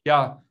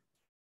 Yeah,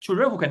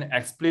 children who can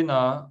explain,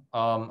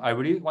 I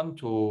really want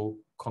to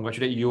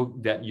congratulate you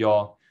that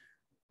your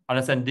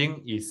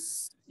understanding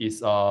is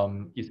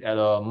at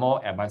a more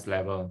advanced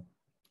level.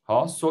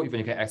 So if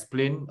you can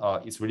explain,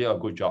 it's really a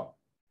good job.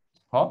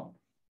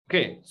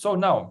 Okay, so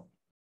now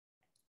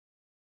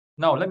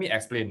let me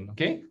explain.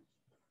 Okay,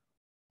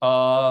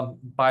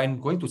 by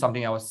going to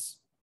something else.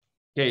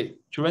 Okay,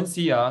 children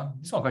see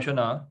this one question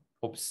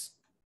oops.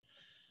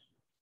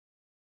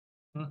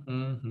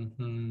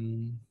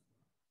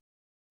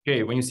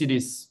 Okay, when you see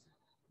this,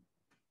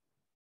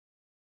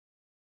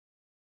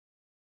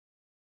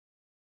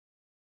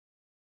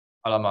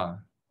 alamak.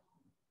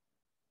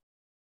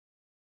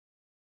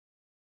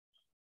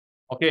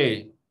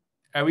 Okay,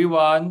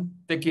 everyone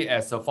take it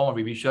as a form of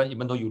revision,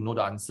 even though you know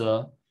the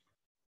answer.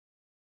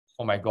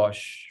 Oh my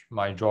gosh,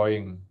 my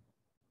drawing.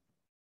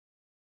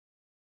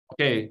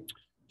 Okay,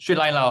 straight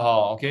line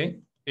lah,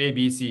 okay? A,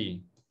 B,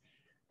 C.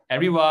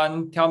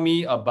 Everyone tell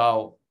me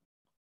about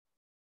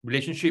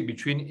relationship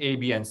between A,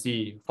 B, and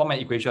C. Form an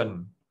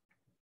equation.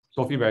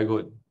 Sophie, very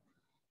good.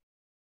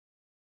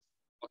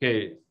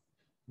 Okay,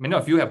 many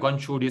of you have gone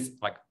through this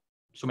like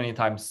so many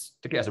times.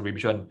 Take it as a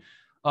revision.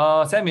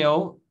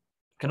 Samuel,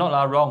 cannot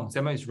lah, wrong.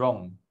 Samuel is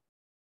wrong.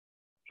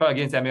 Try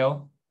again,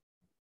 Samuel.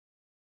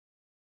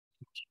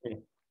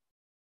 Okay.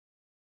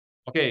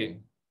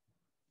 Okay.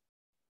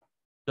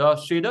 The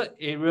shaded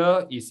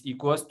area is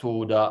equals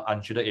to the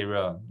unshaded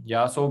area.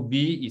 Yeah, so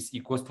B is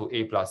equals to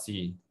A plus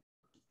C.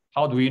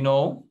 How do we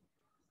know?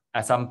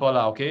 Example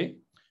lah, okay?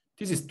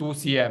 This is 2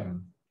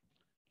 cm.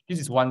 This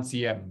is 1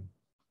 cm.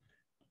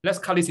 Let's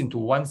cut this into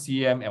 1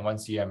 cm and 1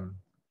 cm.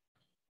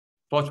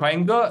 For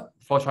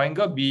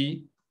triangle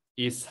B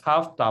is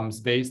half times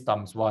base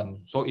times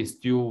 1. So it's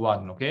still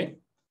 1, okay?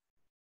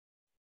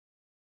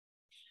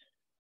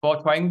 For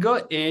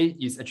triangle A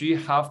is actually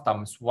half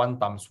times 1,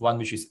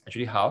 which is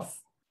actually half.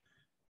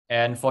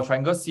 And for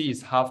triangle C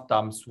is half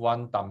times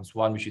 1,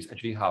 which is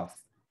actually half.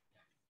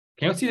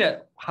 Can you see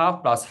that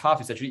half plus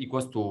half is actually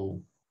equals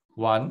to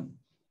 1?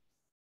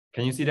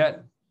 Can you see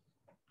that?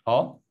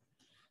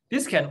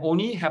 This can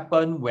only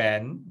happen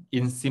when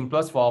in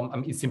simplest form,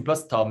 in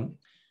simplest term,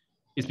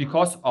 it's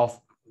because of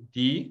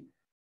the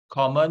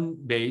common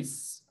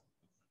base,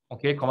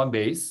 okay, common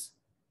base,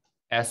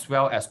 as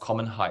well as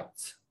common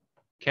height.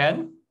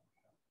 Can?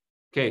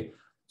 Okay,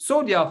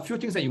 so there are a few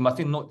things that you must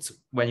note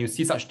when you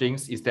see such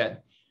things is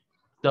that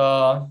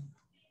the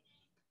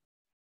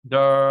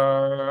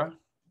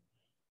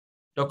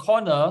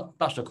corner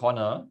touch the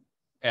corner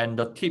and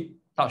the tip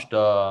touch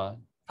the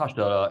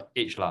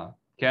edge lah.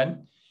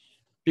 Can?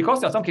 Because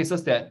there are some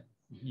cases that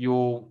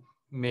you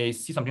may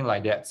see something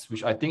like that,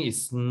 which I think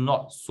is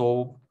not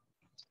so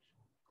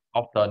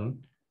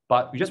often,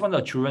 but we just want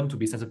the children to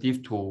be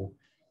sensitive to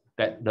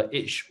that the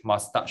edge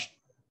must touch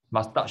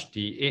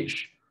the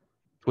edge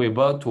to be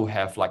able to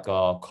have like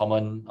a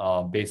common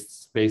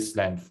base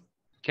length.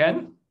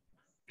 Can?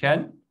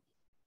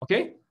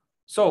 Okay.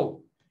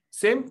 So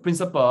same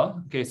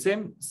principle. Okay,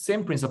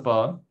 same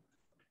principle.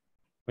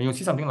 When you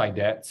see something like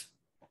that,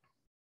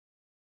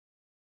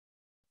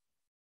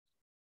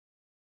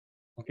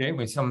 okay,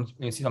 when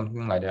you see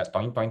something like that,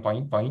 boing, boing,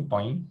 boing, boing,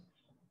 boing,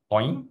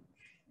 boing.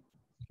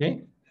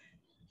 Okay.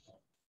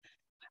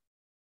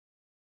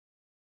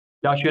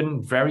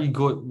 Yashin, very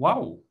good.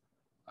 Wow.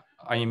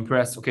 I'm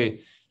impressed.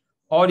 Okay.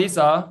 All these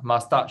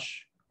must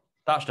touch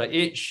the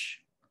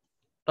edge,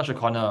 touch the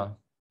corner.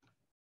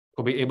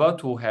 To be able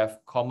to have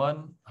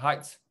common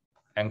height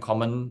and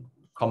common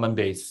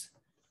base.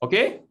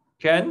 Okay?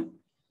 Can?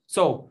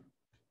 So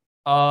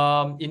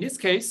in this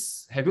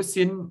case, have you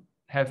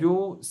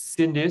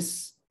seen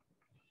this?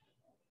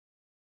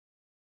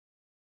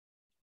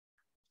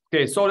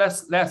 Okay, so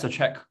let's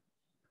check.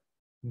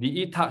 Did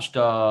it touch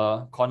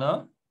the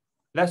corner?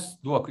 Let's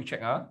do a quick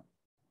check.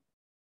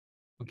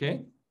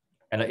 Okay,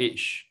 and the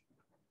edge.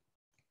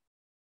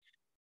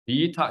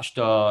 Did it touch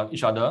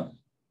each other?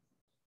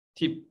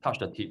 Tip touch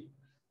the tip.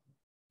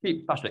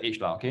 Tip touch the edge,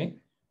 okay?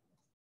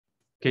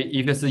 Okay,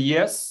 if it's a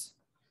yes,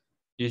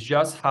 it's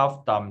just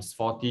half times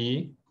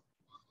 40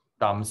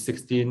 times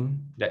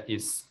 16, that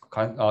is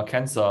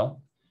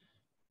cancel.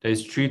 That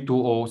is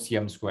 320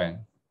 cm squared.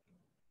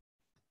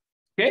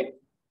 Okay,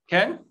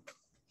 can?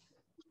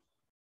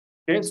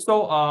 Okay,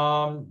 so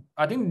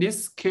I think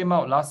this came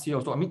out last year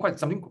also. I mean, quite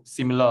something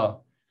similar.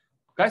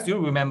 Guys, do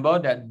you remember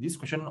that this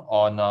question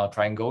on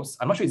triangles?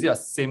 I'm not sure is it the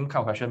same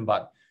kind of question,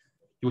 but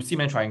you see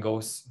many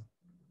triangles.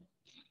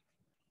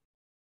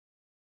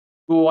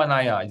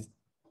 219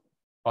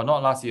 or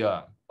not last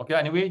year. Okay,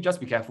 anyway, just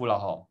be careful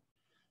lah.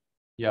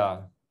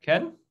 Yeah,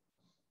 can?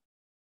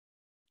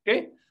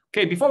 Okay,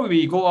 okay. Before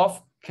we go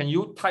off, can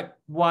you type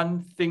one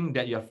thing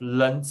that you have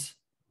learned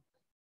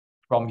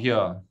from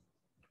here?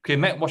 Okay,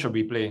 Mac, watch your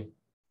replay.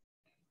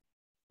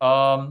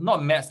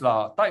 Not maths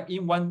lah. Type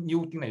in one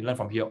new thing that you learned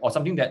from here, or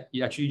something that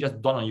it actually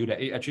just dawned on you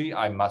that actually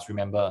I must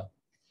remember.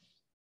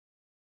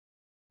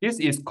 This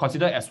is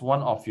considered as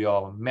one of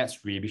your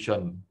maths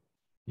revision.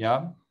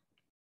 Yeah.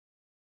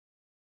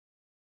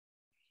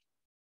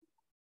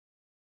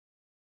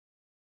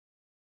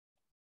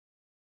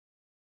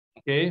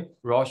 Okay,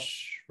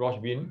 Roche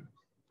Bin,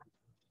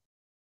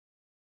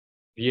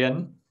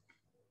 Bien,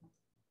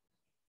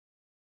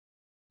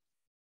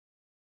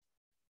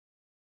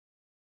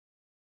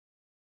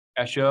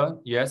 Asher,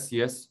 yes,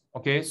 yes.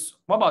 Okay, so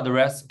what about the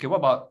rest? Okay, what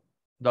about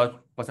the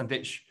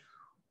percentage?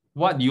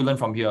 What do you learn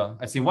from here?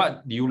 I see,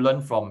 what do you learn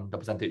from the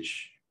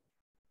percentage?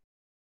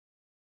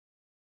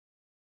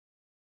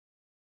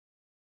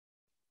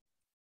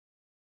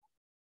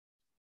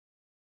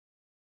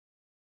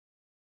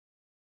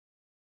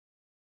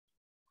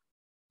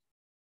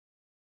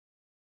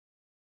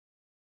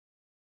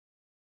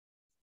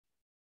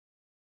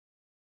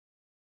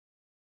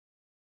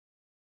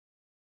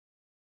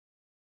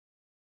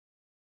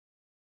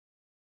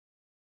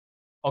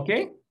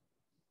 Okay.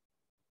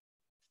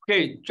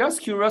 Okay,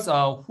 just curious,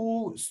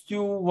 who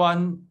still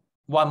want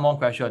one more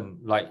question?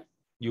 Like,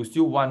 you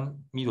still want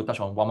me to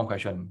touch on one more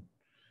question?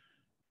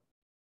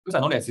 Because I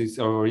know that it's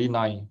already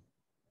 9.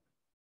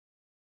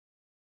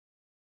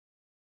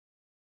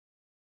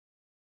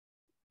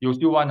 You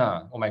still want,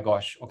 oh my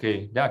gosh.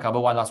 Okay, then I cover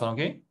one last one,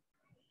 okay?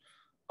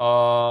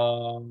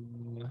 Hold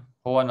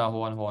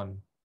on.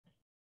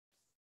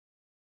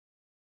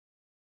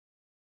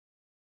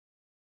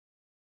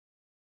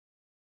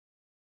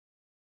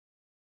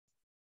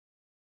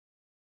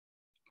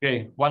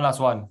 Okay, one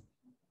last one.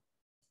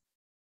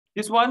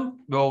 This one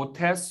will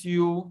test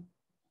you.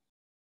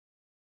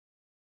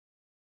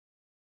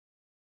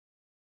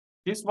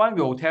 This one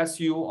will test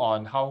you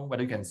on how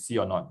whether you can see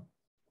or not.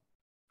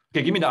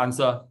 Okay, give me the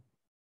answer.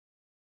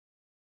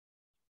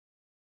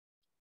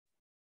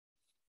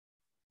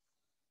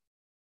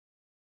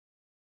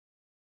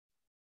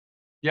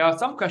 There are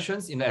some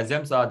questions in the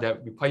exams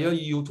that require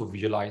you to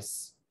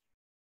visualize.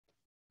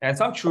 And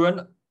some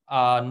children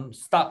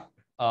stuck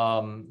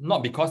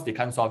not because they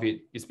can't solve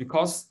it, it's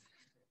because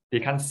they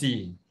can't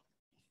see.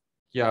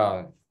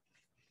 Yeah.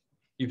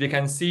 If they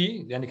can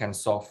see, then they can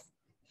solve.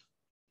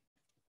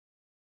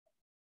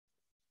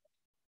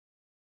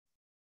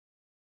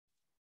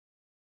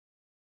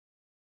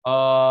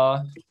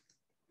 Xining,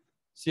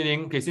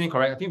 okay, Xining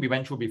correct. I think we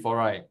went through before,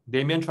 right?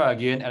 Damien try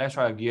again, Alex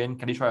try again,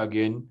 Kelly try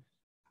again.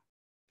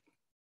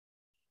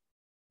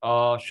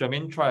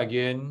 Shermin try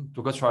again,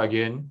 Lucas try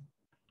again.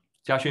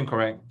 Jiaxun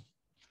correct.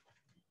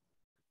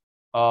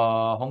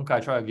 Hong Kai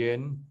try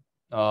again.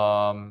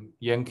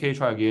 Yan K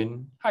try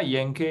again. Hi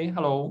Yan K,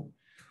 hello.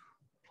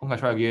 Hong Kai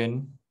try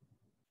again.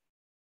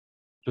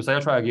 Josiah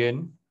try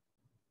again.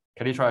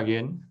 Kelly try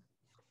again.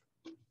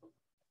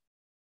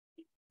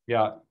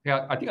 Yeah,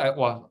 I think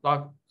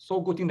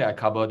so good thing that I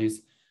cover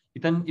this.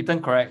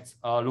 Ethan correct.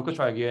 Lucas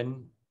try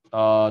again.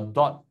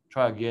 Dot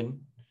try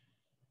again.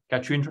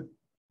 Catherine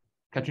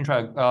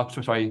try.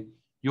 Sorry.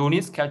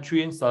 Eunice,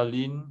 Catherine,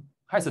 Celine.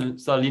 Hi,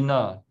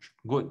 Selina.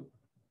 Good.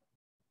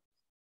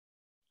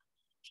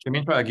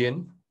 Shemin try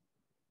again.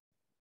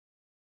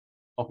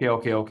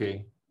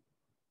 Okay.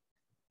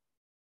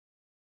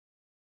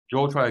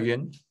 Joe try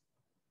again.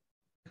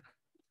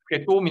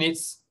 Okay, 2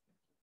 minutes.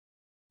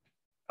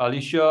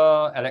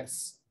 Alicia,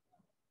 Alex.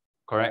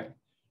 Correct.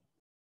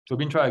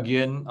 Jobin try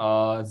again.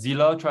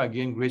 Zila try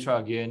again. Grace try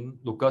again.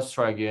 Lucas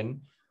try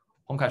again.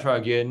 Hong Kai try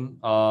again.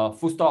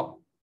 Full stop.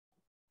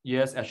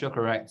 Yes, Asher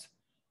correct.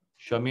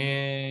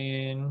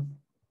 Shermin.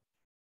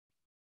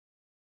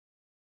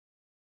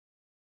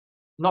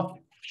 Not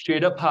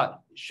shaded part.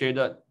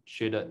 Shaded.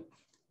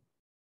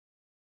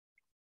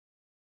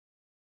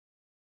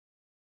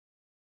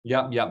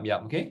 Yep.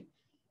 Okay.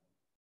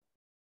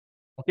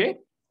 Okay.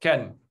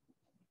 Can.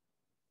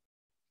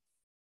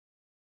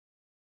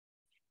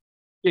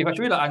 Okay, if I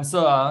show you the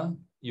answer,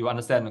 you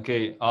understand.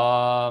 Okay.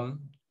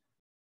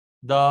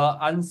 The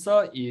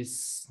answer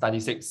is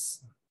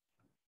 96.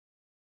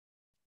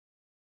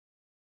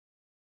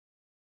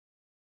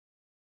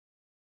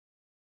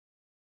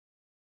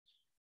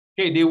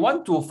 Okay, they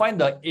want to find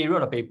the area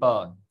of the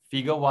paper.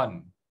 Figure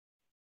 1.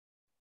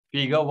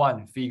 Figure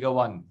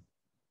 1.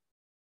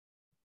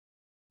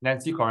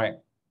 Nancy,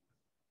 correct.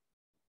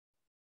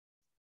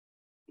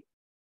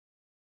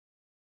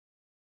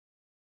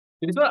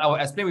 This one I will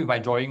explain with my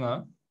drawing.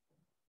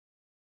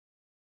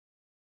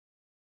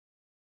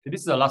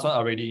 This is the last one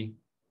already.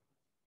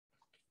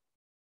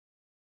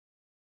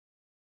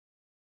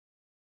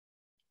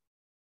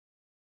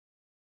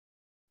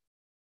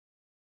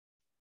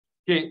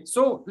 Okay,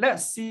 so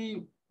let's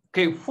see.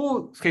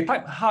 Okay,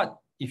 type hard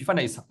if you find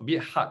that it's a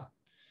bit hard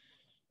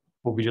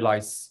to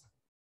visualize.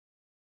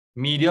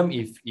 Medium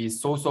if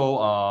it's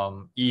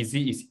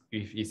easy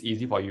if it's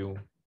easy for you.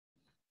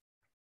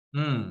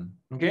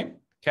 Okay,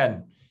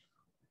 can.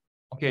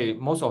 Okay,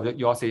 most of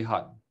you all say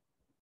hard.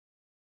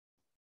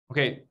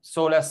 Okay,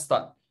 so let's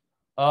start.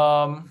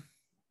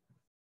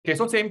 Okay,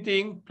 so same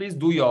thing. Please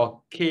do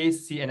your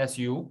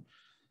KCNSU.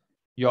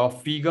 Your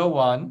figure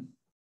 1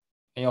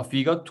 and your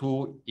figure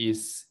 2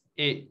 is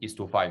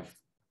 8:5.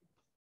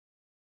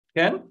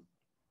 Can?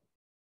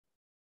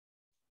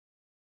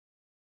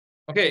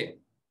 Okay.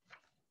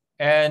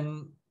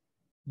 And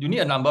you need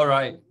a number,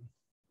 right?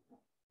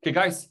 Okay,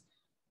 guys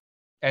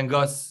and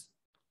girls.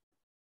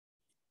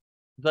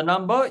 The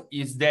number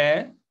is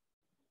there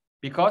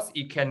because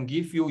it can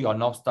give you your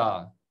North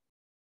Star.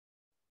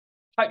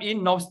 Type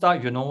in North Star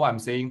if you know what I'm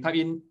saying. Type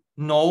in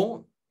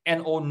no,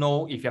 N-O,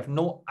 no, if you have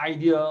no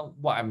idea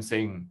what I'm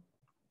saying.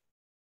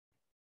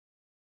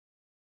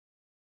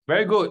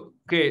 Very good.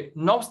 Okay,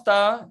 North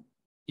Star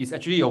is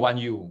actually your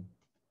 1U.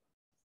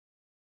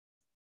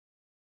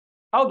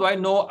 How do I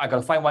know I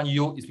gotta find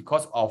 1U? It's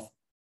because of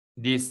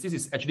this. This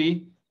is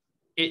actually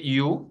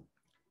 8U.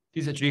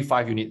 This is actually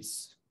 5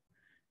 units.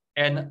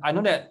 And I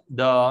know that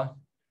the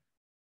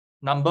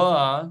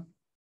number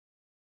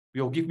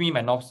will give me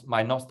my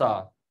North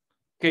Star.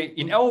 Okay,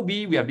 in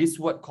LOB, we have this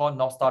word called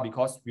North Star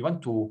because we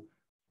want to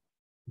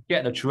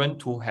get the children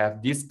to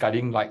have this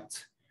guiding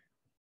light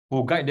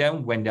who guide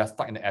them when they're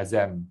stuck in the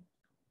exam,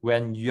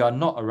 when you are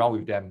not around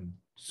with them.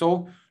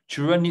 So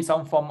children need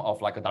some form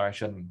of like a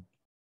direction.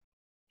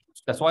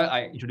 That's why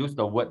I introduced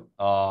the word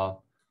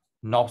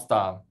North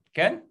Star.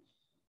 Okay?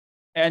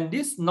 And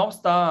this North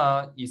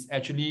Star is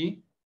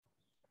actually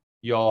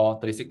your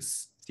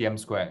 36 cm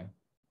square,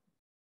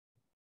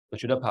 the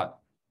shoulder part.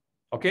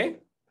 Okay?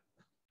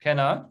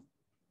 Can?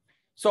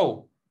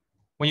 So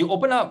when you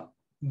open up,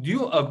 do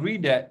you agree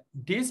that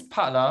this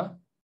part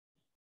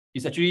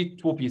is actually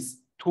two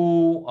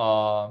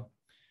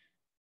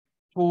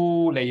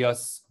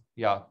layers?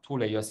 Yeah, 2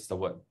 layers is the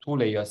word. 2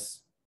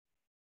 layers.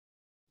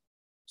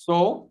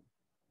 So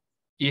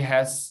it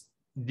has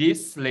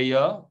this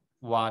layer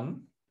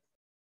 1,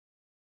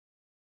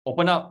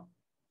 open up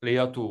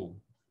layer 2,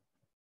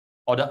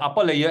 or the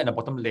upper layer and the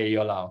bottom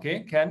layer lah.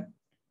 Okay, can?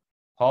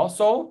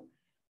 So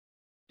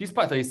this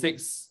part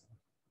 36,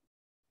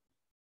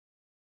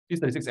 this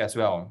 36 as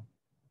well.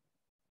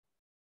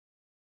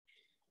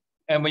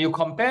 And when you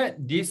compare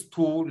these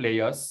 2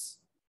 layers,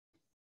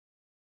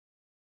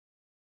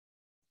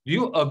 do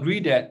you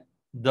agree that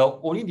the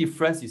only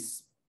difference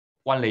is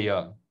 1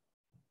 layer?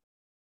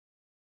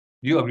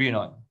 Do you agree or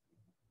not?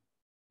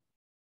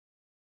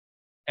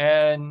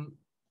 And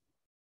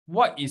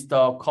what is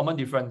the common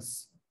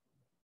difference?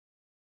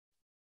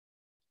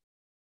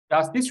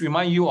 Does this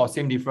remind you of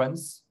same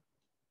difference?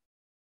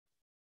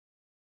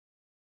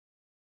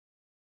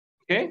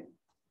 Okay,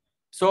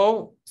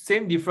 so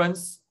same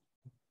difference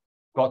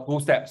got 2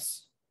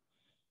 steps.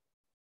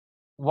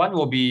 One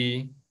will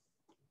be,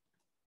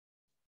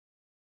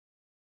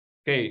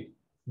 okay,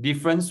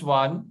 difference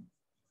 1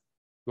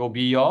 will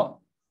be your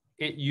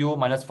 8U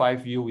minus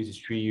 5U, which is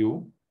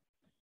 3U.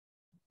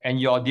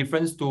 And your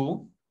difference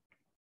 2,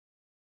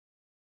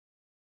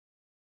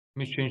 let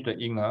me change the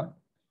ink.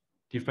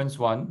 Difference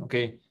 1,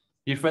 okay.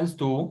 Difference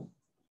 2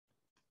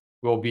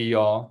 will be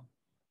your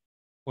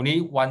only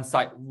one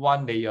side,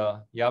 1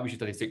 layer, yeah, which is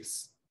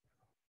 36.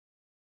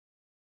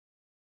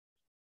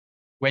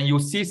 When you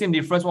see same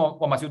difference,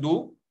 what must you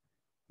do?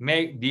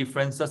 Make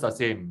differences the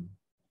same.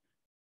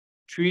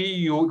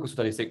 3U equals to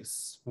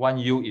 36.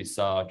 1U is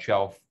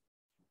 12.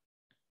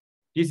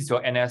 This is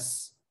your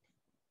NS,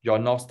 your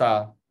North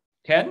Star.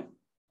 10.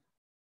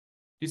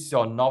 This is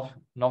your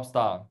North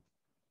Star.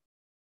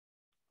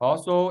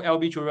 Also,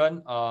 LB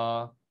children,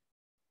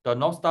 the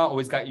North Star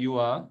always guide you.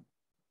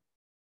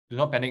 Do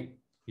not panic.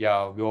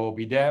 Yeah, we'll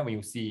be there when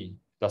you see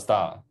the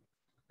star.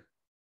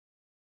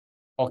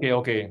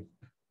 Okay.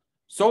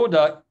 So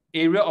the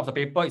area of the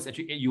paper is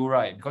actually 8U,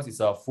 right? Because it's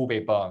a full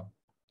paper.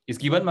 It's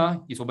given,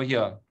 it's over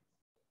here.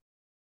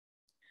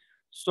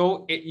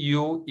 So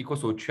 8U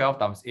equals to 12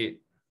 times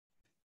 8,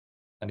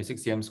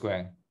 96 cm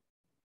square.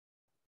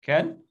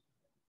 Can?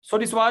 So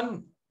this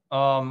one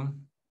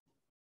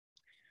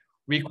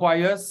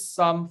requires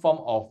some form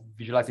of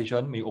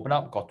visualization. When you open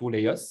up, got 2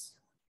 layers.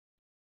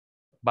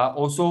 But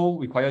also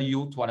require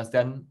you to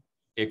understand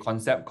a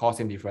concept called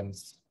same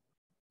difference.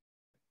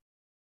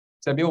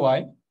 Samuel,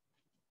 why?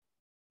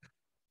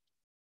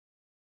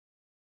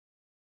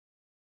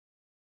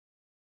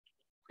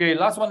 Okay,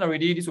 last one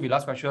already. This will be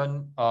last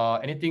question.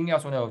 Anything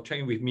else you want to check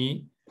in with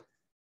me?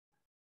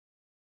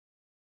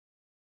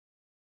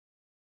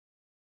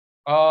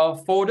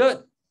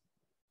 Folded.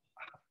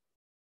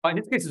 But in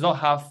this case, it's not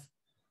half.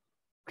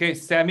 Okay,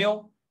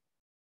 Samuel,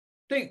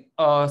 take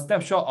a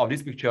snapshot of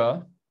this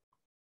picture,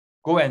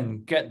 go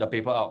and get the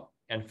paper out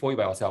and fold it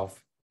by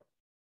yourself.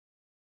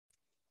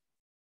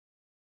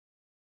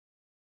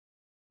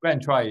 Go and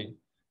try it.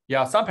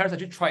 Yeah, some parents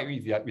actually try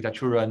it with their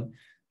children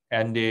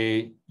and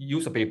they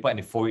use a paper and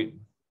they fold it.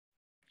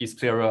 It's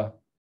clearer.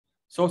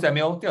 So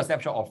Samuel, take a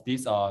snapshot of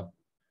this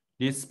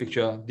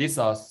picture, this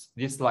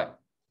slide.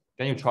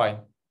 Then you try.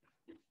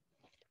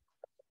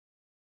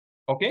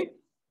 Okay.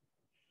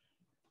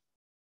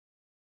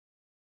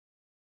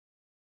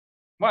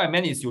 What I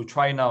meant is you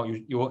try now.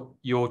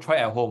 You try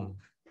at home.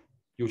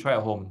 You try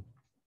at home.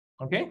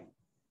 Okay.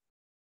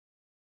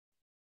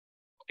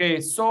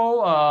 Okay.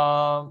 So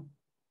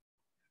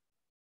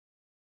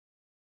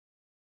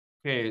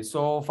okay.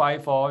 So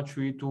 5, 4,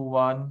 3, 2,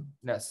 1.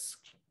 Let's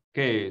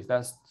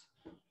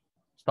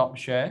stop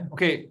share.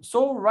 Okay.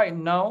 So right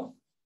now.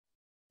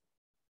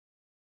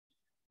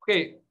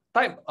 Okay.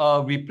 Type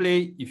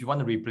replay if you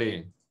want to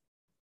replay.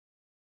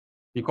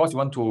 Because you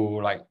want to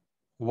like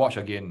watch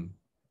again.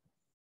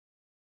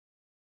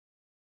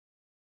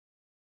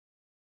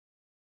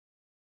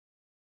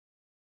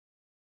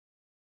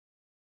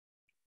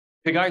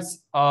 Okay, guys.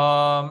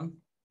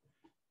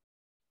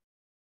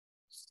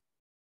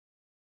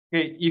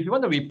 Okay, if you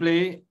want to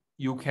replay,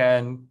 you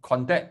can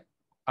contact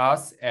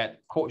us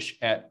at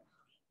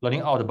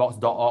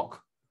coach@learningoutofthebox.org.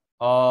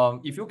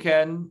 If you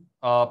can,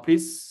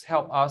 please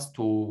help us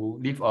to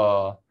leave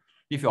your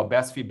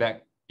best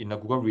feedback in the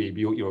Google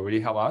review. It will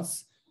really help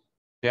us.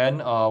 Then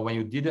when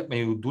you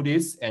do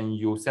this and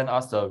you send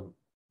us the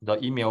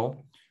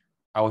email,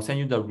 I will send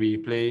you the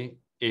replay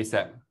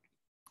ASAP.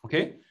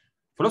 Okay.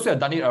 For those who have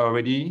done it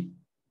already,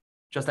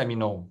 just let me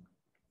know.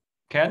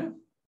 Can?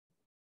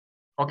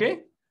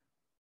 Okay.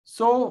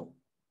 So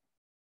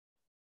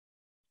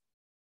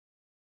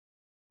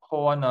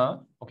hold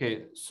on.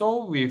 Okay.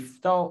 So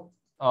without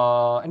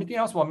anything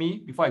else for me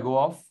before I go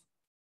off?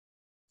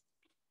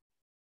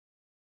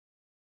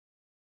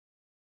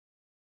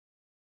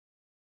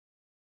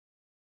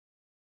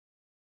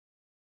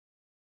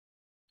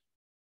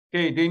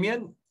 Okay,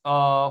 Damien,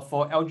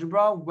 for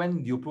algebra,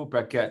 when you put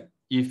bracket,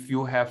 if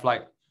you have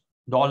like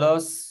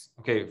dollars,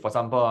 okay, for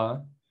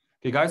example,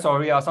 okay, guys,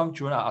 sorry, some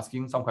children are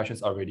asking some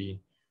questions already.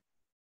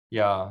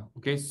 Yeah,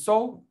 okay,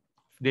 so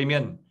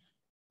Damien,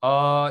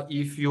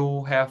 if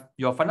you have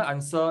your final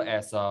answer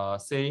as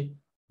say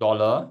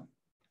dollar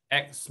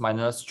x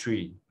minus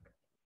 3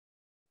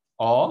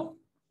 or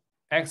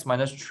x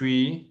minus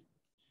 3,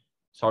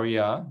 sorry,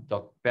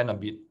 the pen a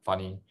bit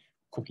funny,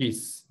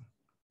 cookies,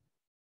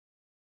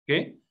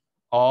 okay,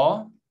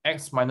 or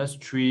x minus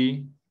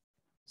 3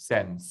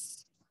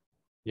 cents.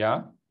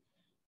 Yeah.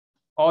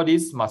 All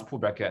these must put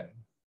bracket.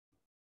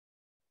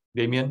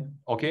 Damien,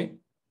 okay?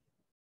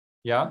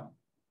 Yeah.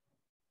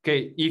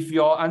 Okay, if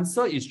your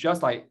answer is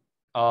just like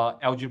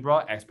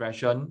algebra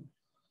expression,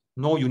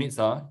 no units,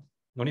 no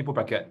need put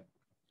bracket.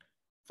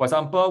 For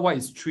example, what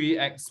is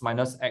 3x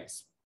minus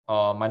x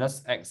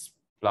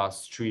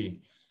plus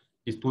 3?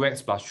 Is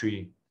 2x plus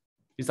 3.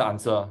 This is the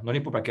answer. No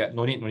need put bracket.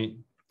 No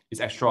need.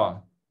 It's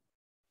extra.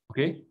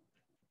 Okay?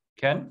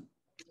 Can?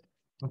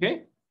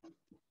 Okay?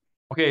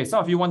 Okay,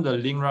 some of you want the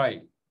link,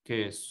 right?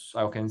 Okay,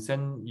 so I can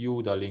send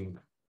you the link.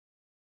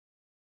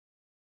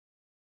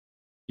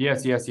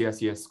 Yes.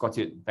 Got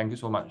it. Thank you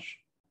so much.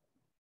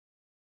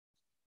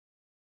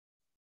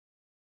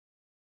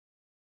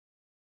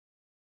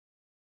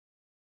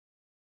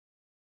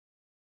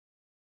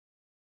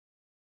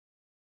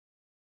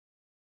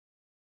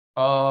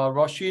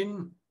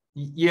 Roshin,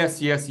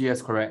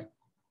 yes, correct.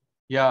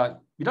 Yeah,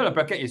 without the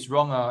bracket is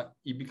wrong.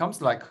 It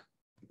becomes like,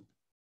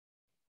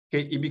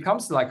 okay,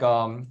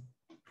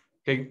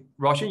 okay,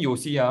 Roshin, you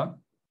see,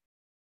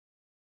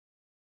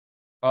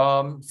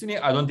 Sydney,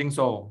 I don't think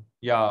so.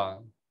 Yeah,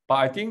 but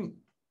I think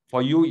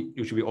for you,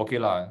 you should be okay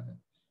lah.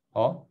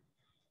 Oh,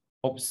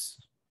 oops.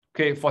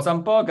 Okay, for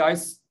example,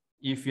 guys,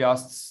 if you are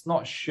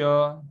not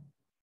sure,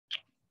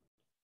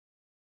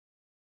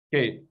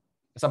 okay,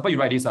 example, you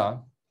write this,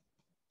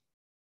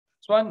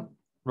 this one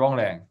wrong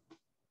leh.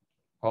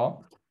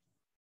 Oh,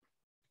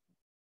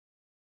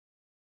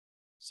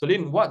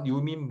 Celine, what do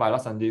you mean by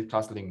last Sunday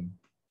class link?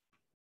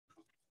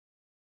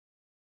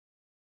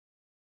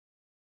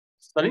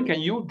 Celine,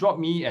 can you drop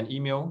me an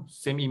email,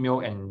 same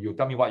email, and you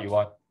tell me what you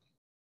want?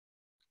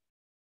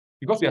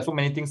 Because we have so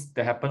many things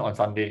that happen on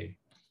Sunday.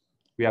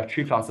 We have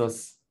 3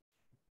 classes.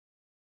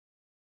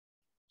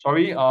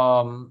 Sorry,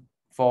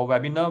 for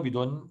webinar, we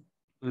don't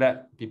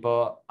let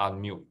people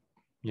unmute.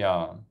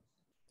 Yeah,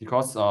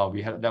 because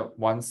we had that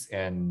once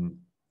and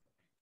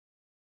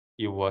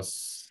it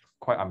was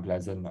quite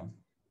unpleasant.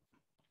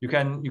 You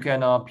can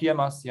PM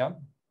us, yeah.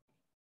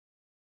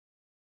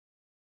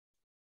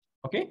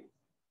 Okay.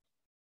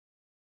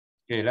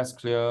 Okay, let's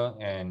clear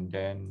and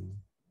then.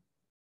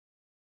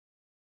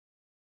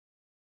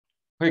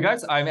 Okay,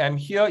 guys, I'm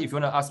here if you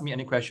want to ask me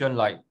any question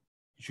like,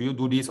 should you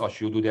do this or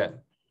should you do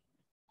that?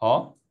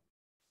 Huh?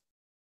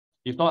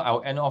 If not,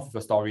 I'll end off with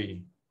a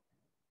story.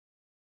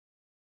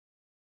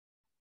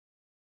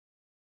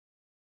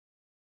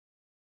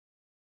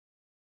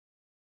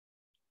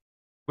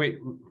 Wait,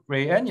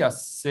 Rayanne, you're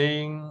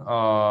saying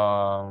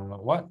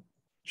what?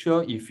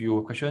 Sure, if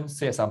you question,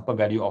 say a sample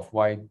value of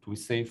y, do we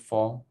say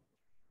 4?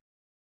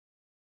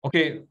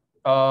 Okay,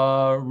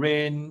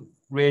 Rainian,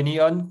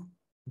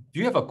 do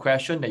you have a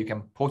question that you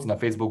can post in the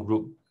Facebook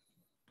group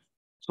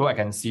so I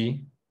can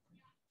see?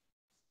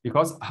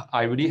 Because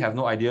I really have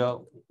no idea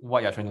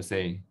what you're trying to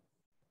say.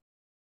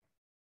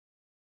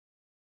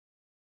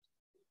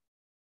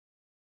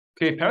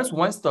 Okay, parents,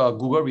 once the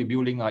Google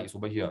review link is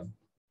over here.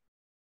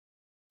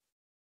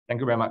 Thank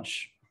you very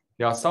much.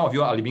 Yeah, some of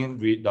you are leaving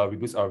the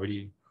reviews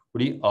already.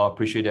 Really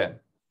appreciate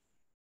that.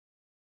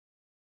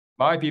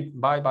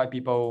 Bye, bye,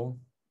 people.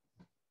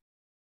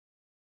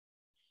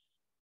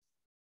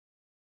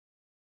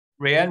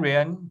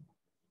 Rayanne.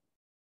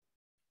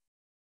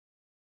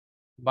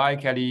 Bye,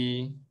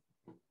 Kelly.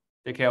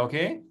 Take care,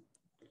 okay?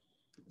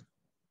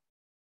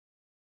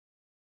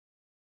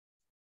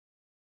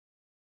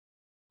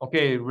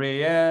 Okay,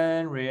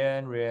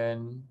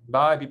 Rayanne.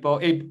 Bye, people.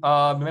 Hey,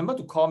 remember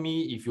to call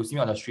me if you see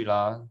me on the street,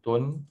 lah.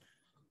 Don't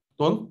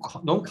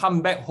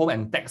come back home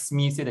and text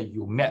me, say that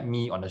you met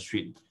me on the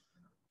street.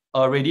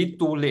 Already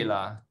too late,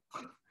 lah.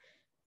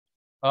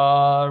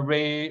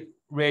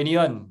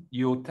 Rainian,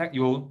 you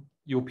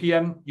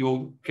PM,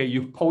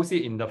 you post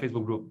it in the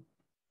Facebook group.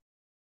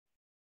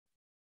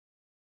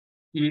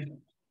 If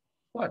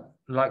what,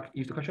 like,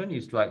 if the question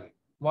is like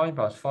 1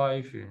 +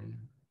 5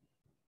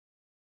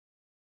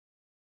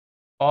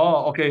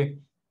 oh, okay.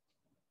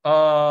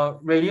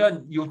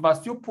 Rainian, you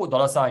must still put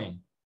 $sign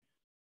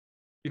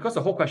because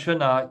the whole question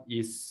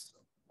is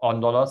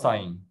on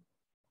 $sign.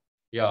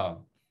 Yeah.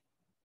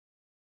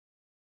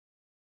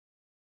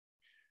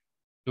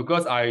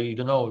 Because I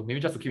don't know, maybe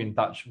just to keep in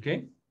touch,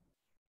 okay?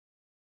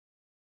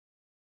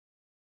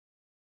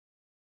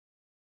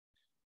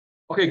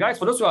 Okay, guys,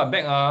 for those who are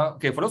back,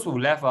 okay, for those who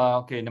left,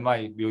 okay, never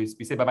mind, we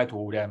say bye-bye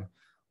to them.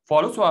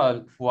 For those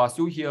who are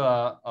still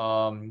here,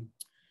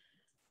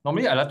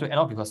 normally I like to end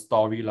off with a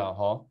story, lah,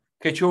 huh?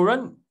 Okay,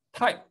 children,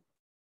 type.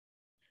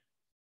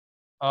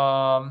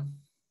 Okay,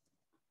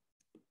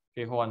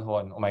 hold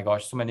on. Oh my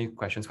gosh, so many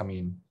questions coming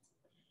in.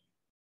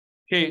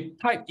 Okay,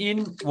 type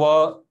in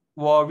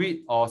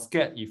worried or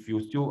scared if you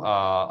still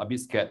are a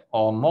bit scared,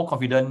 or more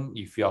confident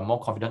if you are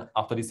more confident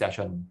after this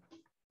session.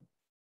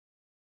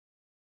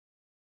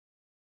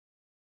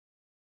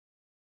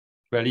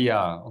 Really,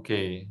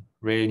 okay,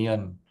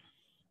 Rainian.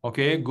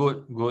 Okay,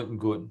 good.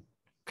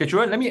 Okay,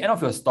 children, let me end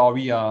off your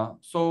story.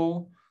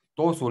 So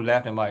those who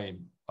left,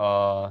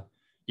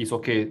 it's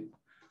okay.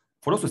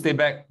 For those who stay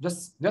back,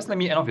 just let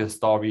me end off your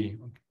story.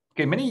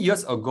 Okay, many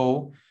years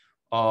ago,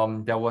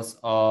 there was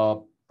a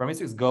primary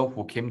 6 girl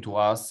who came to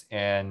us,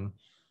 and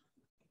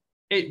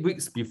 8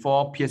 weeks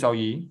before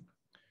PSLE,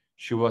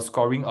 she was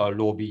scoring a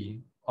low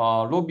B.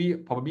 Low B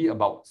probably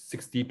about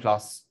 60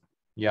 plus.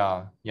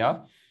 Yeah.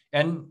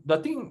 And the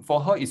thing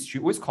for her is she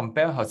always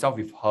compare herself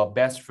with her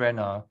best friend,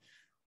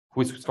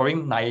 who is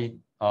scoring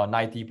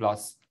 90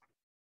 plus.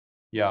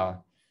 Yeah.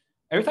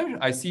 Every time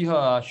I see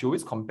her, she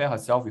always compare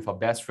herself with her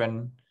best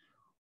friend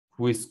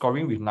who is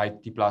scoring with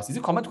 90 plus. Is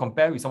it common to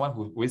compare with someone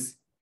who always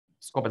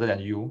score better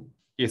than you?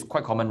 It's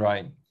quite common,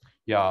 right?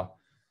 Yeah.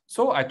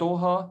 So I told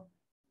her,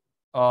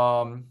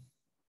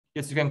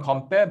 yes, you can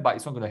compare, but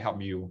it's not going to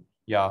help you.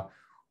 Yeah.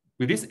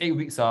 With these 8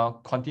 weeks,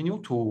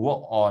 continue to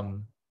work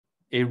on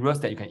areas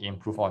that you can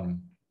improve on.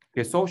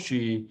 Okay, so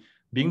she,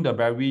 being the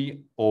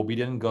very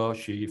obedient girl,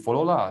 she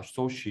followed lah.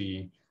 So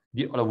she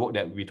did all the work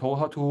that we told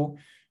her to.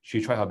 She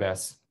tried her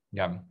best.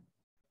 Yeah.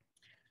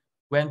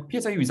 When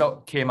PSLE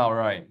result came out,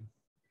 right?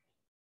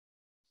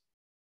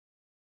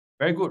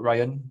 Very good,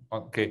 Ryan.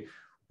 Okay.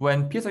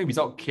 When PSLE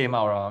result came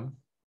out,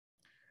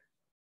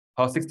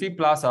 her 60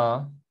 plus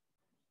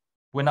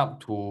went up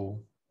to,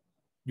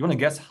 you want to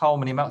guess how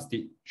many marks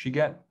did she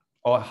get?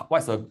 Or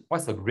what's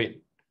the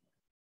grade?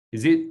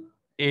 Is it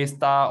A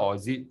star, or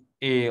is it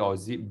A, or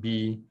is it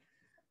B?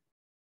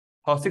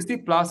 Her 60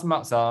 plus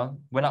marks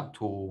went up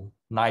to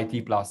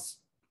 90 plus.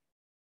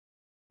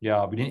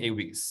 Yeah, within 8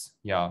 weeks.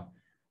 Yeah.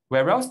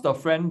 Whereas the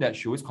friend that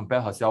she always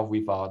compare herself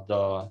with,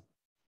 the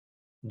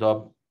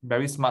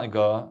very smart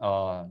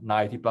girl,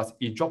 90 plus,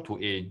 it dropped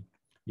to A.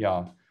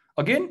 Yeah.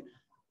 Again,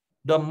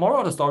 the moral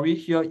of the story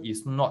here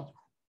is not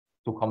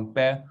to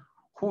compare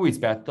who is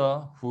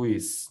better, who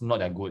is not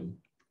that good.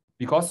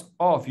 Because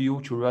all of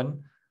you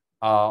children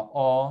are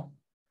all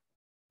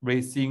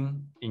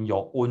racing in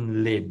your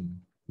own lane.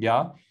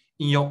 Yeah.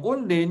 In your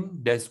own lane,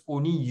 there's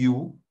only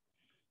you.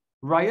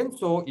 Ryan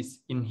So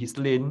is in his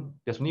lane.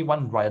 There's only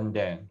one Ryan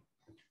there.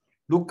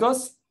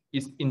 Lucas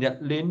is in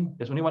that lane.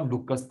 There's only one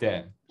Lucas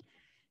there.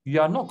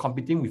 You are not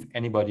competing with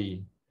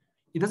anybody.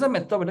 It doesn't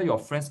matter whether your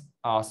friends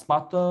are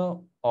smarter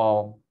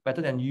or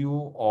better than you,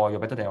 or you're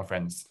better than your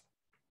friends.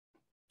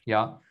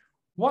 Yeah.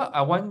 What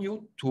I want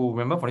you to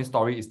remember from this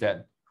story is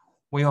that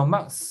when your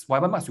marks,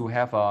 whatever marks you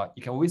have,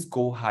 you can always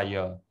go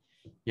higher.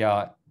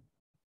 Yeah.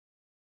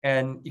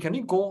 And you can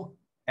only go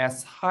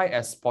as high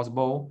as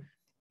possible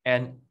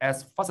and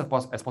as fast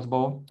as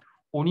possible.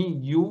 Only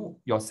you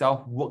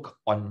yourself work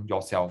on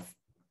yourself.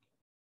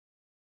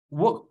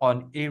 Work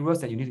on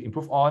areas that you need to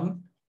improve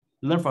on.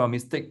 learn from your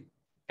mistake,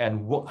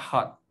 and work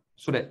hard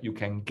so that you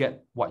can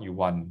get what you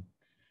want.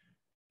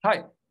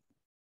 Type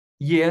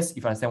yes if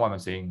you understand what I'm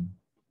saying.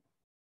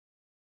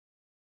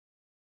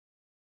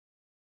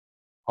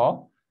 Huh?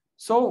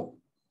 So,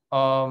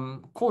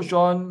 Coach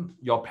John,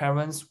 your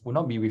parents will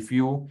not be with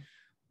you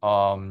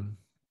in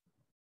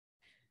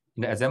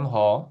the exam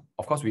hall.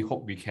 Of course, we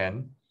hope we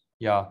can.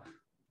 Yeah.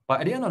 But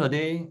at the end of the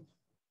day,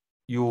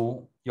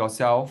 you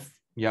yourself,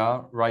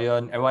 yeah,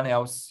 Ryan, everyone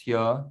else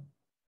here,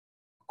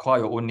 call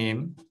your own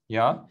name.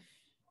 Yeah.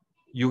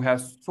 You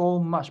have so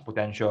much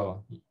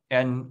potential.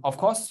 And of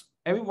course,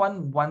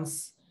 everyone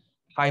wants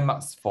high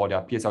marks for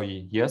their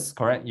PSLE. Yes,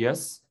 correct.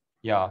 Yes.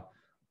 Yeah.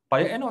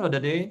 By the end of the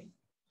day,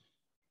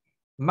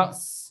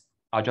 marks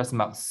are just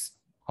marks.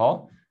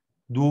 Huh?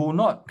 Do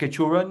not, okay,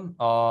 children,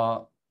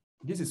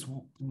 this is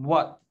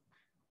what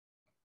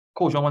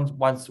Coach John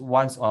wants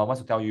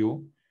to tell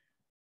you.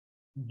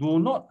 Do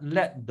not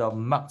let the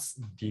marks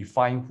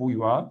define who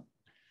you are.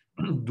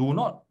 Do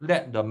not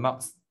let the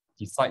marks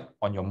decide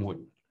on your mood.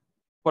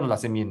 What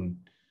does it mean?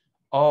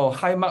 Oh,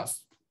 high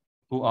marks,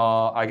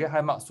 I get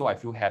high marks, so I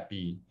feel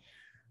happy.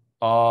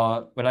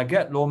 When I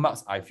get low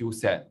marks, I feel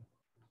sad.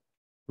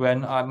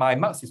 When my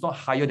marks is not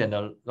higher than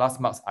the last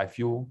marks, I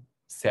feel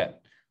sad.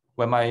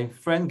 When my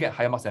friend get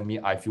higher marks than me,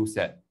 I feel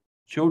sad.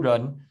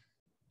 Children,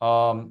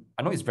 I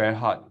know it's very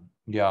hard.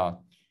 Yeah.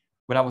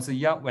 When I was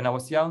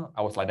young,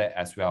 I was like that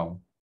as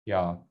well.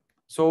 Yeah.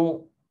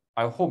 So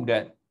I hope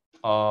that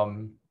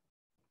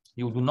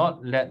you do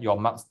not let your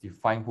marks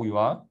define who you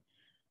are.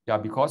 Yeah,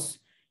 because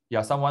you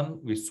are someone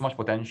with so much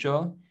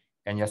potential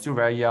and you're still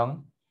very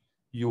young.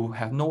 You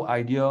have no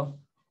idea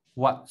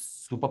what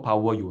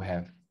superpower you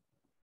have.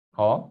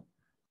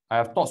 I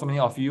have taught so many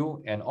of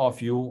you, and all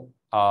of you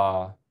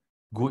are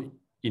good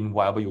in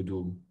whatever you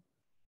do.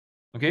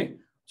 Okay?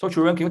 So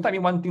children, can you type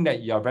in one thing that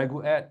you are very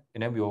good at,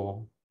 and then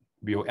we'll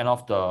end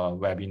off the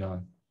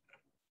webinar.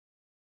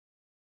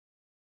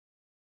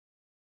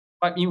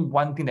 Type in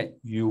one thing that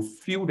you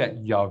feel that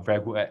you are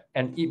very good at,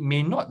 and it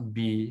may not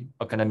be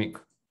academic.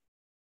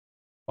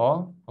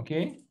 Oh,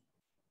 okay.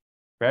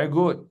 Very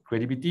good.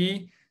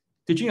 Creativity.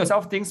 Teaching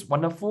yourself things,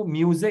 wonderful.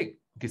 Music.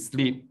 Okay,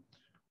 sleep.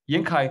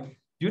 Yan Kai,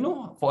 you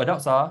know, for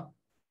adults,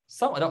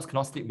 some adults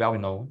cannot sleep well, you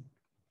know.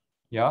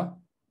 Yeah.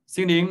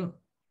 Singing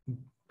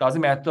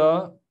doesn't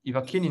matter. If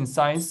you're keen in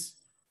science,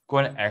 go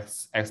and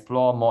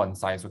explore more in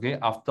science, okay?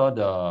 After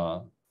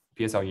the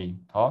PSLE.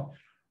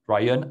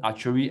 Ryan,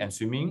 archery and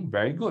swimming.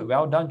 Very good.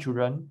 Well done,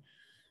 children.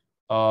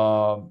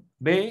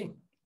 Bay,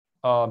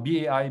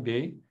 BAI,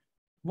 Bay.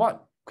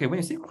 What? Okay, when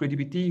you say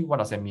creativity, what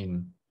does that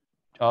mean?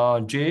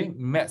 J,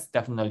 maths,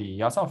 definitely.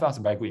 Yeah, some of us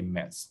are very good in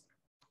maths.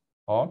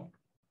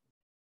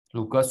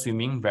 Lucas,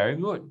 swimming, very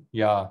good.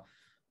 Yeah.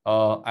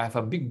 I have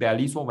a big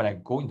belly, so when I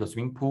go into the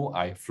swimming pool,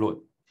 I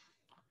float.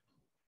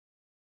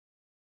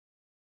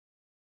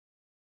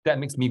 That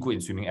makes me good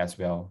in swimming as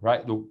well,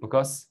 right,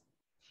 Lucas?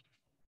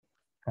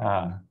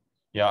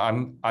 Yeah,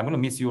 I'm gonna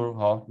miss you,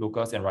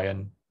 Lucas and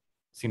Ryan,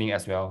 singing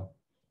as well.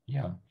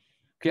 Yeah.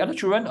 Okay, other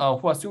children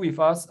who are still with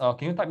us,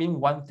 can you type in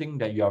one thing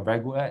that you are very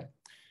good at?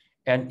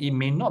 And it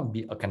may not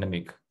be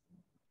academic.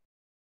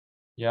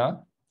 Yeah.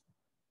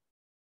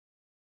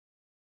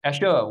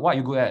 Asher, what are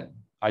you good at?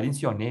 I didn't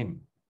see your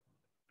name.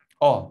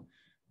 Oh,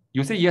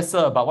 you say yes,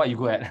 sir, but what are you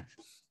good at?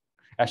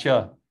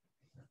 Asher.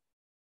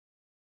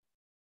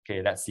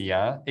 Okay, let's see.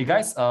 Hey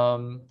guys,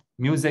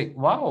 music.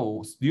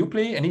 Wow. Do you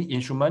play any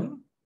instrument?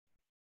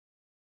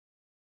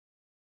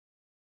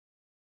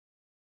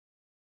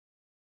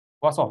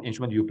 What sort of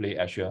instrument do you play,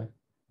 Asher?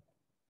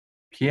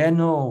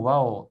 Piano.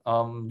 Wow.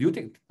 Do you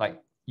take like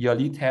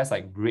yearly tests,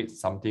 like grade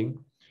something?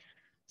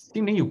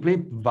 Singing, you play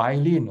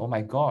violin. Oh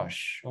my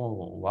gosh.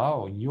 Oh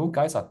wow. You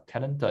guys are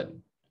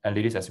talented. And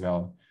ladies as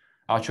well.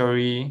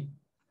 Archery.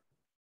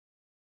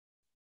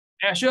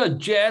 Asher,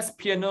 jazz,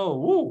 piano.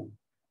 Woo.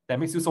 That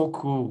makes you so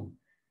cool.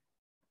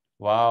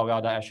 Wow,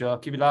 well done, Asher.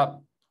 Keep it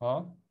up.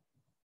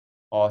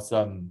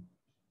 Awesome.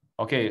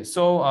 Okay,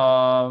 so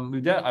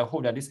with that, I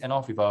hope that this end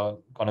off with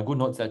on a good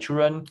note that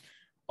children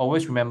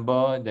always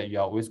remember that you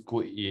are always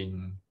good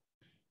in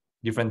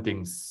different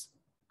things.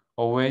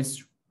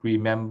 Always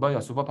remember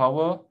your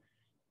superpower,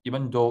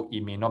 even though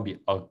it may not be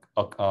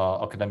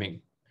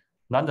academic.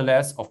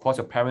 Nonetheless, of course,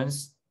 your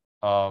parents,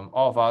 all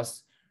of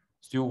us,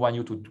 still want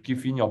you to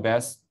give in your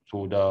best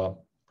to the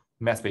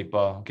maths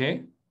paper.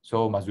 Okay,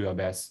 so must do your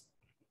best.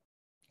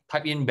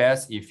 Type in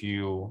best if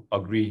you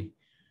agree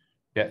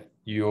that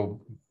you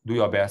do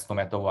your best no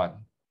matter what.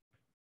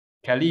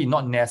 Kelly,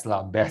 not Ness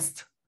lah,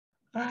 best.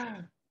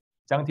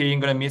 Zhang Ting,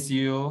 gonna miss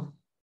you.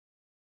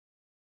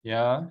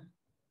 Yeah.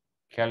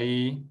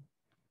 Kelly,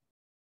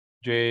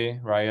 Jay,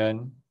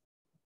 Ryan,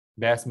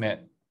 best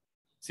Matt.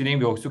 Sitting,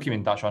 we'll still keep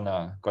in touch on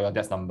got your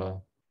dad's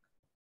number.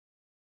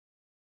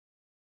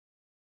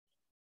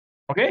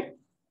 Okay.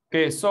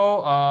 Okay,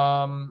 so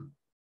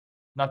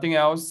nothing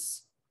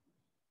else.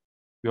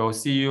 We'll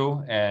see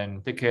you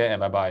and take care and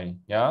bye-bye.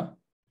 Yeah.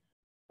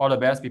 All the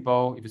best,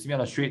 people. If you see me on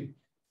the street,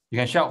 you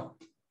can shout,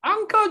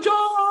 Uncle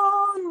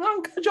John!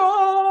 Uncle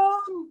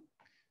John!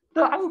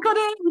 The uncle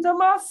there with the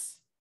mask.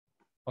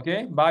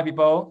 Okay, bye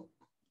people.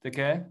 Take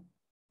care.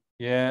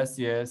 Yes,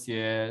 yes,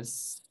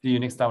 yes. See you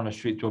next time on the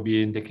street,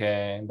 Jobin. Take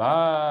care.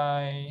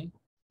 Bye.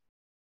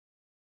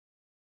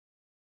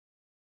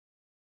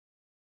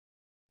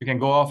 You can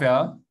go off,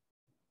 yeah?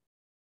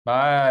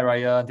 Bye,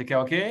 Ryan. Take care,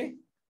 okay?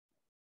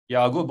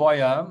 You're a good boy,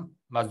 yeah?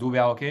 Must do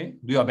well, okay?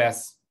 Do your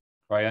best,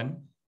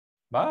 Ryan.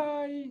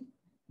 Bye.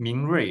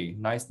 Ming Rui,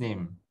 nice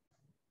name.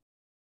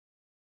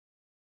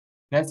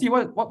 Nancy,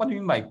 what do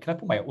you mean by, can I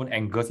put my own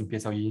angles in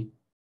PSLE?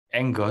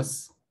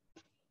 Angles?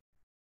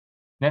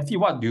 Nancy,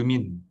 what do you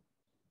mean?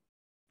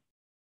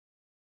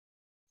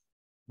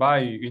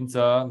 Bye,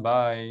 Yunze.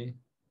 Bye.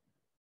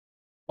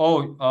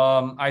 Oh,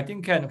 I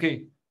think can.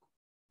 Okay.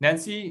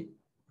 Nancy,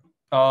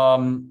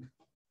 um,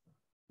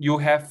 you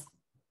can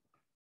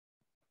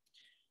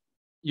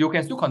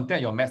still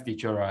contact your math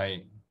teacher,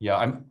 right? Yeah,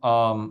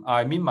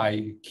 I mean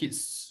my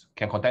kids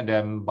can contact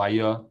them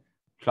via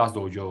Class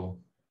Dojo.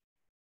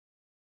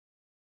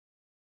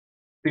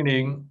 Ding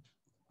ding.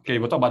 Okay,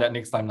 we'll talk about that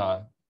next time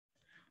lah.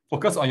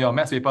 Focus on your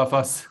math paper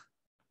first.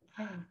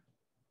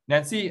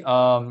 Nancy,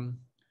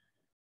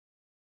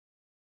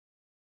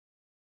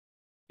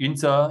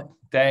 Yunze,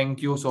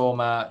 thank you so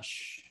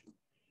much.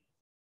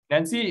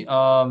 Nancy,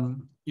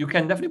 you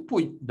can definitely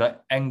put the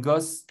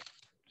angles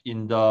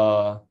in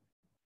the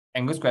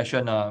angles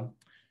question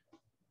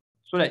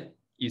so that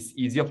it's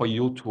easier for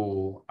you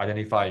to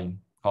identify.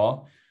 Huh?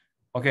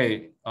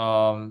 Okay.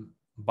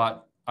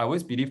 But I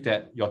always believe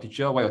that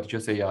what your teacher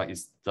say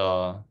is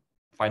the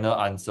final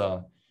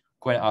answer.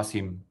 Go and ask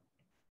him.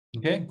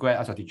 Okay, go and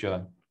ask your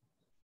teacher.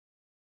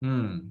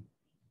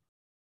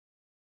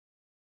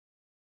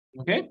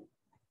 Okay.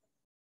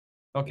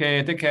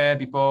 Okay, take care,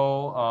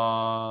 people.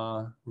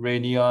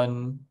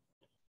 Rainian,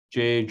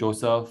 J,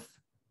 Joseph,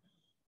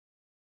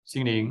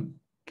 Xingling,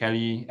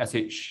 Kelly,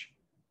 SH,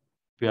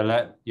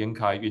 Violet, Yan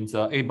Kai,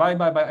 Yunze. Hey, bye,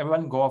 bye, bye.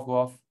 Everyone go off, go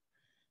off.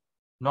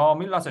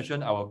 Normally last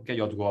session, I will get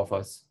you all to go off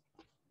first.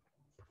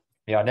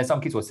 Yeah, then some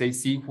kids will say,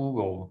 see who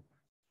will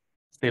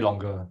stay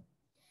longer.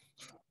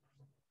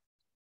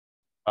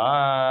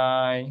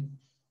 Bye.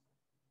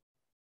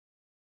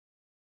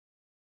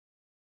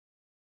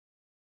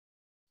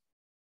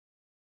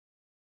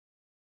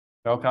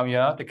 Welcome,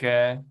 yeah. Take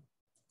care.